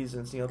Godzilla movies,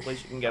 and it's the only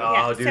place you can get them.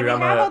 Oh, dude, so we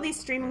have all these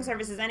streaming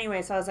services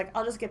anyway, so I was like,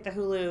 I'll just get the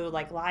Hulu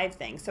live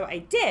thing. So I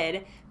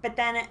did, but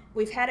then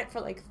we've had it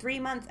for 3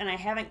 months, and I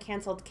haven't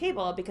canceled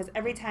cable because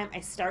every time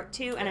I start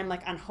to, and I'm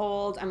on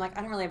hold, I'm like,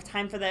 I don't really have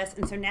time for this,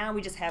 and so now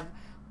we just have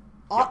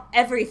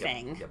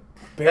everything. Yep.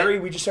 Barry,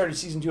 we just started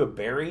season 2 of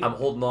Barry. I'm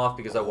holding off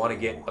because I want to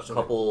get a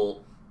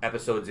couple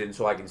episodes in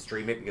so I can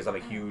stream it because I'm a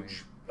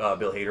huge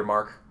Bill Hader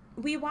mark.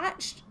 We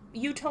watched,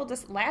 you told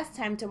us last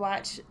time to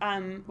watch,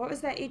 what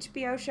was that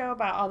HBO show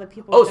about all the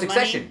people with the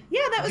Succession. money? Yeah,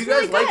 that was you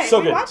guys really good.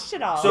 So we watched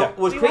it all. So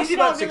what's crazy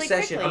about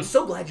Succession, really I'm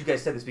so glad you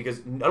guys said this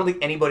because I don't think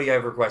anybody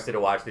I've requested to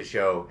watch this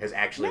show has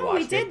actually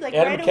watched it. No, we did,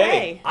 right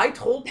away. I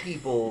told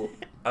people,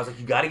 I was like,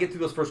 you got to get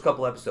through those first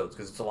couple episodes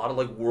because it's a lot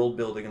of world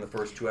building in the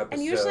first 2 episodes.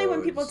 And usually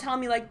when people tell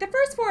me the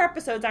first 4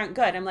 episodes aren't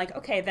good, I'm like,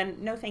 okay, then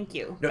no thank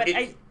you. No,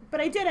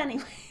 but I did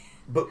anyway.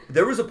 But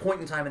there was a point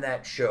in time in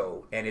that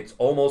show, and it's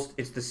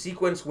the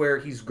sequence where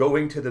he's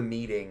going to the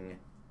meeting,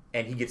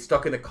 and he gets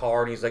stuck in the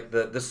car, and he's like,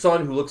 the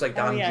son who looks like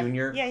Don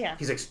Jr. Yeah.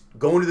 He's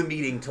going to the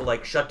meeting to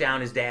shut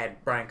down his dad,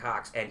 Brian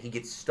Cox, and he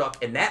gets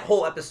stuck. And that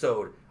whole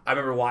episode, I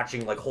remember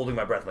watching, holding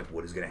my breath,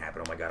 what is going to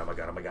happen? Oh my God.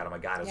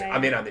 I was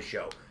I'm in on this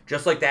show.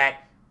 Just like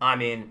that,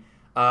 I'm in.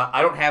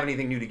 I don't have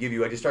anything new to give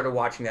you. I just started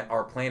watching that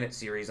Our Planet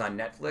series on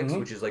Netflix,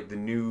 which is the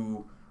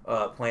new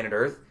Planet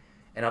Earth.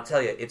 And I'll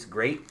tell you, it's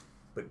great.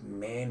 But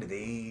man, do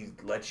they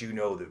let you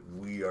know that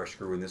we are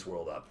screwing this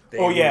world up. They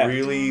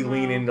really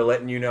lean into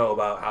letting you know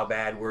about how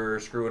bad we're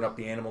screwing up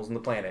the animals and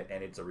the planet,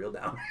 and it's a real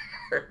downer.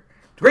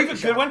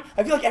 Good one.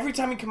 I feel like every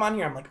time we come on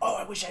here, I'm like, oh,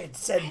 I wish I had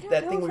said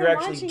that thing we were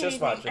actually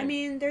just watching. I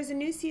mean, there's a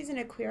new season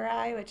of Queer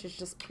Eye, which is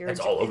just pure. It's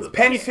all over the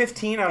Pen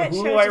 15 on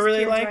Hulu. I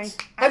really liked.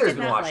 Heather's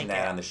been watching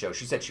that on the show.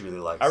 She said she really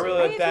likes it. I really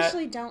like that. I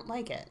officially don't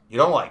like it. You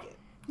don't like it?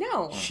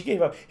 No. She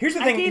gave up. Here's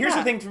the thing. Here's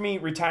the thing for me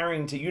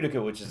retiring to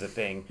Utica, which is a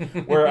thing,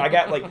 where I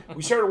got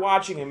we started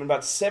watching him, and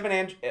about 7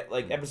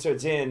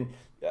 episodes in,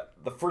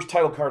 the first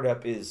title card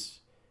up is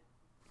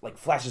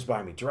flashes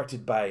by me,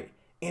 directed by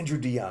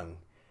Andrew DeYoung.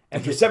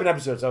 And for 7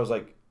 episodes, I was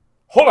like,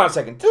 hold on a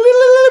second.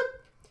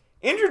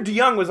 Andrew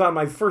DeYoung was on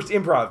my first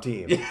improv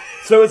team.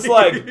 So it's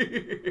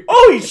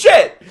holy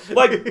shit!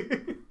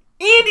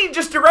 Andy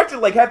just directed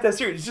half that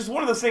series. It's just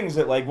one of those things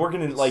that we're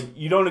gonna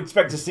you don't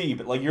expect to see,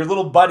 but your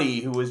little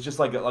buddy who was just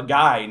a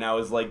guy now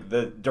is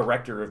the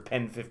director of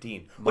Pen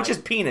 15, which is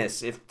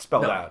penis if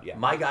spelled out. Yeah.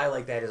 My guy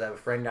like that is I have a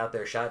friend out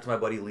there. Shout out to my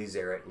buddy Lee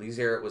Zarrett. Lee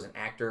Zarrett was an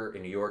actor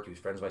in New York. He was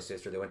friends with my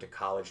sister. They went to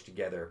college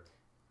together.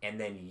 And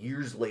then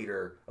years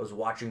later, I was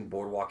watching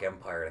Boardwalk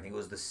Empire. I think it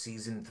was the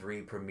season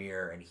 3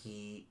 premiere, and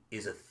he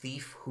is a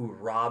thief who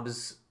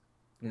robs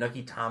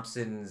Nucky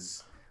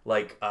Thompson's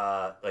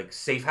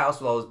safe house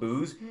with all his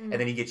booze, and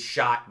then he gets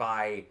shot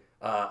by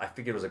I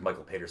figured it was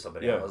Michael Pitt or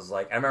somebody. Yeah. I was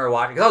I remember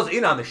watching because I was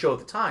in on the show at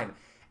the time,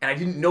 and I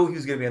didn't know he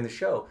was going to be on the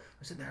show. I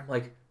was sitting there, I'm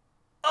like,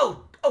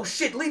 oh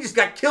shit, Lee just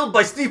got killed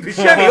by Steve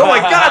Buscemi. Oh my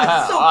god,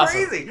 this is so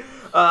awesome. Crazy.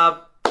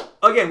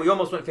 Again, we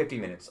almost went 50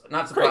 minutes.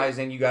 Not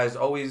surprising. Great. You guys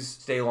always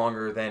stay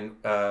longer than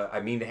I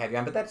mean to have you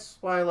on, but that's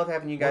why I love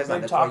having you guys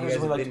on. That's why you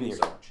guys have been here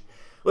so much.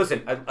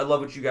 Listen, I love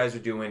what you guys are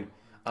doing.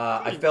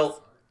 I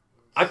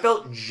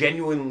felt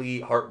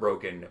genuinely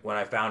heartbroken when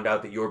I found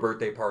out that your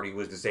birthday party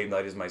was the same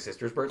night as my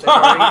sister's birthday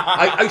party.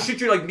 I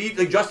shit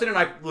you, Justin and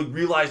I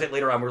realized that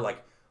later on. We're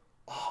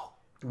oh,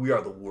 we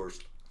are the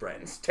worst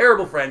friends.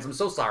 Terrible friends. I'm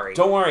so sorry.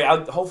 Don't worry.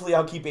 Hopefully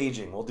I'll keep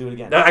aging. We'll do it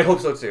again. I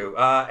hope so too.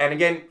 And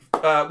again,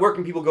 where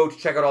can people go to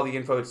check out all the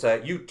info? It's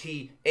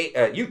utcany.org,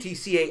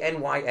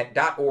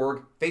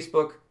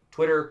 Facebook,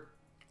 Twitter,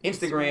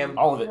 Instagram.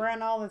 All of it. We're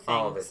on all the things.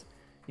 All of it.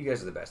 You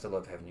guys are the best. I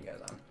love having you guys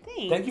on.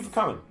 Thanks. Thank you for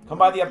coming. Come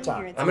by the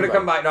Uptown. I'm going to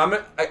come by.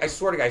 No, I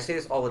swear to God, I say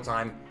this all the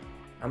time.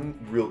 I'm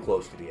real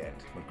close to the end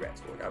with grad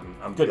school.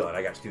 I'm good.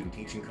 I got student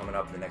teaching coming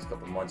up in the next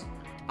couple of months.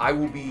 I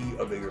will be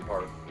a bigger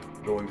part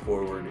going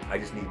forward. I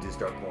just need to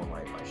start pulling my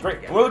shit Great.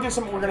 together. We're looking at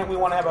something. We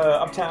want to have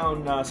a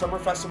Uptown Summer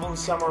Festival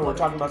this summer. We're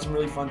talking about some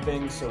really fun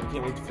things, so we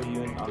can't wait to fill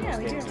you in on those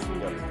things.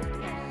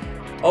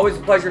 Always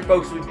a pleasure,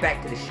 folks. We'll be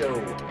back to the show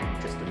in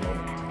just a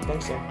moment.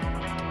 Thanks, Sam.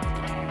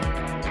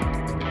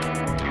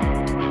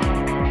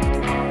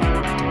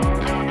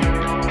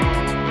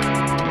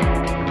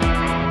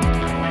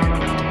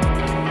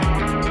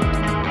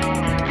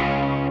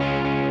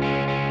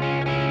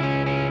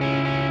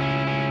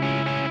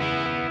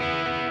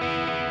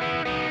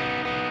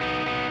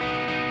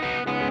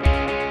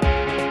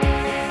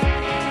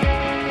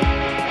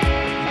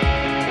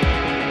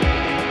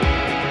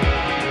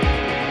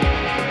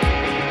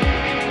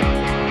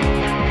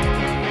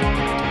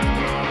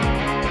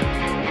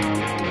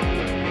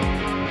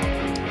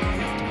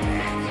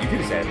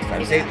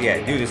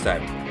 Yeah, do this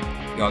time.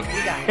 You got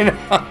it.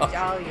 It's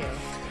all you.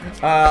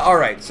 All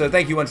right, so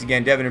thank you once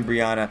again, Devin and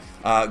Briana.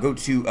 Go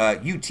to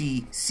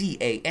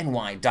utcany.org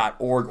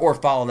or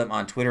follow them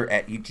on Twitter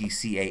at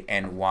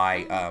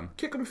utcany.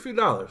 Kick them a few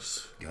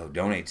dollars. Go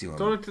donate to them.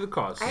 Donate to the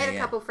cause. I had a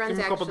couple friends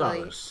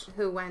actually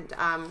who went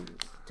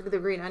to the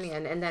Green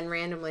Onion and then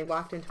randomly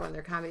walked into one of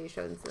their comedy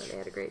shows and said they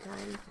had a great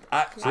time.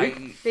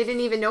 They didn't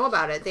even know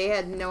about it. They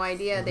had no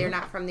idea. Mm-hmm. They're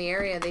not from the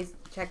area. They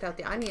checked out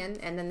the Onion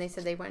and then they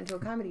said they went into a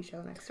comedy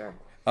show next door.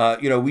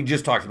 We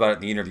just talked about it in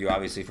the interview,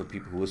 obviously, for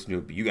people who listen to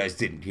it, but you guys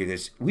didn't hear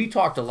this. We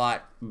talked a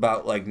lot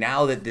about,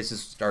 now that this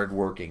has started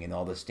working and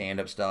all the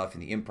stand-up stuff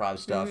and the improv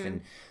stuff and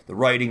the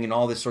writing and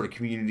all this sort of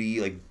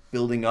community,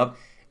 building up,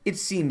 it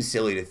seems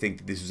silly to think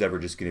that this was ever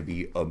just going to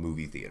be a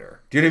movie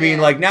theater. Do you know what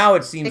I mean? Now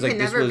it seems like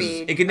this was...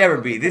 It could never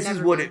be. This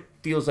is what it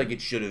feels like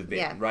it should have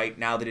been, right?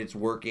 Now that it's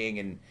working,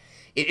 and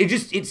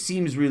it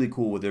seems really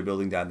cool what they're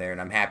building down there,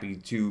 and I'm happy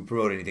to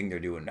promote anything they're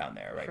doing down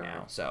there right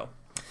now, so...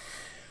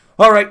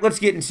 All right, let's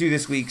get into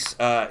this week's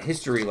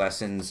history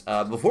lessons.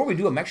 Before we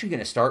do, I'm actually going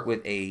to start with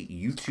a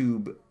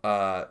YouTube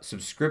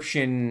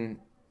subscription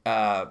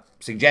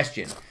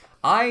suggestion.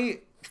 I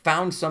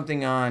found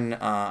something on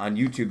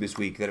YouTube this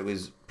week that it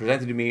was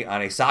presented to me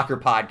on a soccer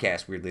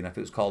podcast, weirdly enough.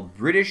 It was called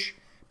British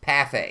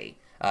Pathe,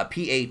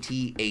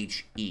 Pathe.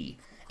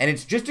 And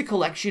it's just a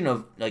collection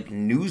of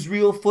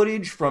newsreel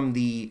footage from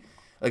the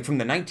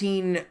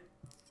 1930s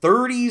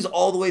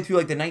all the way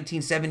through the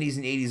 1970s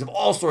and 80s of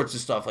all sorts of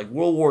stuff,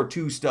 World War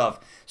II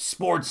stuff,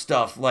 sports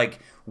stuff,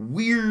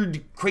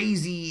 weird,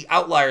 crazy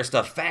outlier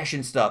stuff,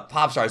 fashion stuff,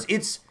 pop stars.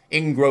 It's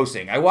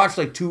engrossing. I watched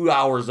 2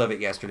 hours of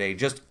it yesterday.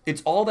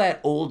 It's all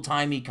that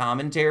old-timey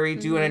commentary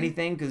to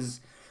anything,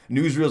 because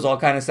newsreels all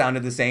kind of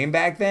sounded the same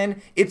back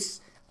then.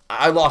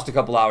 I lost a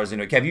couple hours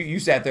into it. Kev, you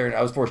sat there and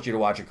I was forced you to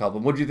watch a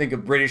couple. What did you think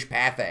of British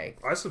Pathe?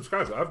 I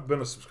subscribed. I've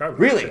been a subscriber.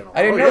 Really?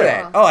 I didn't know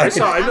that. Oh, I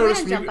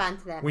noticed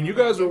when you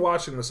guys were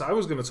watching this. I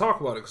was going to talk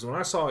about it because when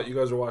I saw it, you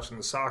guys were watching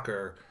the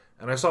soccer,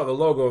 and I saw the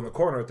logo in the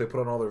corner that they put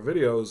on all their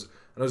videos.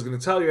 And I was going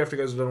to tell you after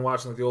you guys were done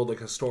watching the old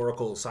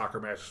historical soccer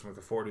matches from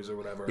the 40s or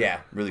whatever. Yeah,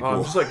 really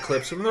cool. Just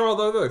clips. I mean, they're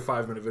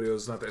 5-minute videos.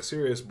 It's not that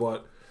serious,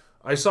 but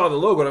I saw the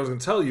logo and I was going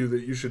to tell you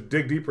that you should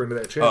dig deeper into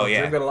that channel. Oh,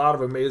 yeah. They've got a lot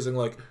of amazing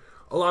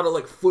a lot of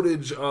like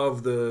footage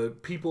of the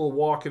people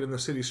walking in the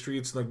city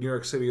streets in like New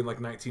York City in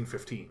like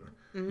 1915.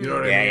 You know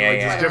what I mean?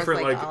 Like just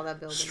different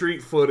like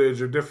street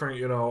footage or different,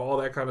 you know, all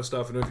that kind of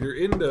stuff. And if you're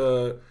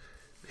into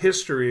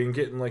history and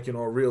getting like, you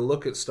know, a real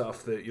look at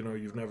stuff that, you know,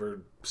 you've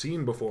never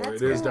seen before,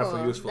 it is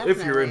definitely useful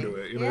if you're into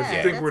it. You know, if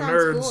you think we're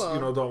nerds,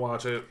 you know, don't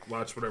watch it.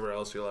 Watch whatever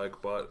else you like,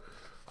 but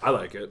I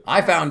like it.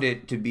 I found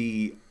it to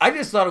be... I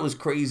just thought it was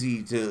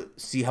crazy to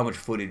see how much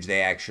footage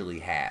they actually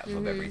have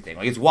of everything.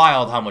 Like, it's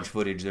wild how much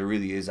footage there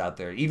really is out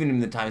there, even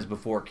in the times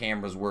before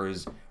cameras were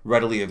as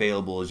readily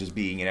available as just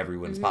being in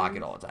everyone's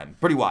pocket all the time.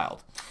 Pretty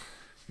wild.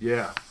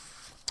 Yeah.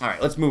 All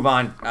right, let's move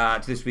on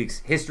to this week's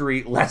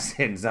history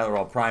lessons. Now we're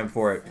all primed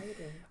for it.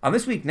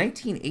 This week,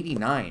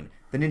 1989,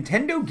 the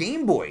Nintendo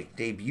Game Boy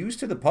debuts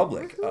to the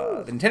public.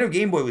 The Nintendo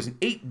Game Boy was an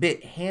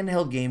 8-bit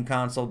handheld game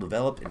console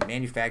developed and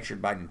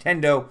manufactured by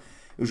Nintendo.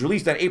 It was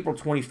released on April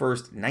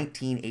 21st,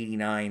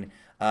 1989,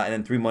 and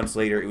then 3 months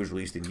later, it was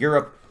released in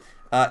Europe.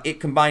 It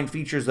combined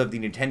features of the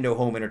Nintendo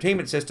Home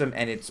Entertainment System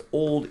and its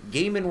old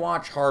Game &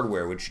 Watch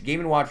hardware, which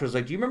Game & Watch was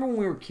like, do you remember when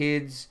we were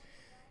kids?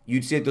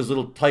 You'd see like those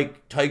little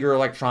Tiger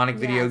Electronic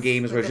video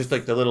games where it's just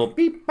like the little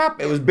beep, pop.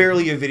 It was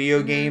barely a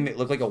video game. It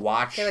looked like a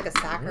watch. Like a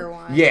soccer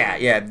one.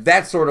 Yeah.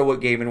 That's sort of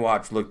what Game &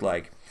 Watch looked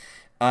like.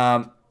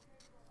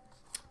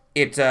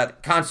 Its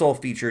console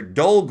featured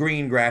dull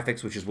green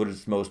graphics, which is what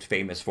it's most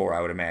famous for, I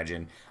would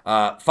imagine.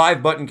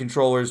 5 button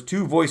controllers,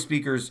 2 voice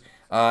speakers,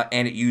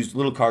 and it used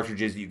little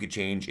cartridges that you could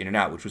change in and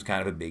out, which was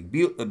kind of a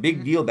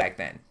big deal back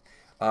then.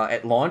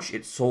 At launch,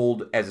 it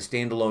sold as a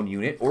standalone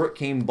unit, or it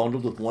came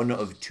bundled with one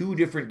of 2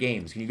 different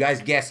games. Can you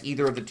guys guess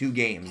either of the 2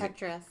 games?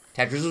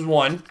 Tetris is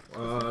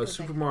 1.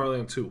 Super Mario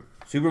Land 2.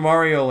 Super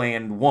Mario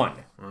Land 1.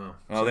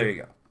 Oh, there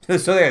you go.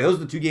 So there, those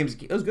are the 2 games.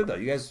 It was good, though.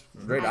 You guys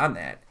were right on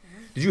that.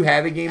 Did you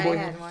have a Game Boy? I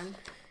had one.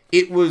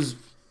 It was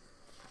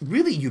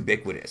really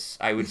ubiquitous,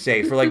 I would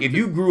say. For like, if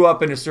you grew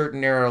up in a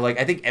certain era, like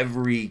I think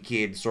every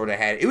kid sort of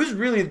had it.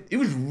 It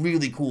was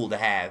really cool to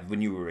have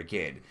when you were a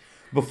kid.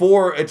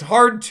 Before, it's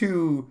hard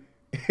to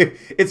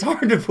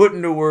put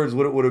into words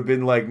what it would have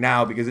been like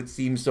now because it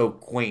seems so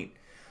quaint.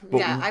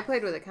 But I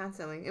played with it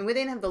constantly. And we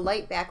didn't have the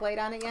light backlight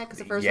on it yet because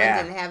the first one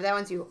didn't have that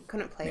one, so you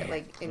couldn't play it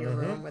like in your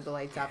room with the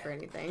lights off or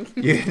anything.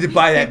 You had to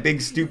buy that big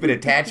stupid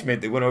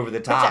attachment that went over the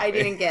top. Which I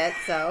didn't get,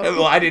 so.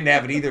 Well, I didn't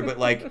have it either, but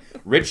like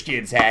rich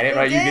kids had it,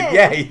 right?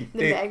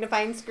 The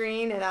magnifying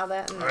screen and all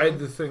that. I had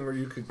the thing where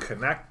you could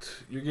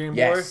connect your Game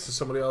Boy to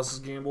somebody else's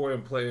Game Boy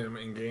and play them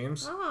in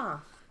games. Yeah.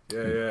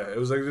 It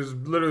was like there's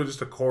literally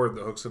just a cord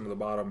that hooks into the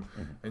bottom,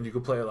 and you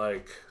could play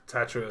like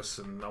Tetris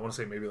and I want to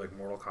say maybe like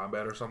Mortal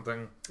Kombat or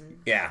something.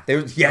 Yeah, there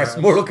was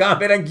Mortal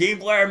Kombat on Game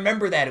Boy. I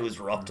remember that. It was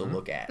rough to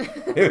look at.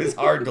 It was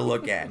hard to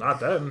look at.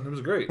 Not then. It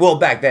was great. Well,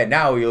 back then.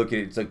 Now you look at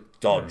it, it's like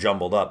it's all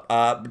jumbled up.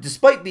 But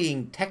despite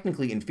being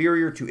technically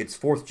inferior to its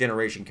 4th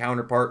generation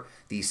counterpart,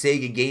 the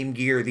Sega Game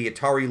Gear, the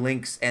Atari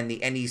Lynx, and the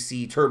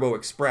NEC Turbo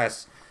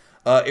Express,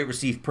 it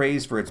received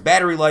praise for its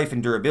battery life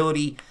and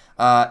durability.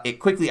 It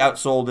quickly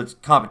outsold its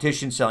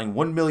competition, selling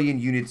 1 million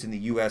units in the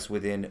U.S.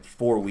 within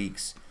 4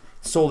 weeks.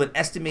 Sold an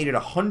estimated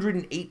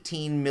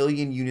 118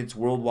 million units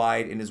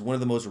worldwide and is one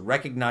of the most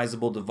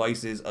recognizable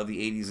devices of the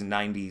 80s and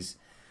 90s.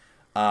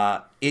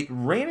 It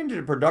ran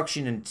into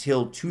production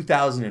until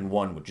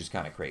 2001, which is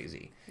kind of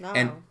crazy. No.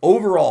 And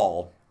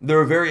overall, there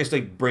are various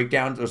like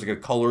breakdowns. There's like a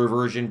color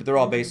version, but they're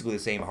all basically the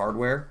same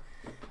hardware.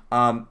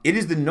 It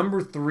is the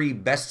number 3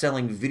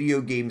 best-selling video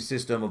game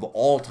system of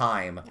all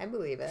time. I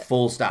believe it.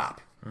 Full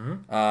stop.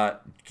 Can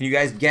you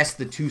guys guess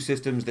the 2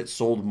 systems that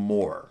sold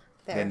more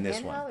than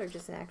this one? Or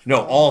just an actual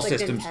no, all like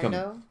systems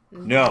Nintendo?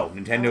 come. No,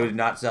 Nintendo did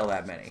not sell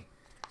that many.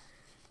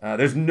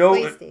 There's no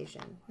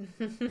PlayStation.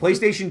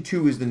 PlayStation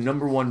 2 is the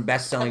number 1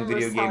 best-selling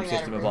video game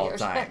system of all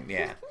time.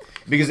 Yeah,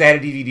 because they had a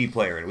DVD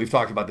player in it. We've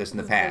talked about this in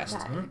the past.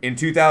 In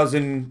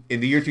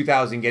the year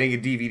 2000, getting a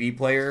DVD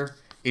player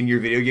in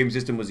your video game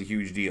system was a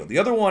huge deal. The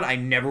other one I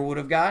never would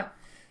have got.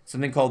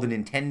 Something called the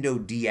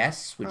Nintendo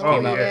DS, which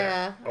came out.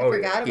 I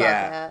forgot about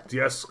that.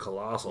 DS is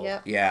colossal.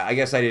 Yep. Yeah, I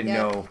guess I didn't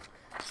know.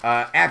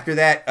 After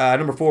that,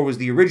 number 4 was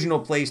the original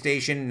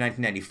PlayStation in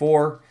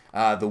 1994,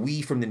 the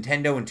Wii from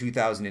Nintendo in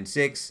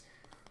 2006.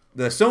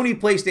 The Sony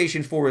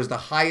PlayStation 4 is the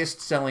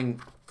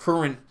highest-selling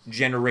current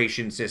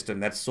generation system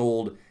that's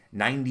sold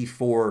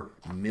 94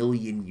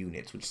 million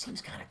units, which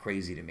seems kind of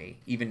crazy to me.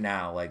 Even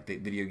now, like, the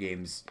video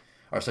games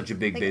are such a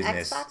big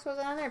business. Xbox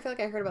wasn't on there? I feel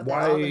like I heard about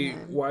that all the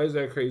time. Why is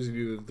that crazy to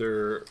you that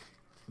they're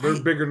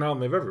bigger now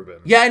than they've ever been?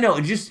 Yeah, I know.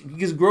 Just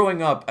because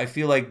growing up, I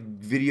feel like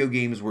video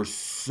games were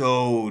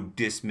so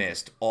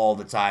dismissed all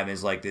the time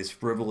as like this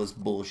frivolous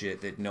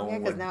bullshit that no one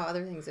would... because now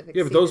other things have exceeded.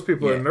 Yeah, but those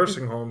people are in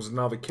nursing homes, and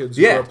now the kids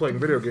who are playing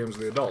video games are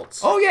the adults.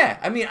 Oh, yeah.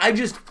 I mean,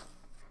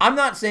 I'm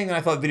not saying that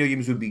I thought video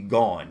games would be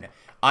gone.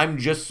 I'm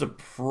just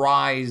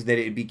surprised that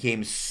it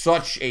became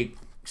so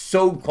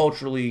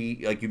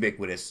culturally like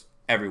ubiquitous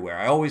everywhere.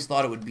 I always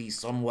thought it would be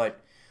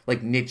somewhat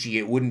like niche-y.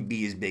 It wouldn't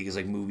be as big as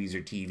like movies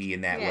or TV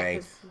in that way.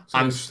 It's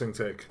an interesting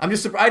take. I'm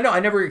just surprised. I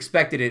never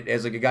expected it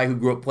as like a guy who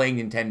grew up playing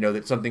Nintendo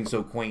that something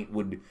so quaint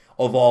would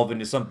evolve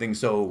into something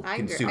so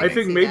consuming. I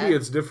think maybe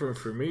it's different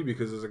for me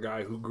because as a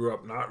guy who grew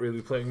up not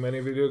really playing many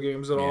video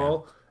games at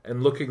all,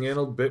 and looking in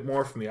a bit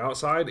more from the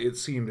outside, it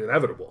seemed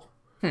inevitable.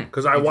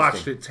 Because I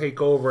watched it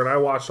take over, and I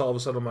watched all of a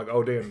sudden, I'm like,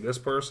 oh, damn, this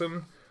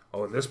person...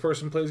 Oh, and this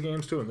person plays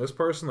games too, and this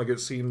person, like, it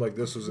seemed like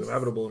this was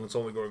inevitable, and it's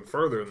only going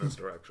further in this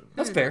direction.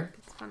 That's fair.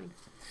 It's funny.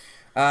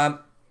 Let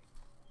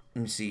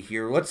me see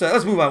here. Let's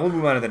move on. We'll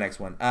move on to the next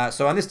one.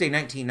 So on this day,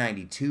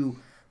 1992,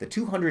 the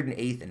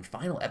 208th and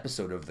final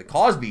episode of The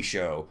Cosby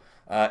Show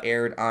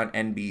aired on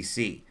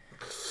NBC.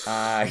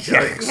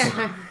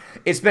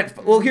 It's been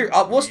here.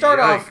 We'll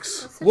start off.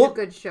 It's such a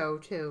good show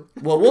too.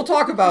 Well, we'll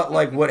talk about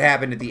like what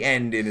happened at the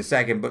end in a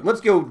second, but let's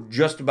go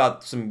just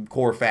about some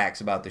core facts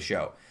about the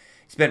show.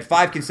 It spent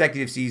 5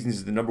 consecutive seasons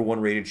as the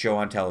 #1 rated show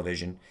on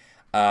television.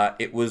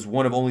 It was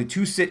one of only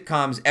 2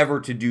 sitcoms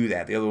ever to do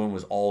that. The other one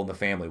was All in the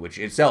Family, which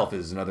itself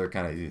is another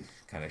kind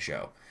of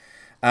show.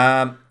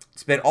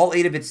 Spent all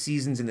 8 of its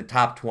seasons in the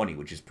top 20,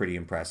 which is pretty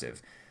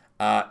impressive.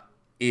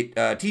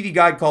 TV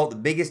Guide called it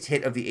the biggest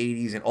hit of the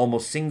 80s and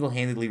almost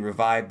single-handedly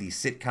revived the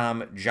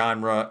sitcom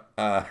genre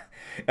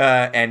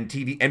and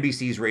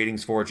NBC's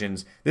ratings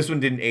fortunes. This one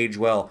didn't age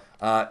well.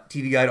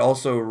 TV Guide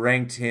also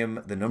ranked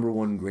him the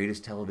 #1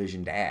 greatest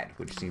television dad,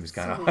 which seems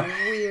kind of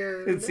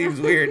weird. It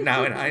seems weird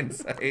now in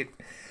hindsight.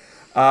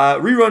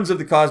 Reruns of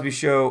The Cosby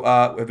Show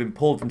have been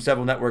pulled from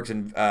several networks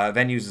and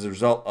venues as a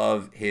result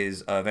of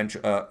his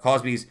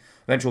Cosby's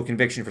eventual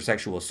conviction for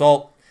sexual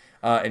assault.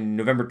 In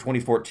November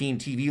 2014,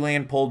 TV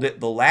Land pulled it.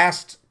 The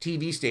last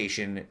TV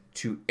station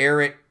to air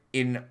it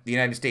in the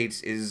United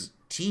States is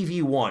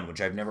TV One,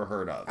 which I've never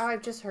heard of. Oh,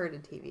 I've just heard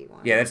of TV One.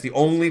 Yeah, that's the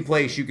only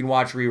place you can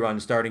watch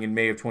reruns starting in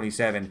May of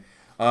 27.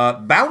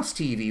 Bounce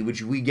TV,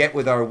 which we get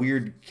with our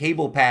weird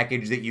cable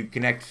package that you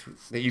connect.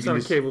 It's not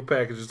a cable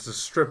package. It's a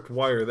stripped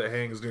wire that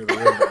hangs near the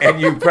window.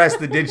 And you press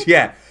the ditch.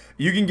 Yeah,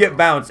 you can get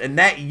Bounce, and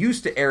that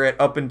used to air it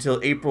up until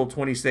April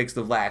 26th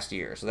of last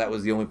year. So that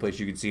was the only place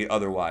you could see it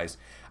otherwise.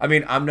 I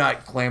mean, I'm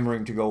not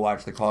clamoring to go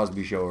watch The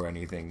Cosby Show or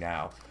anything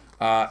now.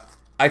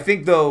 I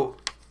think, though,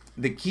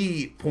 the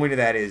key point of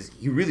that is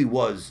he really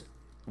was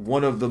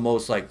one of the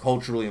most like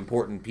culturally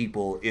important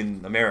people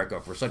in America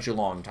for such a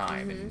long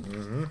time.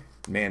 And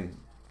man,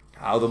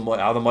 how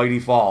the mighty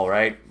fall,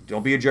 right?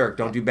 Don't be a jerk.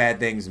 Don't do bad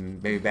things,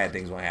 and maybe bad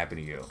things won't happen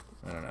to you.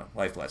 I don't know.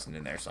 Life lesson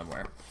in there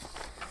somewhere.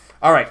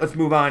 All right, let's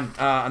move on.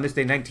 On this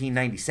day,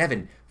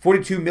 1997,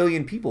 42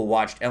 million people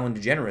watched Ellen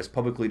DeGeneres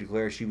publicly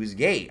declare she was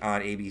gay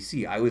on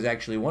ABC. I was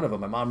actually one of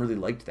them. My mom really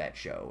liked that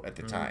show at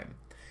the time.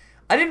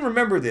 I didn't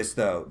remember this,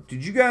 though.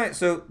 Did you guys...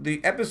 So,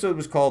 the episode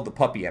was called The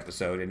Puppy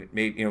Episode, and it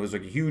made, it was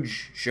like a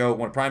huge show. It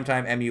won a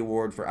Primetime Emmy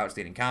Award for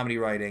Outstanding Comedy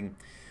Writing.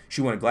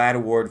 She won a GLAAD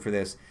Award for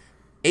this.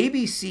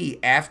 ABC,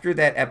 after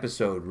that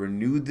episode,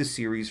 renewed the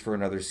series for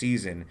another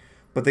season,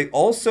 but they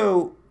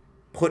also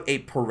put a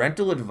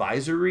parental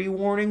advisory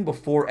warning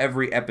before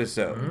every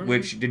episode,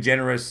 which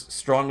DeGeneres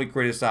strongly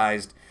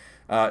criticized,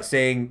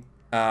 saying,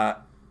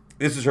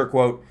 this is her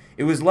quote,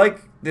 "It was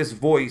like this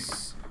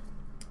voice,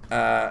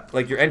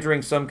 like you're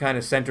entering some kind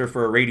of center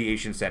for a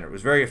radiation center. It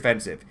was very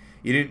offensive.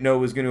 You didn't know it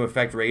was going to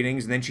affect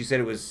ratings." And then she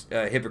said it was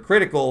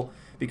hypocritical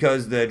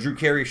because the Drew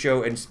Carey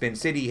Show and Spin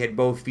City had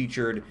both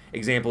featured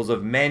examples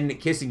of men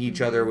kissing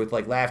each other with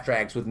like laugh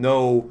tracks with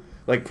no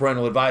like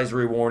parental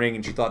advisory warning,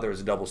 and she thought there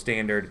was a double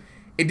standard.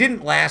 It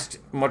didn't last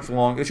much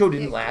longer. The show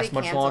didn't last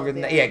much longer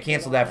than that. Yeah, it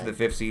canceled after the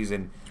 5th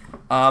season.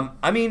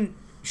 I mean,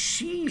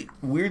 she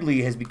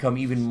weirdly has become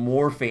even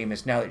more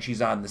famous now that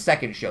she's on the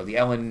second show, the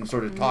Ellen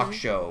sort of talk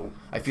show.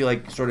 I feel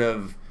like sort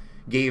of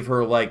gave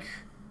her like...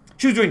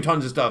 She was doing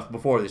tons of stuff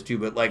before this too,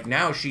 but like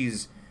now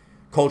she's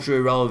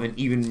culturally relevant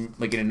even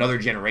like in another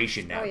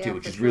generation now too,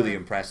 which is really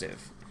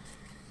impressive.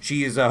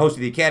 She is a host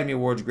of the Academy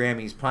Awards,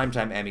 Grammys,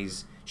 Primetime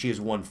Emmys. She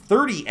has won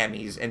 30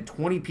 Emmys and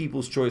 20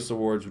 People's Choice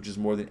Awards, which is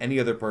more than any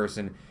other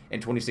person.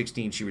 In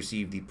 2016, she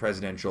received the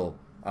Presidential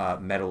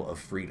Medal of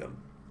Freedom.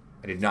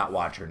 I did not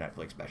watch her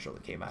Netflix special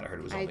that came out. I heard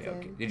it was only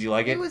okay. Did you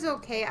like it? It was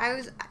okay.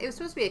 It was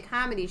supposed to be a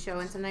comedy show,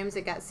 and sometimes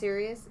it got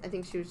serious. I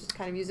think she was just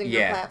kind of using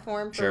her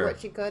platform for what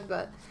she could,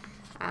 but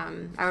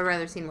I would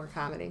rather see more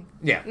comedy.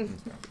 Yeah. And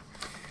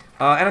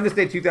on this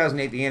day,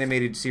 2008, the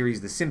animated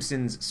series The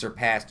Simpsons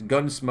surpassed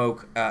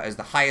Gunsmoke as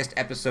the highest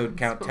episode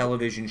count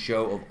television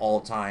show of all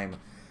time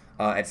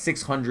at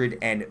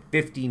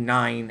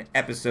 659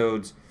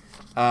 episodes.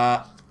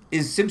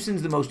 Is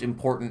Simpsons the most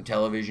important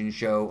television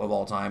show of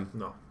all time?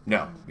 No.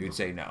 No, you would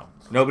say no.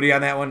 Nobody on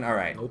that one? All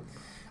right. Nope.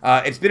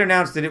 It's been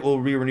announced that it will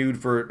be renewed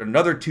for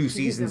another 2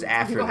 seasons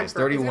after this,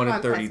 31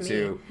 and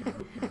 32.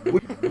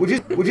 Which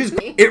is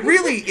it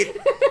really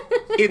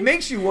it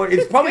makes you wonder.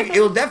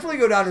 It'll definitely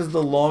go down as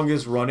the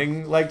longest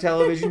running like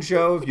television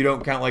show if you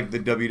don't count like the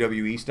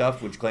WWE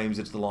stuff, which claims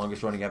it's the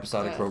longest running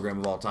episodic program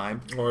of all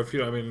time. Or if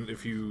you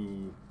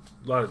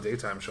a lot of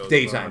daytime shows.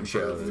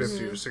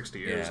 50 or 60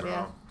 years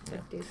now. Yeah.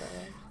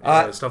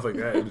 Stuff like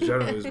that.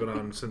 Generally has been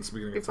on since the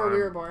beginning before of time.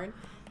 we were born.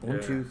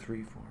 1, 2,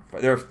 3, 4,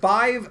 There are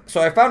 5.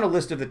 So I found a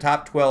list of the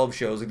top 12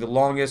 shows, like the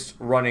longest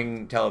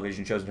running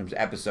television shows in terms of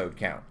episode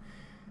count.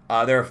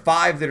 There are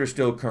 5 that are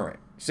still current.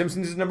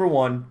 Simpsons is number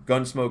 1.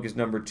 Gunsmoke is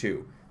number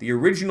 2. The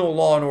original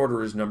Law and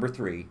Order is number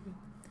 3.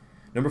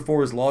 Number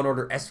 4 is Law and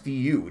Order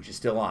SVU, which is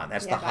still on.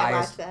 That's the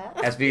highest. I watched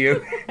that.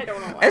 SVU. I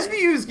don't know why.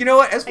 SVU's, you know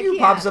what? SVU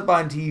pops up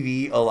on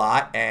TV a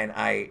lot, and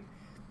I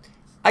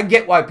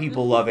get why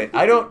people love it.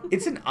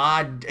 It's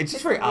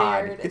just very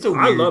odd. It's a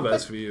weird. I love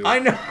SVU. I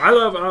know.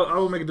 I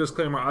will make a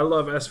disclaimer. I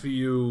love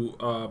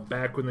SVU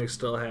back when they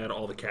still had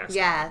all the cast.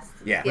 Yes.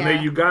 Yeah. When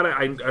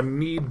I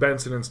need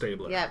Benson and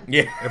Stabler. Yep.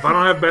 Yeah. If I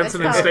don't have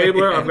Benson and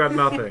Stabler, I've got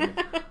nothing.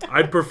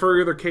 I'd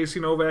prefer either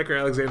Casey Novak or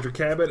Alexandra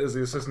Cabot as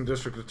the assistant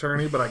district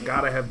attorney, but I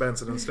gotta have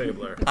Benson and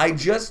Stabler. I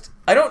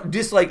don't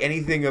dislike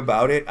anything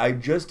about it. I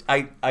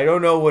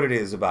don't know what it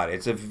is about it.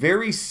 It's a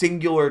very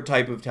singular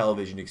type of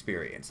television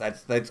experience.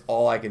 That's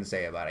all I can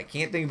say about it. I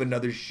can't think of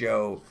another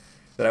show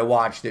that I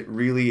watched that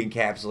really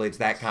encapsulates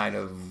that kind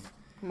of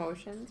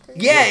emotions.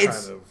 Yeah,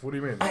 what do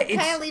you mean? It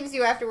kind of leaves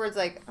you afterwards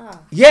like, oh.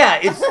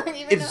 Yeah,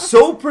 it's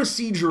so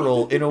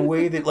procedural in a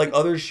way that like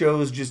other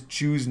shows just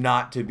choose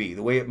not to be.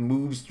 The way it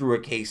moves through a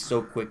case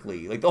so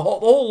quickly, like the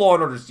whole Law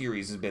and Order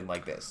series has been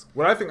like this.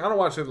 What I don't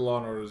watch the Law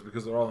and Orders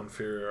because they're all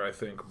inferior. I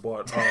think,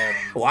 but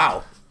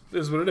wow.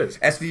 Is what it is.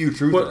 SVU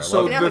Truth. But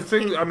so the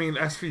thing,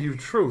 SVU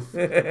Truth.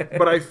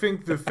 But I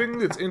think the thing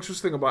that's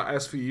interesting about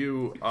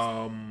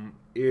SVU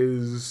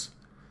is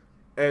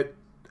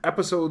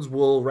episodes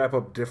will wrap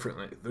up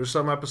differently. There's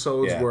some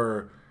episodes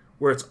where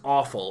it's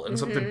awful and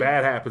something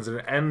bad happens and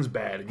it ends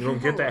bad and you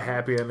don't get that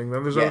happy ending.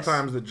 Then there's other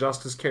times that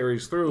justice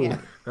carries through. Yeah.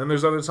 Then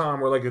there's other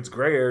time where like it's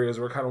gray areas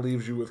where it kind of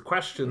leaves you with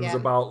questions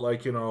about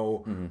like,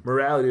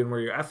 morality and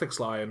where your ethics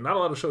lie. And not a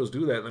lot of shows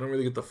do that. They don't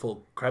really get the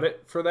full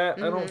credit for that,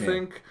 I don't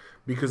think.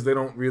 Because they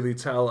don't really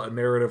tell a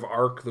narrative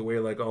arc the way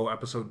like,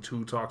 episode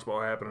 2 talks about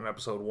what happened in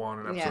episode 1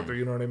 and episode 3,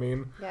 you know what I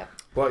mean? Yeah.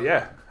 But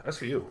yeah, that's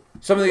for you.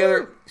 Some of the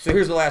other, so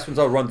here's the last ones,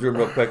 I'll run through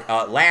them real quick.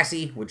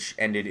 Lassie, which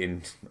ended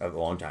in a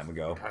long time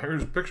ago.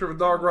 Here's a picture of a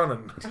dog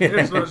running.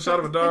 Here's another shot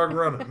of a dog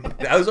running.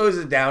 That was always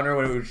a downer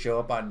when it would show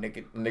up on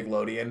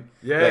Nickelodeon.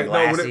 Yeah, like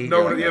Lassie,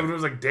 when it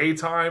was like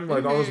daytime,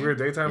 like all those weird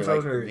daytime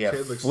shows.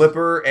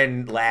 Flipper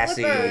and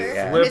Lassie.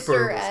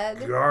 Flipper Mr.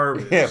 Ed.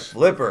 Garbage. Yeah,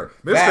 Flipper.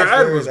 Mr.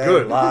 Ed was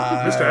good.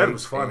 Mr. Ed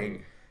was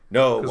funny.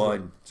 No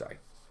one. Sorry.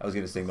 I was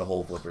going to sing the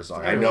whole Flipper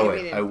song. I know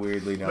it. I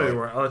weirdly know it.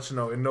 I'll let you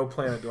know. In no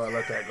planet do I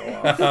let that go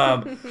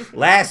off.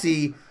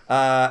 Lassie,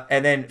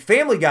 and then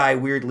Family Guy,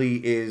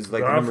 weirdly, is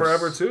like gone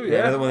forever, too,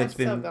 yeah. Another one that's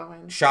been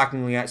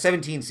shockingly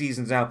 17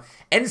 seasons now.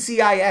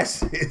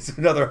 NCIS is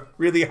another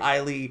really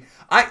highly...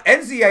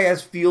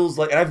 NCIS feels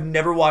like... And I've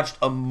never watched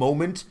a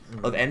moment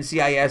of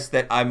NCIS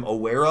that I'm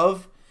aware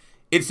of.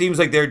 It seems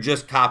like they're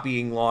just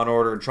copying Law &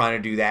 Order and trying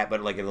to do that,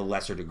 but like at a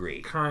lesser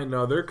degree. Kind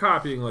of. They're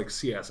copying like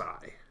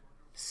CSI.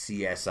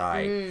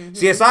 CSI.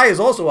 CSI is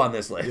also on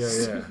this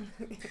list. Yeah.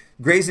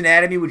 Grey's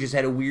Anatomy, which has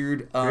had a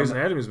weird... Grey's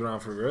Anatomy's been on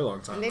for a very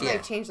long time. And they've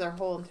like changed their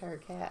whole entire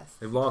cast.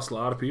 They've lost a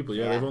lot of people.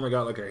 Yeah, they've only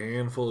got like a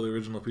handful of the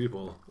original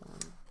people.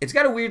 It's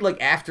got a weird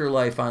like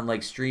afterlife on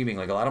like streaming.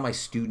 Like a lot of my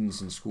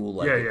students in school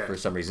like it for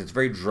some reason. It's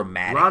very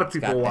dramatic. A lot of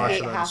people watch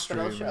it on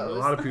stream. A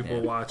lot of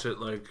people watch it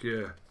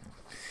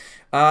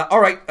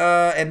all right,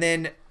 and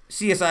then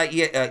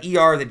CSI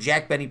ER, the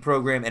Jack Benny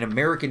program, and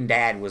American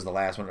Dad was the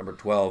last one, number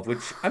 12, which,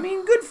 I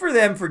mean, good for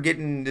them for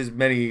getting as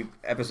many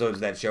episodes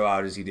of that show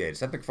out as he did.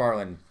 Seth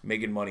MacFarlane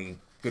making money,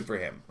 good for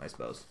him, I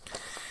suppose.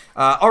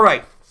 All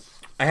right,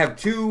 I have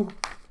 2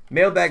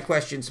 mailbag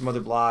questions, some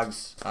other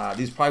blogs.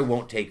 These probably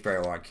won't take very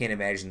long. I can't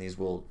imagine these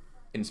will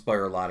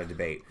inspire a lot of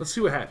debate. Let's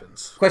see what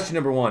happens. Question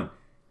number 1.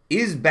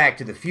 Is Back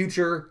to the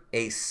Future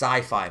a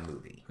sci-fi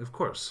movie? Of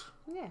course.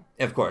 Yeah.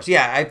 Of course.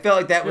 Yeah, I felt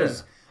like that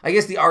was... I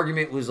guess the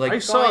argument was like... I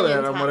saw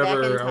that on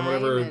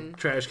whatever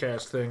Trash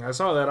Cast thing. I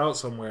saw that out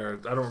somewhere.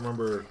 I don't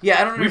remember.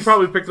 Yeah, I don't know. We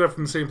probably picked it up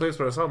from the same place,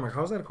 but I saw it. I'm like,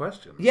 how's that a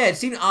question? Yeah, it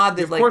seemed odd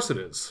that Of course it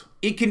is.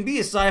 It can be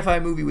a sci-fi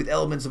movie with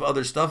elements of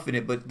other stuff in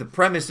it, but the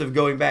premise of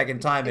going back in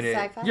time in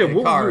it... Yeah,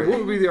 what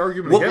would be the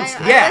argument against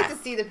it? I'd like to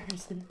see the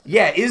person.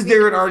 Yeah, is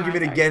there an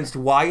argument against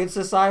why it's a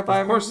sci-fi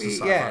movie? Of course it's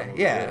a sci-fi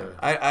movie. Yeah.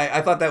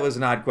 I thought that was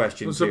an odd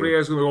question, when somebody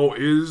asks, is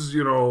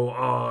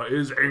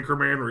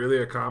Anchorman really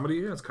a comedy?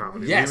 Yeah, it's a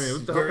comedy. Yes. I mean,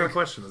 what the hell kind of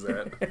question is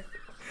that?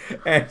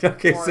 And,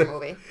 okay,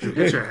 movie. Did you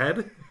get your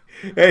head?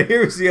 And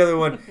here's the other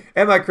one.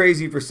 Am I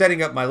crazy for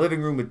setting up my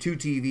living room with 2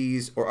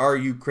 TVs, or are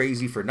you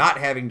crazy for not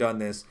having done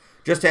this?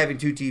 Just having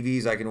 2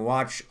 TVs, I can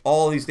watch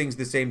all these things at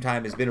the same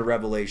time has been a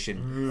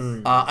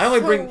revelation. I only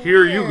bring...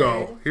 Here you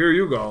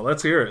go.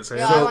 Let's hear it, Sam.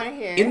 Yeah, I want to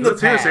hear it.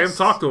 Let's hear it, Sam.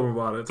 Talk to him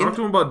about it. Talk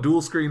to him about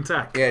dual screen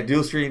tech. Yeah,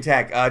 dual screen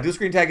tech. Dual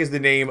screen tech is the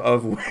name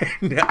of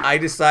when I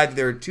decided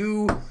there are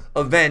 2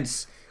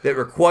 events that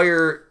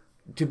require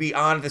to be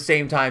on at the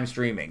same time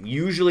streaming.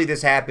 Usually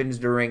this happens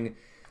during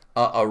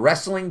a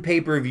wrestling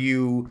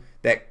pay-per-view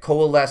that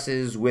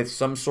coalesces with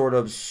some sort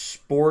of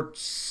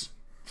sports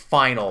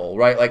final,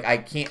 right? Like I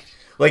can't...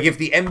 Like if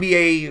the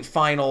NBA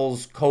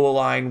finals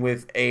co-align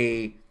with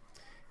a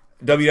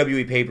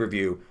WWE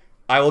pay-per-view,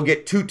 I will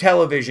get 2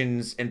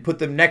 televisions and put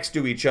them next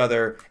to each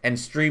other and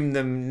stream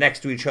them next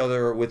to each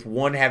other with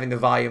one having the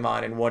volume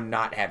on and one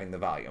not having the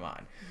volume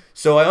on.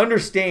 So I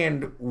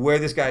understand where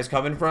this guy's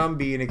coming from,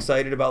 being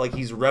excited about, like,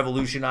 he's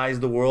revolutionized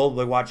the world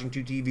by watching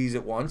 2 TVs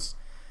at once.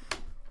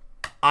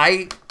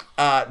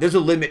 There's a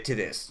limit to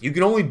this. You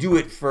can only do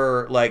it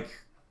for, like,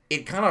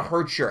 it kind of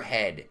hurts your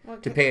head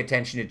to pay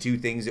attention to 2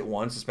 things at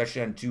once,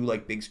 especially on 2,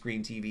 like, big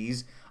screen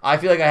TVs. I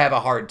feel like I have a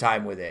hard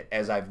time with it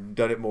as I've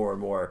done it more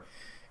and more.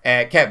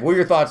 Kev, what are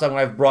your thoughts on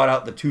when I've brought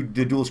out the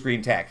dual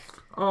screen tech?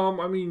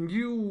 I mean,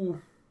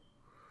 you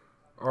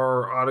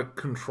are out of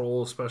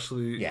control,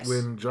 especially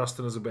when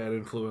Justin is a bad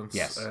influence.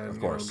 Yes, and, of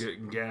course.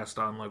 Getting gassed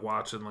on, like,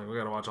 watching, like, we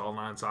got to watch all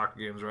 9 soccer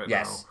games now.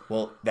 Yes,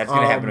 well, that's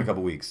going to happen in a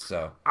couple weeks,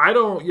 so. I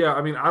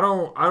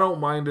don't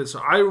mind it. So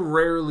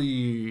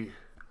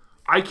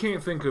I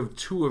can't think of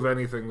 2 of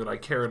anything that I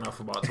care enough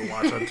about to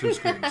watch on 2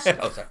 screens.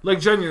 Like,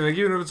 genuinely, like,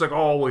 even if it's like,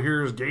 oh, well,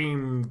 here's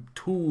game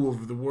 2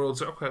 of the World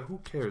Series. Okay, who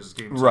cares? It's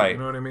game 2. Right. You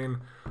know what I mean?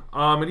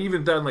 And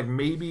even then, like,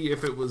 maybe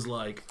if it was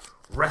like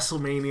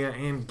WrestleMania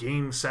and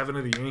game 7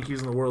 of the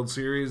Yankees in the World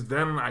Series,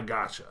 then I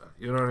gotcha.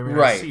 You know what I mean?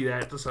 Right. I see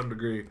that to some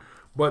degree.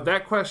 But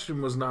that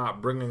question was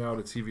not bringing out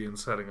a TV and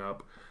setting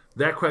up.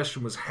 That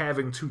question was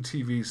having 2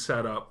 TVs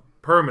set up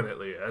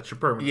permanently. That's your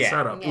permanent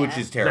setup, which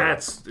is terrible.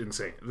 That's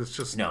insane. It's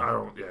just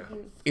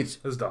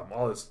it's dumb.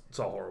 It's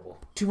all horrible.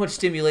 Too much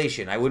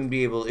stimulation. I wouldn't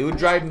be able. It would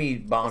drive me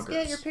bonkers. Just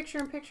get your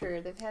picture-in-picture.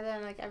 They've had that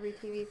on like every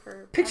TV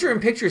for.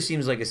 Picture-in-picture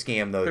seems like a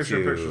scam though.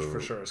 Picture-in-picture is for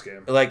sure a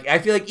scam. Like I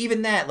feel like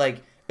even that,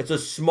 like it's a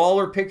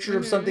smaller picture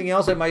of something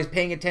else. Am I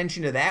paying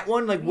attention to that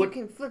one? Like what?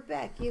 You can flip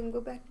back. You can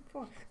go back and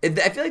forth. I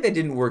feel like that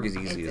didn't work as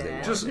easily as they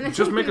wanted.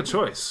 Just make a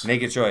choice.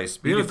 Make a choice.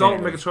 Be an adult.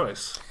 Make a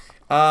choice.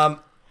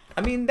 I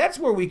mean, that's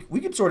where we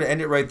could sort of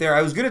end it right there.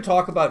 I was going to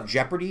talk about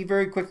Jeopardy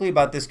very quickly,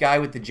 about this guy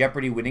with the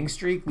Jeopardy winning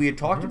streak. We had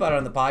talked about it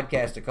on the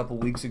podcast a couple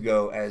weeks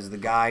ago as the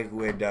guy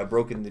who had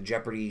broken the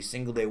Jeopardy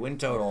single-day win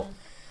total.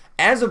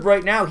 As of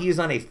right now, he is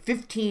on a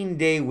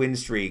 15-day win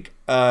streak.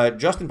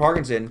 Justin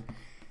Parkinson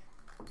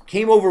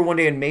came over one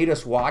day and made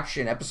us watch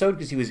an episode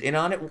because he was in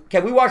on it.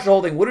 Kev, we watched the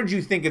whole thing. What did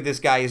you think of this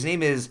guy? His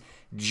name is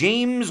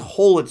James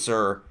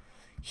Holitzer.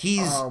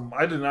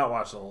 I did not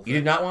watch the whole thing. You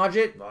did not watch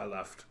it? No, I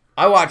left.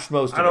 I watched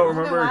most of it. I don't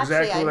remember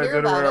exactly what I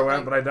did or where I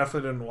went, but I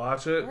definitely didn't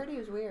watch it. I heard he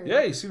was weird.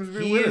 Yeah, he seems to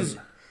be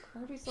weird.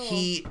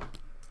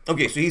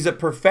 Okay, so he's a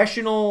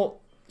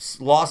professional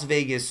Las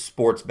Vegas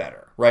sports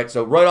bettor, right?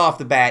 So right off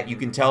the bat, you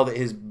can tell that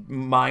his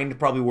mind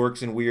probably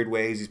works in weird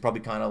ways. He's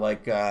probably kind of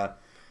like...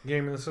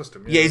 gaming the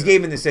system. Yeah, he's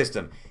gaming the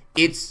system.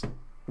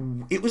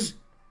 It was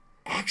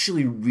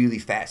actually really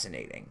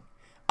fascinating.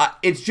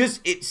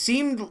 It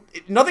seemed...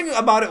 Nothing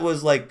about it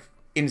was, like,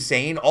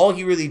 insane. All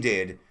he really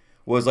did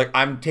was like,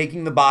 I'm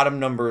taking the bottom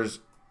numbers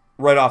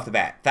right off the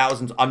bat.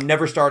 Thousands. I'm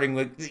never starting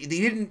with...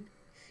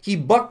 He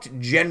bucked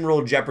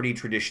general Jeopardy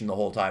tradition the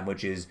whole time,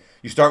 which is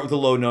you start with the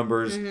low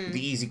numbers,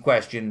 the easy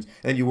questions,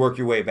 and then you work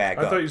your way back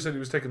up. I thought you said he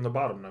was taking the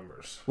bottom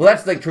numbers. Well,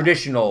 that's like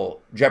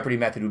traditional Jeopardy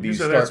method would be... You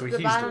said that's what he's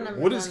doing.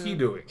 What is he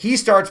doing? He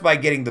starts by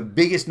getting the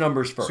biggest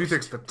numbers first. So he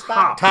takes the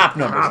top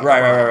numbers.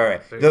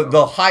 Right.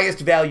 The highest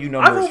value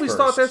numbers I've always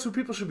thought that's what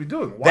people should be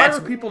doing. Why are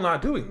people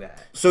not doing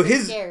that? So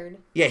his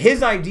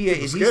idea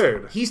is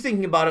he's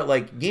thinking about it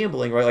like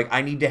gambling, right? Like,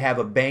 I need to have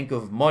a bank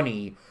of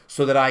money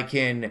so that I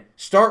can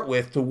start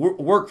with to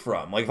work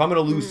from. Like, if I'm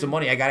going to lose some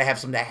money, I got to have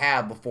some to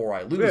have before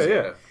I lose it.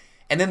 Yeah.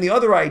 And then the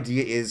other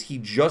idea is he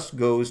just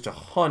goes to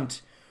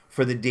hunt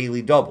for the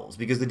daily doubles.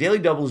 Because the daily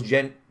doubles,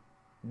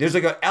 there's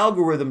like an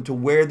algorithm to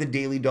where the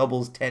daily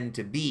doubles tend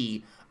to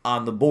be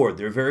on the board.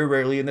 They're very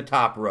rarely in the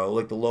top row,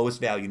 like the lowest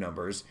value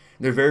numbers.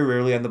 They're very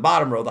rarely on the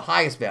bottom row, the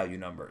highest value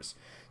numbers.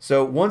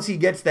 So once he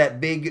gets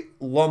that big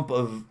lump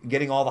of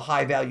getting all the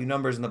high value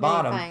numbers in the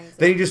bottom,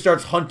 then he just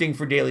starts hunting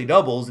for daily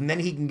doubles, and then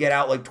he can get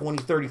out like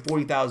 $20,000,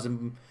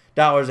 $30,000,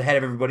 $40,000 ahead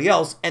of everybody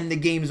else, and the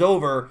game's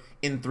over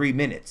in 3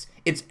 minutes.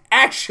 It's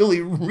actually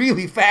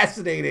really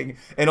fascinating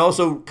and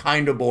also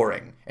kind of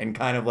boring and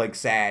kind of like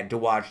sad to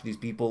watch these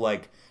people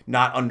like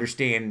not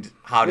understand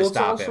how to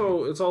stop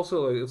him. It's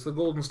also like it's the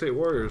Golden State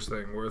Warriors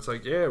thing where it's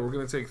like, yeah, we're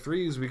going to take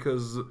threes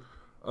because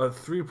a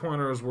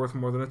 3-pointer is worth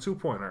more than a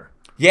 2-pointer.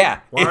 Yeah.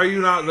 Why are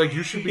you not like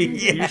you should be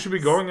you should be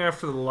going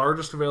after the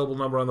largest available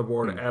number on the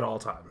board at all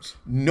times.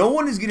 No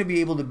one is going to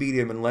be able to beat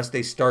him unless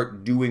they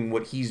start doing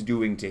what he's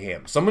doing to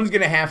him. Someone's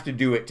going to have to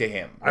do it to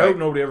him. Right? I hope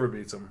nobody ever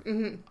beats him.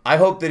 Mm-hmm. I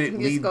hope that it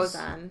just goes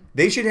on.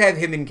 They should have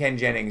him and Ken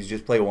Jennings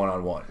just play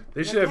one-on-one.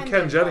 They should have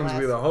Ken Jennings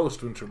be the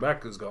host when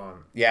Trebek's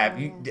gone. Yeah,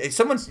 did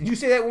you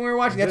say that when we were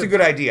watching? That's a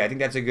good idea. I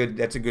think that's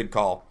a good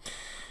call.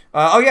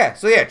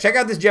 Check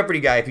out this Jeopardy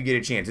guy if you get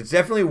a chance. It's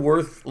definitely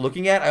worth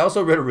looking at. I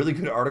also read a really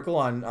good article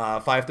on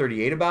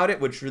 538 about it,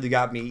 which really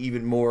got me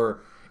even more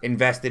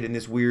invested in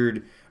this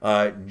weird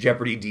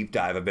Jeopardy deep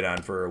dive I've been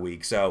on for a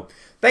week. So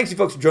thanks you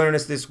folks for joining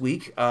us this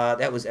week.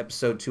 That was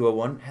episode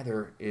 201.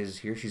 Heather is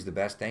here. She's the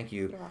best. Thank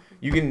you.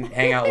 You can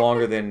hang out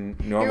longer than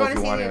normal if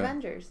you want to. The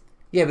Avengers.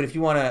 Yeah, but if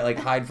you want to like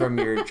hide from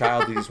your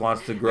child who just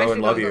wants to grow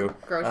and love you.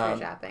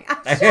 Grocery shopping.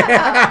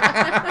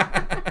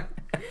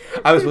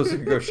 I was supposed to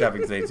go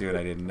shopping today too, and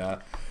I didn't.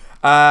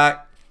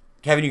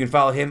 Kevin, you can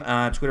follow him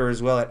on Twitter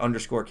as well at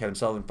 _Kevin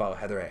Sullivan. Follow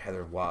Heather at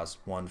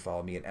HeatherWaz1.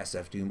 Follow me at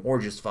SF Doom, or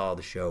just follow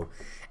the show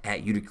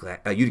at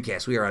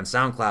Uticast. We are on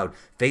SoundCloud,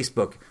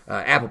 Facebook,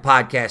 Apple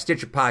Podcasts,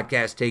 Stitcher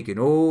Podcast, taking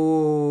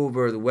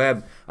over the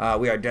web.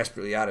 We are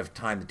desperately out of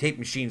time. The tape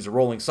machines are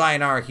rolling.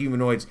 Sayonara,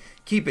 humanoids.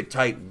 Keep it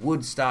tight.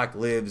 Woodstock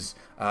lives.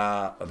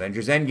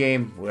 Avengers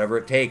Endgame, whatever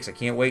it takes. I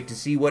can't wait to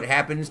see what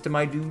happens to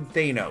my dude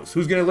Thanos.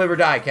 Who's going to live or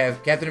die,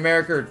 Kev? Captain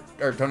America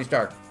or Tony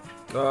Stark?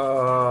 I don't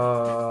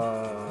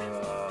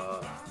know.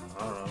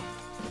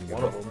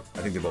 One of them. I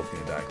think they're both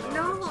going to die.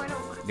 No, I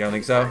don't want You don't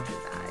think so? to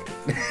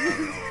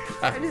die.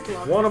 I just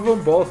love one of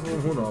them, both of them,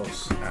 who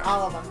knows?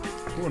 All of them.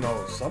 Who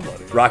knows?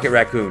 Somebody. Rocket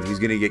Raccoon, he's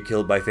going to get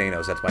killed by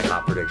Thanos. That's my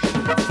hot prediction.